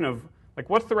this question of, like,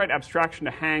 what's the right abstraction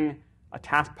to hang a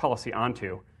task policy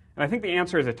onto? And I think the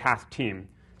answer is a task team.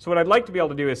 So what I'd like to be able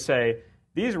to do is say,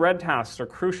 these red tasks are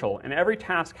crucial, and every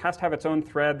task has to have its own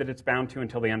thread that it's bound to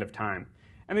until the end of time.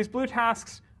 And these blue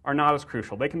tasks are not as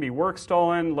crucial. They can be work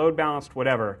stolen, load balanced,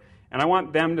 whatever. And I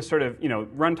want them to sort of,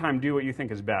 runtime do what you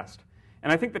think is best.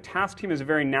 And I think the task team is a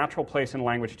very natural place in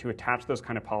language to attach those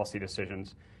kind of policy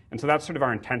decisions. And so that's sort of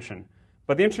our intention.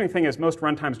 But the interesting thing is most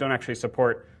runtimes don't actually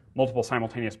support multiple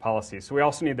simultaneous policies. So we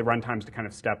also need the runtimes to kind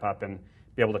of step up and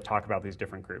be able to talk about these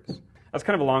different groups. That's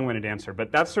kind of a long-winded answer,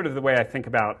 but that's sort of the way I think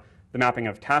about the mapping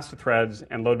of tasks to threads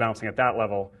and load balancing at that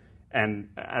level. And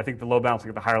I think the load balancing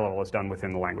at the higher level is done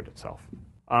within the language itself.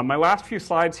 My last few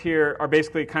slides here are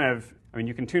basically kind of,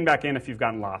 you can tune back in if you've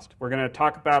gotten lost. We're going to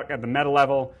talk about at the meta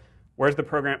level, where's the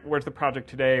project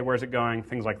today, where's it going,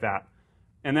 things like that.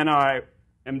 And then I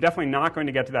am definitely not going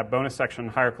to get to that bonus section,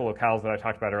 hierarchical locales, that I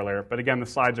talked about earlier. But again, the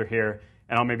slides are here,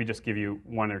 and I'll maybe just give you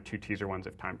one or two teaser ones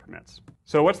if time permits.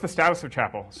 So what's the status of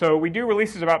Chapel? So we do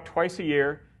releases about twice a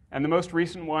year, and the most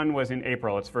recent one was in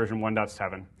April. It's version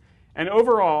 1.7. And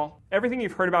overall, everything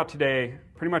you've heard about today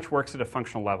pretty much works at a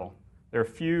functional level. There are a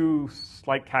few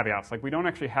slight caveats, like we don't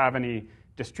actually have any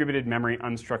distributed memory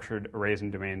unstructured arrays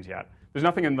and domains yet. There's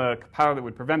nothing in the compiler that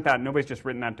would prevent that. Nobody's just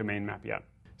written that domain map yet.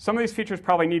 Some of these features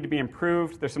probably need to be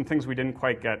improved. There's some things we didn't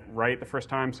quite get right the first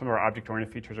time. Some of our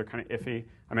object-oriented features are kind of iffy.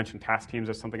 I mentioned task teams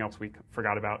as something else we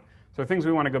forgot about. So things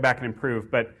we want to go back and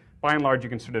improve, but by and large, you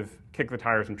can sort of kick the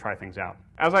tires and try things out.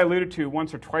 As I alluded to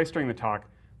once or twice during the talk,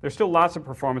 there's still lots of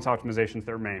performance optimizations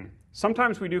that remain.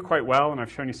 Sometimes we do quite well, and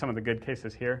I've shown you some of the good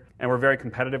cases here, and we're very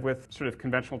competitive with sort of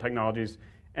conventional technologies.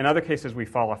 In other cases, we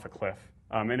fall off a cliff.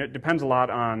 And it depends a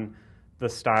lot on the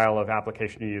style of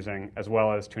application you're using, as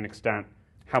well as, to an extent,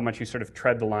 how much you sort of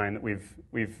tread the line that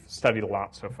we've studied a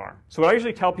lot so far. So what I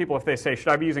usually tell people if they say, should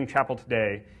I be using Chapel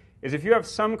today, is if you have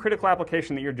some critical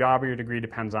application that your job or your degree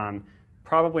depends on,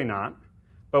 probably not.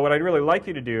 But what I'd really like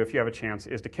you to do, if you have a chance,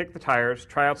 is to kick the tires,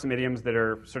 try out some idioms that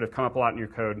are sort of come up a lot in your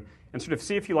code, and sort of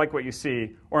see if you like what you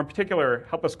see, or in particular,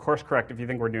 help us course correct if you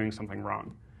think we're doing something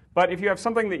wrong. But if you have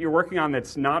something that you're working on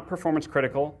that's not performance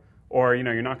critical, or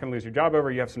you're not going to lose your job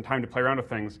over, you have some time to play around with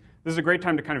things, this is a great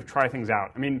time to kind of try things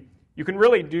out. I mean, you can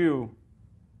do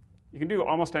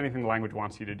almost anything the language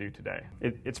wants you to do today.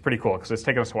 It's pretty cool, because it's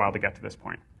taken us a while to get to this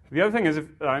point. The other thing is,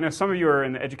 I know some of you are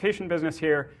in the education business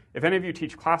here. If any of you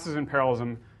teach classes in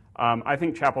parallelism, I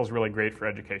think Chapel is really great for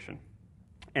education.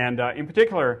 And in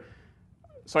particular,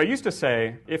 so I used to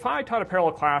say, if I taught a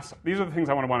parallel class, these are the things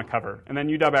I want to cover. And then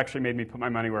UW actually made me put my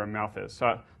money where my mouth is.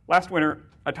 So last winter,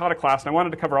 I taught a class, and I wanted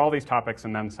to cover all these topics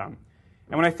and then some.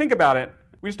 And when I think about it,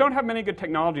 we just don't have many good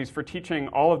technologies for teaching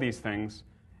all of these things,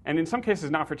 and in some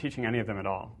cases, not for teaching any of them at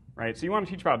all. Right? So you want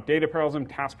to teach about data parallelism,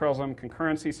 task parallelism,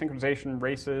 concurrency, synchronization,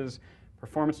 races,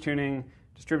 performance tuning,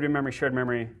 distributed memory, shared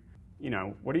memory.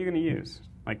 What are you going to use?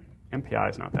 Like,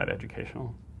 MPI is not that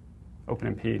educational.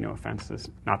 OpenMP, no offense, is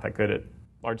not that good at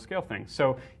large-scale things.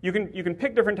 So you can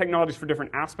pick different technologies for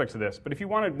different aspects of this, but if you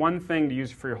wanted one thing to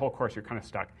use for your whole course, you're kind of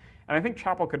stuck. And I think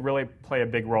Chapel could really play a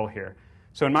big role here.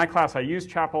 So in my class, I used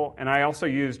Chapel, and I also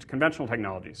used conventional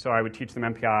technologies. So I would teach them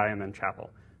MPI and then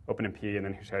Chapel, OpenMP, and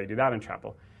then here's how you do that in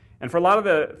Chapel. And for a lot of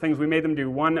the things, we made them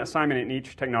do one assignment in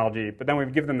each technology, but then we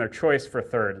would give them their choice for a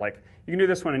third. Like, you can do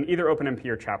this one in either OpenMP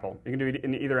or Chapel. You can do it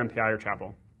in either MPI or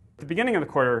Chapel. At the beginning of the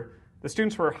quarter, the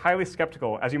students were highly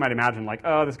skeptical, as you might imagine, like,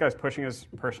 oh, this guy's pushing his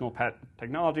personal pet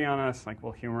technology on us, like,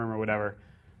 we'll humor him or whatever.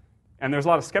 And there's a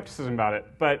lot of skepticism about it.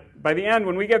 But by the end,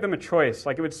 when we gave them a choice,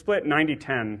 like, it would split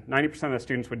 90-10. 90% of the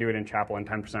students would do it in Chapel, and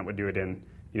 10% would do it in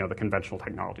the conventional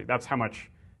technology. That's how much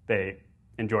they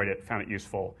enjoyed it, found it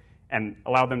useful, and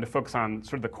allowed them to focus on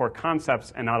sort of the core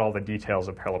concepts and not all the details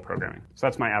of parallel programming. So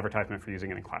that's my advertisement for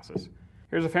using it in classes.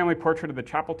 Here's a family portrait of the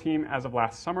Chapel team as of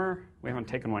last summer. We haven't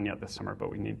taken one yet this summer,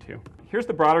 but we need to. Here's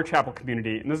the broader Chapel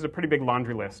community, and this is a pretty big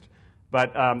laundry list.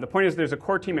 But the point is there's a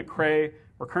core team at Cray.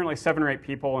 We're currently 7 or 8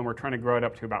 people, and we're trying to grow it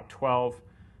up to about 12.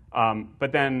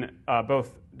 But then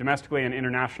both domestically and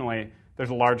internationally, there's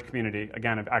a large community,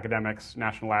 again, of academics,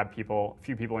 national lab people, a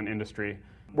few people in industry,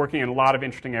 working in a lot of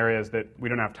interesting areas that we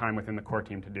don't have time within the core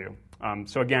team to do.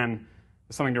 So again,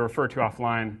 something to refer to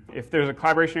offline. If there's a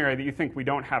collaboration area that you think we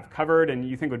don't have covered and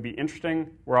you think would be interesting,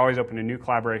 we're always open to new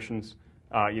collaborations,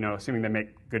 assuming they make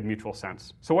good mutual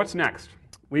sense. So what's next?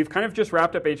 We've kind of just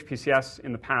wrapped up HPCS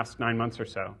in the past 9 months or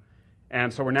so.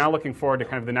 And so we're now looking forward to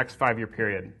kind of the next 5-year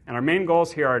period. And our main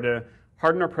goals here are to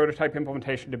harden our prototype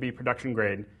implementation to be production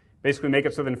grade, basically make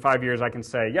it so that in 5 years I can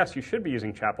say, yes, you should be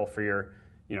using Chapel for your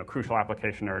crucial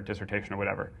application or dissertation or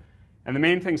whatever. And the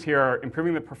main things here are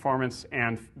improving the performance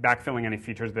and backfilling any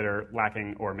features that are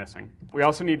lacking or missing. We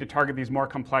also need to target these more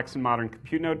complex and modern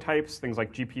compute node types, things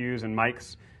like GPUs and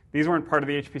mics. These weren't part of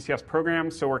the HPCS program,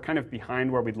 so we're kind of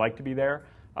behind where we'd like to be there,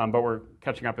 but we're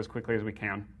catching up as quickly as we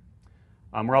can.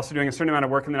 We're also doing a certain amount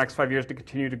of work in the next 5 years to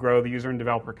continue to grow the user and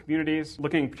developer communities,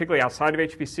 looking particularly outside of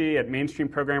HPC at mainstream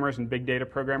programmers and big data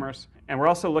programmers. And we're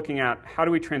also looking at how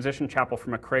do we transition Chapel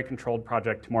from a Cray-controlled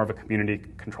project to more of a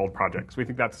community-controlled project. So we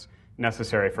think that's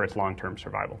necessary for its long-term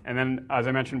survival. And then, as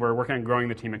I mentioned, we're working on growing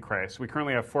the team at Cray. So we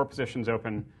currently have 4 positions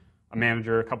open, a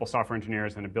manager, a couple software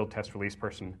engineers, and a build test release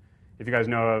person. If you guys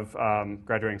know of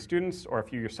graduating students, or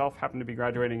if you yourself happen to be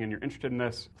graduating and you're interested in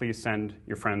this, please send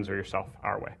your friends or yourself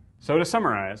our way. So to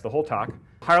summarize the whole talk,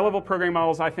 higher-level programming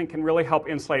models, I think, can really help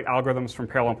insulate algorithms from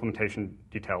parallel implementation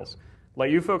details. Let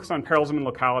you focus on parallelism and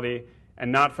locality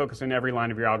and not focus in every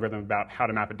line of your algorithm about how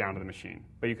to map it down to the machine.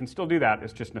 But you can still do that.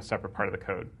 It's just in a separate part of the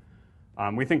code.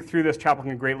 We think through this, Chapel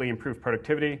can greatly improve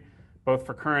productivity, both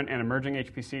for current and emerging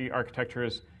HPC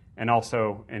architectures and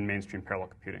also in mainstream parallel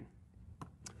computing.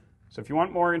 So if you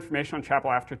want more information on Chapel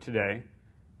after today,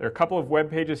 there are a couple of web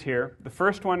pages here. The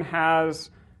first one has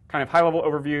kind of high-level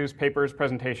overviews, papers,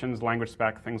 presentations, language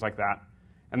spec, things like that.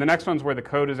 And the next one's where the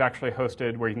code is actually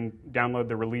hosted, where you can download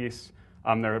the release.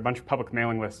 There are a bunch of public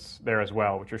mailing lists there as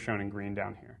well, which are shown in green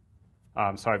down here.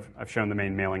 So I've shown the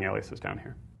main mailing aliases down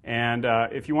here. And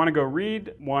if you want to go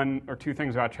read 1 or 2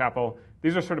 things about Chapel,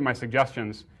 these are sort of my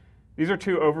suggestions. These are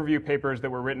 2 overview papers that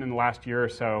were written in the last year or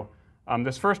so.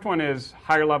 This first one is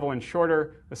higher level and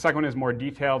shorter. The second one is more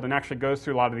detailed and actually goes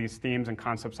through a lot of these themes and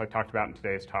concepts I talked about in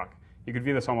today's talk. You could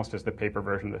view this almost as the paper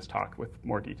version of this talk with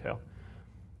more detail.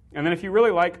 And then if you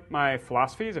really like my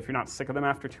philosophies, if you're not sick of them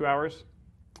after 2 hours,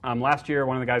 last year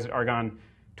one of the guys at Argonne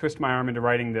twisted my arm into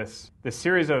writing this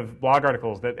series of blog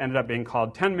articles that ended up being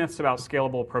called 10 Myths About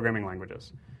Scalable Programming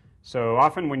Languages. So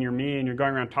often when you're me and you're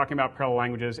going around talking about parallel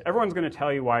languages, everyone's going to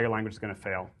tell you why your language is going to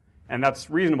fail. And that's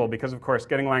reasonable because, of course,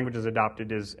 getting languages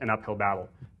adopted is an uphill battle.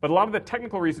 But a lot of the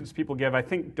technical reasons people give, I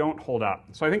think, don't hold up.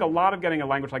 So I think a lot of getting a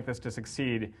language like this to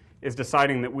succeed is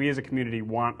deciding that we as a community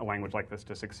want a language like this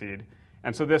to succeed.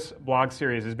 And so this blog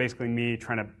series is basically me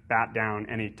trying to bat down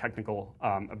any technical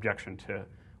objection to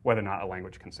whether or not a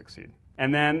language can succeed.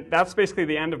 And then that's basically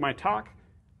the end of my talk.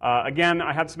 Again,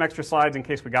 I had some extra slides in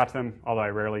case we got to them, although I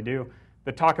rarely do,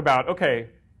 that talk about, OK,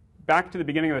 back to the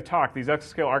beginning of the talk, these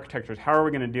exascale architectures, how are we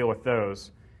going to deal with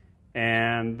those?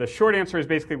 And the short answer is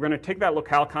basically we're going to take that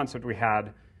locale concept we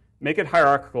had, make it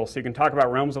hierarchical so you can talk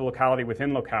about realms of locality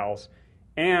within locales,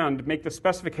 and make the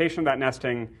specification of that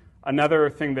nesting another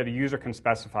thing that a user can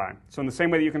specify. So in the same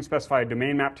way that you can specify a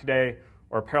domain map today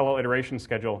or a parallel iteration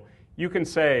schedule, you can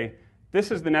say,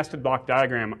 this is the nested block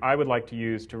diagram I would like to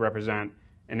use to represent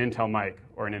an Intel mic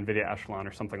or an NVIDIA echelon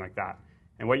or something like that.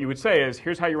 And what you would say is,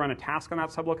 here's how you run a task on that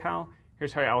sublocale.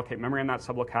 Here's how you allocate memory on that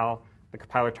sublocale. The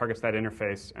compiler targets that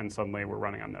interface, and suddenly we're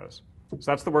running on those.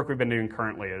 So that's the work we've been doing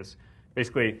currently, is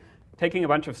basically taking a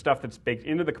bunch of stuff that's baked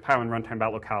into the compiler and runtime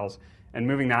about locales and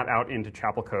moving that out into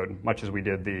Chapel code, much as we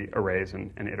did the arrays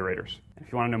and iterators.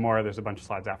 If you want to know more, there's a bunch of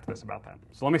slides after this about that.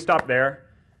 So let me stop there,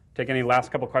 take any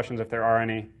last couple questions if there are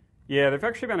any. Yeah, there have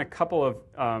actually been a couple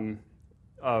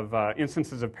of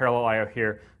instances of parallel I/O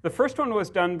here. The first one was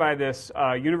done by this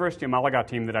University of Malaga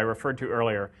team that I referred to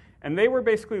earlier. And they were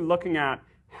basically looking at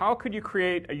how could you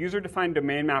create a user-defined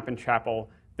domain map in Chapel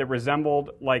that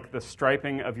resembled like the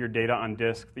striping of your data on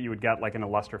disk that you would get like in a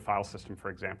Lustre file system, for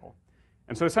example.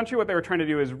 And so essentially what they were trying to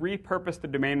do is repurpose the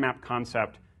domain map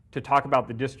concept to talk about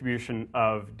the distribution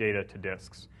of data to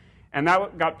disks. And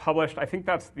that got published. I think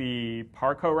that's the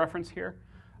Parco reference here.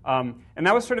 And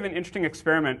that was sort of an interesting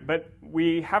experiment, but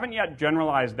we haven't yet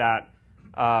generalized that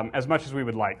as much as we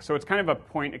would like. So it's kind of a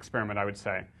point experiment, I would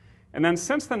say. And then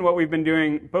since then, what we've been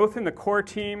doing, both in the core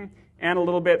team and a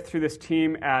little bit through this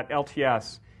team at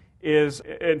LTS, is,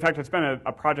 in fact, it's been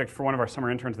a project for one of our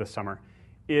summer interns this summer,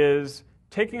 is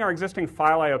taking our existing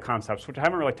file I/O concepts, which I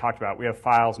haven't really talked about. We have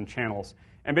files and channels,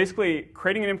 and basically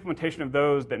creating an implementation of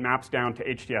those that maps down to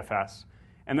HDFS.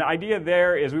 And the idea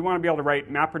there is we want to be able to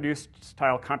write MapReduced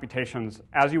style computations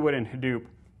as you would in Hadoop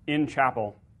in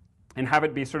Chapel and have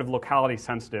it be sort of locality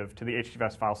sensitive to the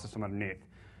HDFS file system underneath.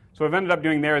 So what I've ended up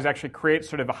doing there is actually create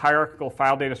sort of a hierarchical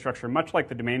file data structure, much like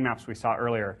the domain maps we saw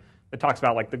earlier, that talks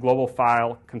about like the global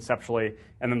file conceptually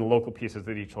and then the local pieces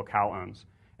that each locale owns.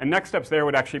 And next steps there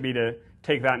would actually be to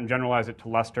take that and generalize it to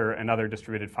Lustre and other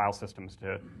distributed file systems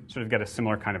to sort of get a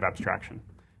similar kind of abstraction.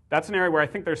 That's an area where I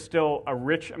think there's still a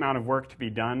rich amount of work to be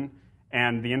done,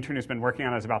 and the intern who's been working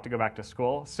on it is about to go back to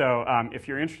school. So if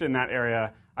you're interested in that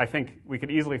area, I think we could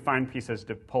easily find pieces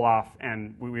to pull off,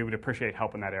 and we would appreciate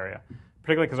help in that area.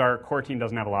 particularly because our core team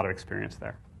doesn't have a lot of experience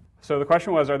there. So the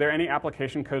question was, are there any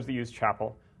application codes that use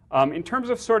Chapel? In terms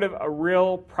of sort of a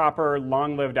real, proper,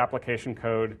 long-lived application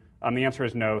code, the answer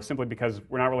is no, simply because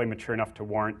we're not really mature enough to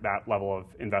warrant that level of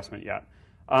investment yet.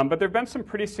 But there have been some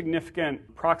pretty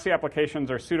significant proxy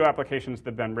applications or pseudo applications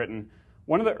that have been written.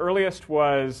 One of the earliest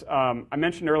was, I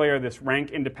mentioned earlier, this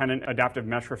rank-independent adaptive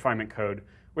mesh refinement code.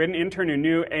 We had an intern who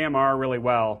knew AMR really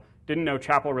well, didn't know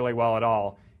Chapel really well at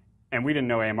all, and we didn't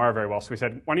know AMR very well. So we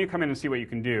said, why don't you come in and see what you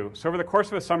can do? So over the course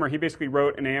of the summer, he basically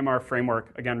wrote an AMR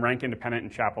framework, again, rank-independent in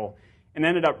Chapel, and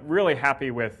ended up really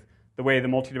happy with the way the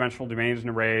multidimensional domains and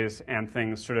arrays and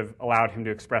things sort of allowed him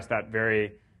to express that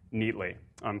very neatly.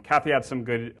 Kathy had some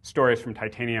good stories from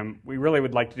Titanium. We really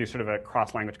would like to do sort of a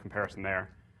cross-language comparison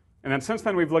there. And then since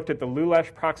then, we've looked at the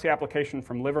Lulesh proxy application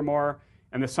from Livermore,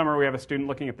 and this summer we have a student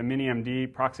looking at the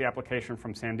MiniMD proxy application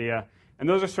from Sandia, and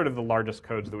those are sort of the largest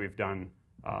codes that we've done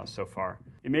so far.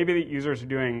 It may be that users are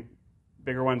doing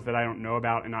bigger ones that I don't know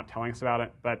about and not telling us about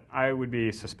it, but I would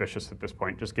be suspicious at this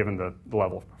point, just given the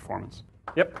level of performance.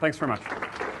 Yep, thanks very much.